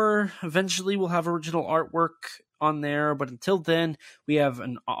store. Eventually, we'll have original artwork on there, but until then, we have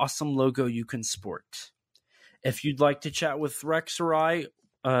an awesome logo you can sport. If you'd like to chat with Rex or I,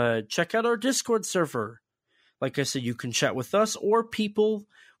 check out our Discord server. Like I said, you can chat with us or people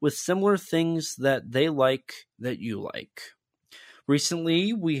with similar things that they like that you like.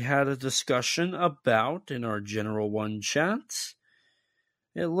 Recently, we had a discussion about, in our General One chat,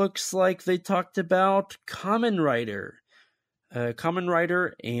 it looks like they talked about Kamen Rider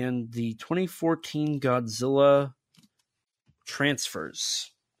and the 2014 Godzilla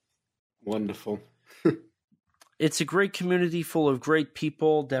transfers. Wonderful. It's a great community full of great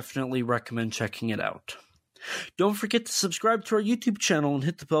people. Definitely recommend checking it out. Don't forget to subscribe to our YouTube channel and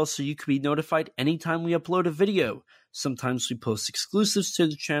hit the bell so you can be notified anytime we upload a video. Sometimes we post exclusives to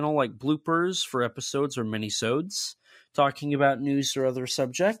the channel like bloopers for episodes or minisodes, talking about news or other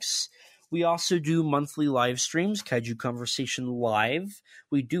subjects. We also do monthly live streams, Kaiju Conversation Live.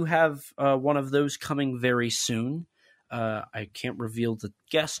 We do have one of those coming very soon. I can't reveal the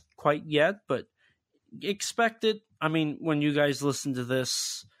guest quite yet, but expect it. I mean, when you guys listen to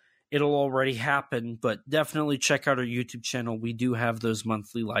this, it'll already happen, but definitely check out our YouTube channel. We do have those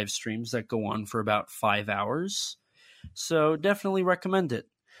monthly live streams that go on for about 5 hours. So definitely recommend it.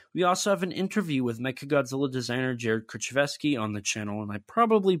 We also have an interview with Mechagodzilla designer Jared Kuchevsky on the channel, and I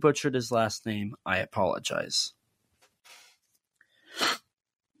probably butchered his last name. I apologize.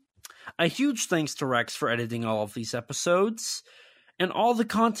 A huge thanks to Rex for editing all of these episodes and all the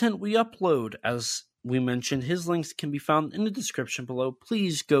content we upload. As we mentioned, his links can be found in the description below.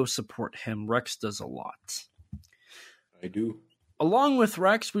 Please go support him. Rex does a lot. I do. Along with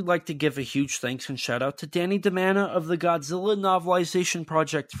Rex, we'd like to give a huge thanks and shout out to Danny DeManna of the Godzilla Novelization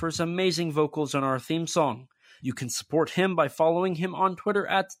Project for his amazing vocals on our theme song. You can support him by following him on Twitter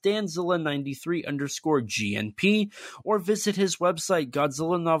at Danzilla93_GNP or visit his website,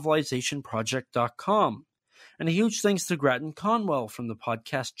 GodzillaNovelizationProject.com. And a huge thanks to Grattan Conwell from the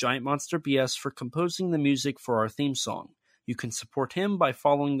podcast Giant Monster BS for composing the music for our theme song. You can support him by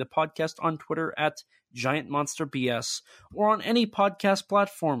following the podcast on Twitter at Giant Monster BS or on any podcast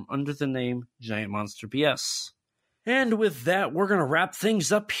platform under the name Giant Monster BS. And with that, we're going to wrap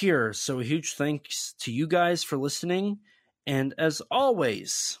things up here. So a huge thanks to you guys for listening. And as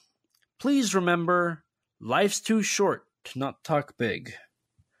always, please remember, life's too short to not talk big.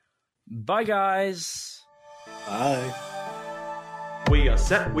 Bye, guys. Bye. We are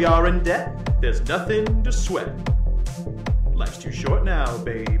set, we are in debt, there's nothing to sweat. Life's too short now,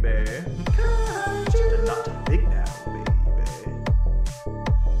 baby. To not talk big now, baby.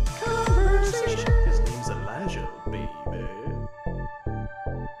 Conversation. His name's Elijah, baby.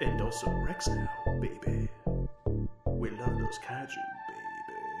 And also Rex now, baby. We love those kaiju,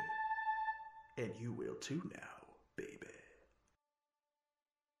 baby. And you will too now.